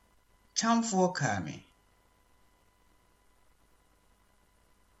chamfo kame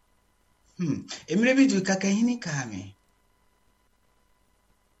emire bi do kakahini kame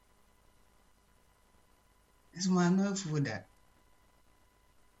esma no foda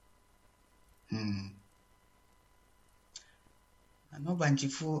ano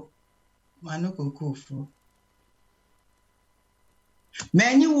banchifo mano kokofu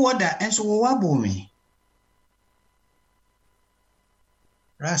many water enso wo wabo me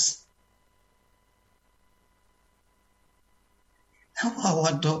ras how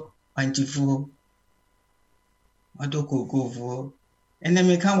wado banchifo wado kokofu ene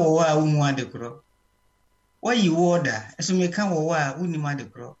me kan wo wa umu adekro why you water enso me kan wo wa unima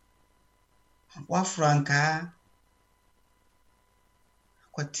adekro wa franka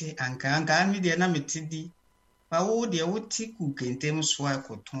kwati anka mi de na metidi pa wo de wo ti ku kentem so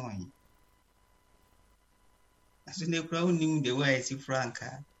akoton aso ne kura unim de wa esi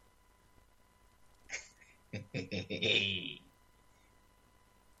franka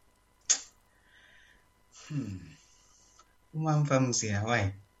Umamfam se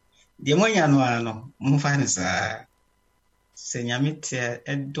awai de monya no ano mfa ne sa se nyamete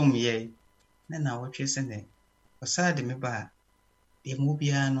edom ye na wotwe se ne osa de me ba de mu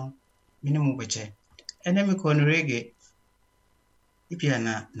bia no mini mu beche ene me ko no rege ipia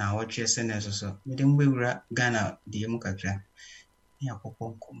na wotwe se ne so me de mbewura Ghana de mu kakra ni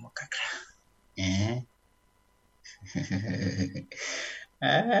akopɔ nkomo kakra yeah.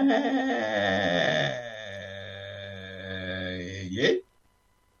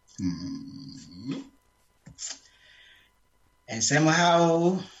 And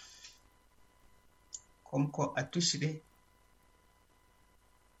somehow komko atushire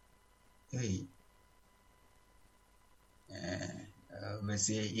hey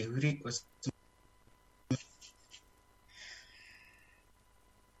basi yuri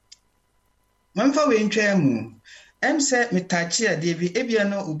manfa we ntwamu emse metachi ade bi ebia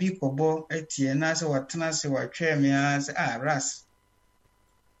no obi kobo atie na se watena se watwa me ase ras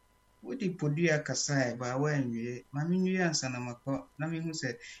wodi podua kasa ba wanwie mami nwie ansa na makọ na me hu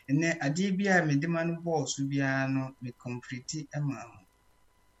se ene ade bi a me de ma no boss bia no me complete ema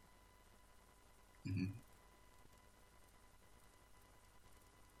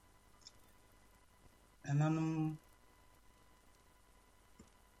Ananum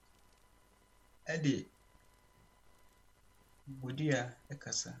Eddie Budia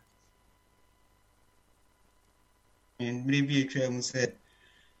Ekasa. And maybe a train said,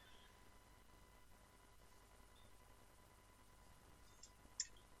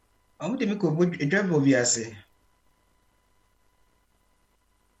 I want to make a job of Yase.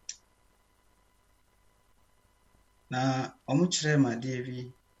 Now, how much my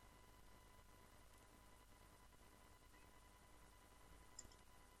Davy?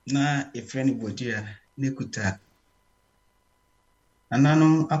 Na a friend Budia, Nikuta.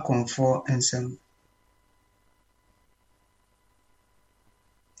 Ananum a comfort and some.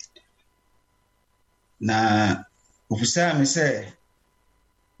 Na Upusa me say,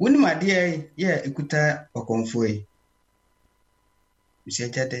 when my dear, ekuta okomfoi. Mse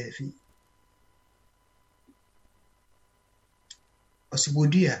Jadevi.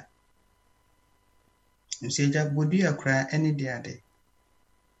 Osibodia. Mse Jabodia cry any day.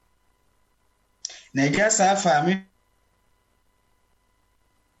 Na just afa me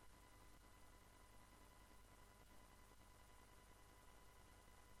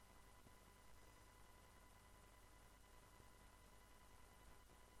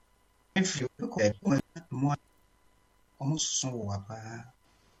if you more almost so wapa.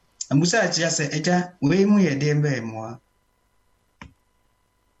 Amusa just say eja we mu ye dem be mo.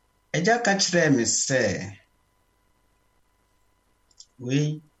 Eja ka kire me say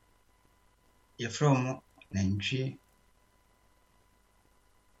we ye from Nigeria.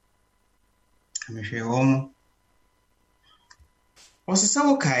 Amehwe hom. Osisa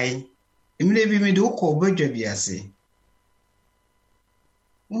wo kai, emile bi me de ukọ badwa bi ase.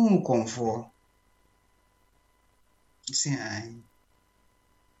 Konfo. Say ai.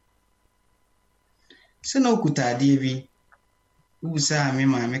 Se no kuta ade bi. Ubusa me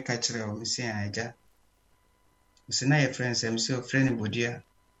ma me ka kire o me say aja. Se na ye friends am say friend Bodia.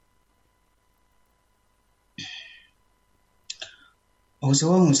 O se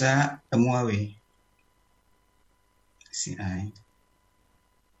wo musa amuawe. See I.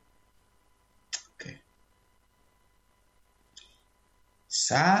 Okay.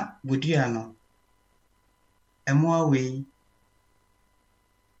 Sa Bodia no. Amuawe.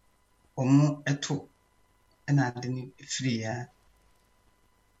 Omo eto na ade ni free ya.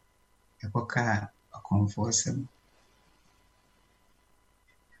 Ekoka akonfo sem.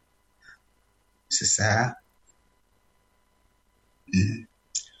 Sisa.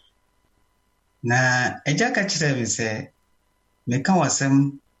 Na eja ka kire me se me ka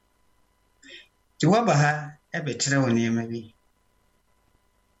wasem ti waba ha ebe kire woni ema bi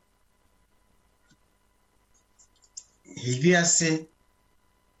hivi ase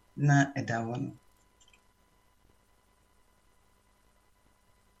na edawon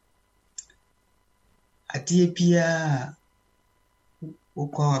atie pia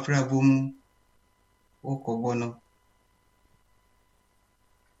ukwa afra bomu okobono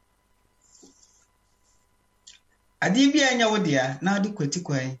adi bia nya wodia na adi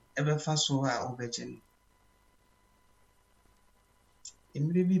kwatikwan ebe fa so a obeje no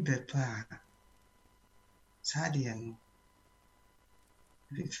emre bi bepa sadia no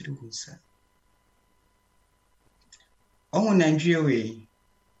be firi hunsa omo Nigeria we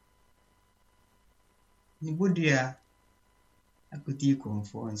ni bodia akoti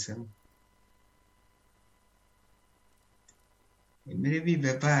konfo nsem emre bi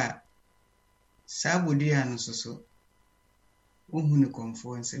bepa sa bodia no so ohu ni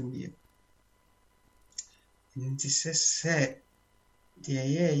konfo nsem bi nti se de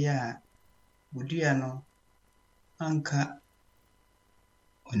ya bodia no anka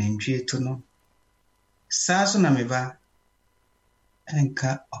onentwe to no sa so na meba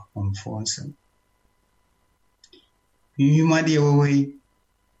anka konfo nsem yuma de woi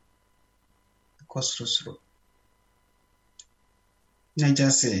kosrosro na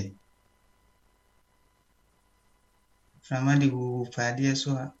jase Ramadi wu fadi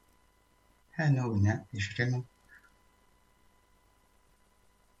so ha na unya ishireno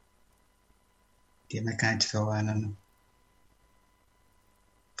de na kan tsawana no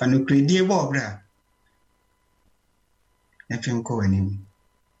kanu kredi bo bra na fim ko wani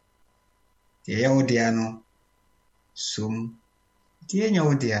de ya odia no sum de nya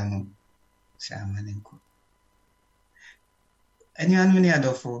odia no shamane ko ani anu ni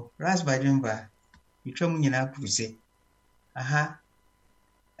adofo ras bajumba itwa mu nyina kuruse aha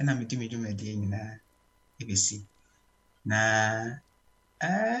ana mitimi jumedi nyina ebesi na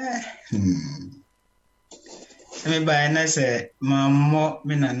me ba na se mammo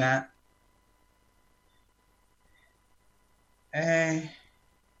minana I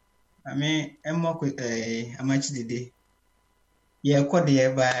mean, I'm more much the day. Yeah, quite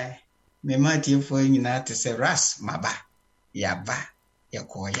the by me might you for you not to say ras, maba, yaba,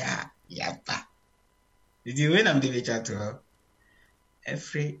 yakoya, yaba. Did you win? I'm the chat to her?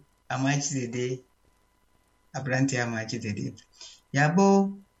 Every much the day, a brandy much the day.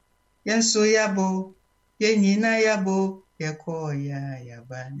 Yabo, yanso yabo, yenina yabo, yakoya,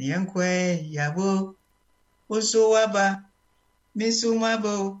 yaba, yankwe, yabo, uso waba,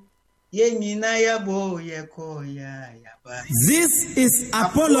 misumabo. This is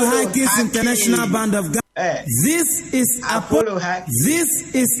Apollo Hackers International Band of Ghana. This is Apollo Hackers.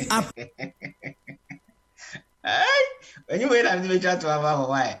 This is when you wait, I'm going to try to have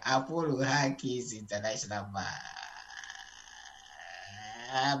why Apollo Hackers International Band.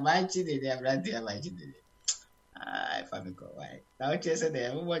 My children, they are right there. My children. I found go why. Now, just say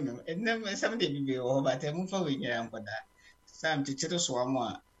everyone, and then somebody will be over, but I'm moving here for that. Some teacher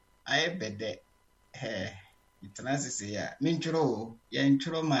swam. I bet that it's a nice say, Minchro,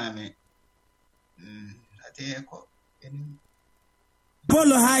 Yanchro, mammy.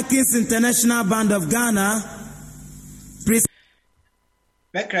 Apollo Hackers International Band of Ghana.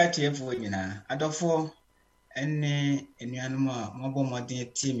 Back right here for you now. I don't for any animal, mobile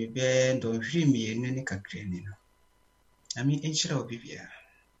modern team, bend or dream me in any country. I mean, in shall be here.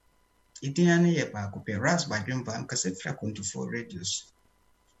 It didn't any epoch of a ras by dream bank, because it's a 24 radios.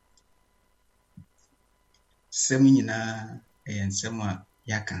 Semina and Sama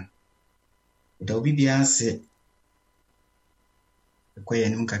Yakan. The Obibia said, the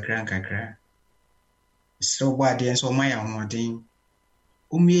Quayanum Kakra. So bad, and so my own thing.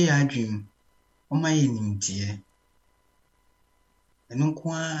 I dream, O my name, dear. And no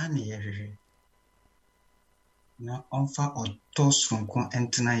quan near. No offer or toss from Quan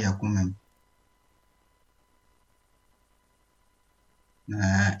Antona Yakuman.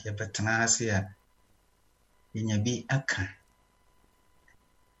 Na Yapatanasia. Bi aka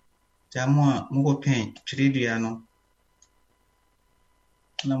jamwa mugo pen tridia no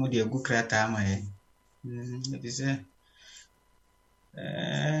na mu de gukrata amaye ebise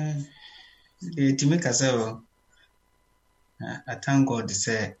the timika so I thank God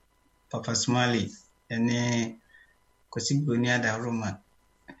say Papa Smalley ene kosigboni ada Roma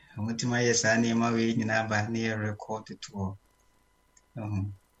mutima yesa na ma we nyina ba na record to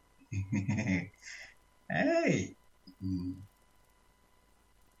hey,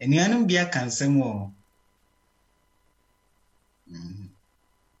 and you don't be a cancer more.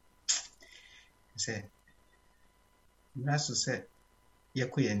 Say, that's to say,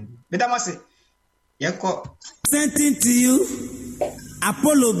 Yakuyan. But I must say, Yako sending to you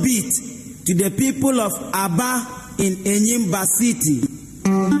Apollo beat to the people of Aba in Enyimba City.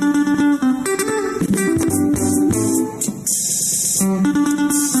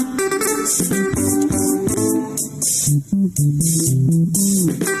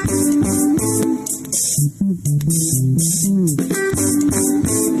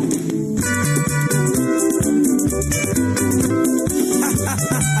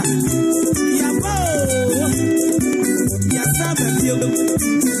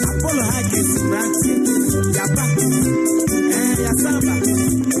 Apollo Hackers, Yaba, Yasaba.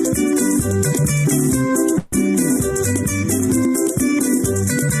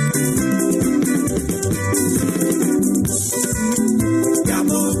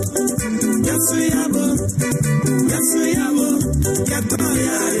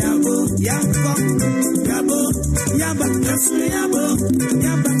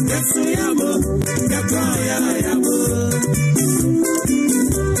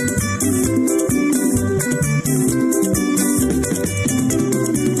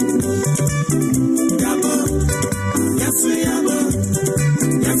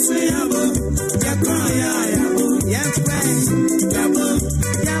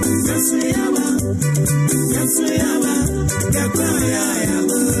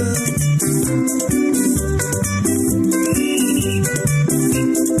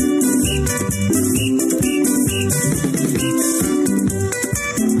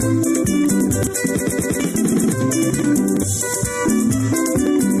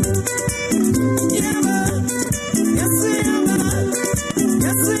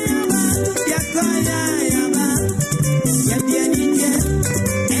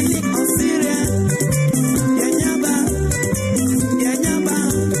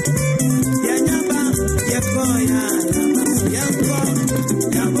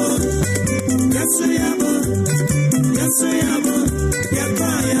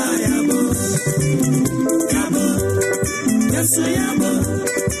 Yes, I am.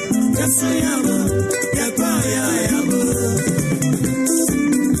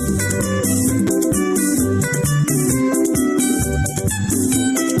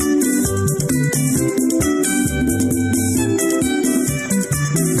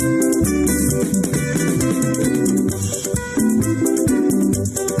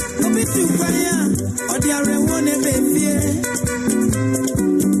 Odiare wone befie.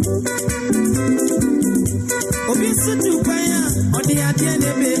 Obi sutu kwaya, odiade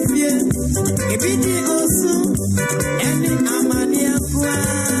ne befie. Ebidi osu, eni amani akwa.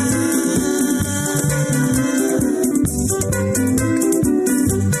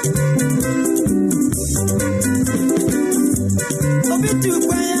 Obi tu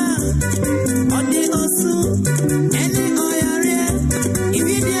kwaya, odi osu, eni oyare,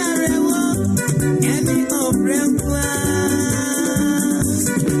 ibidi arewo, eni obrekwa.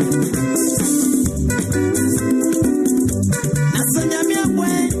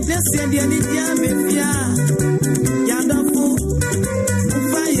 Send any Yamifia, Yadafu,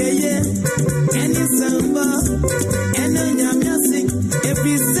 Ufayeye, any Samba, any Yamasi,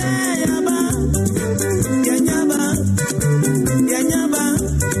 every Sayaba, Yanyaba, Yanyaba,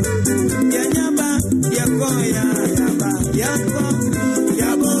 Yanyaba, Yakoya, Yaba, Yako,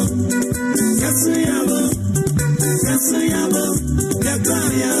 Yabo, Yasuyabo, Yasuyabo,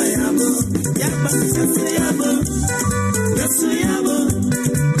 Yakoya, Yabo, Yaba, Yasuyabo, Yasuyabo.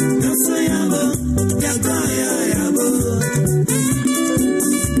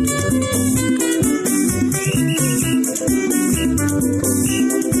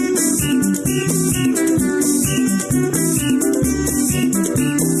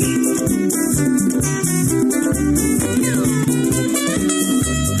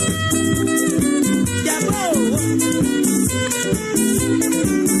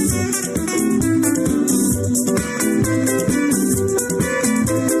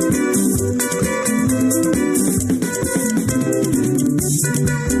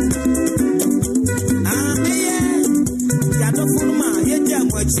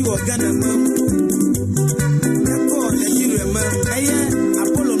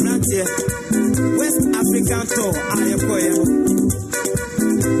 West African tour,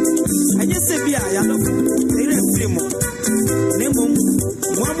 I just say, I love Nemo,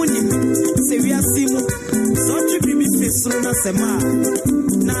 Wamunim, Sevia Simo, so to be Miss Sona Sema,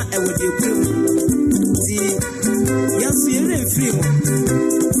 now I would be see, yes, you're free.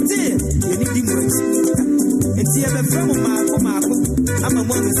 Still, you need the most. And see, I'm a friend of Marco, I'm a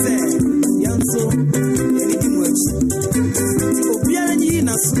woman, say, young so.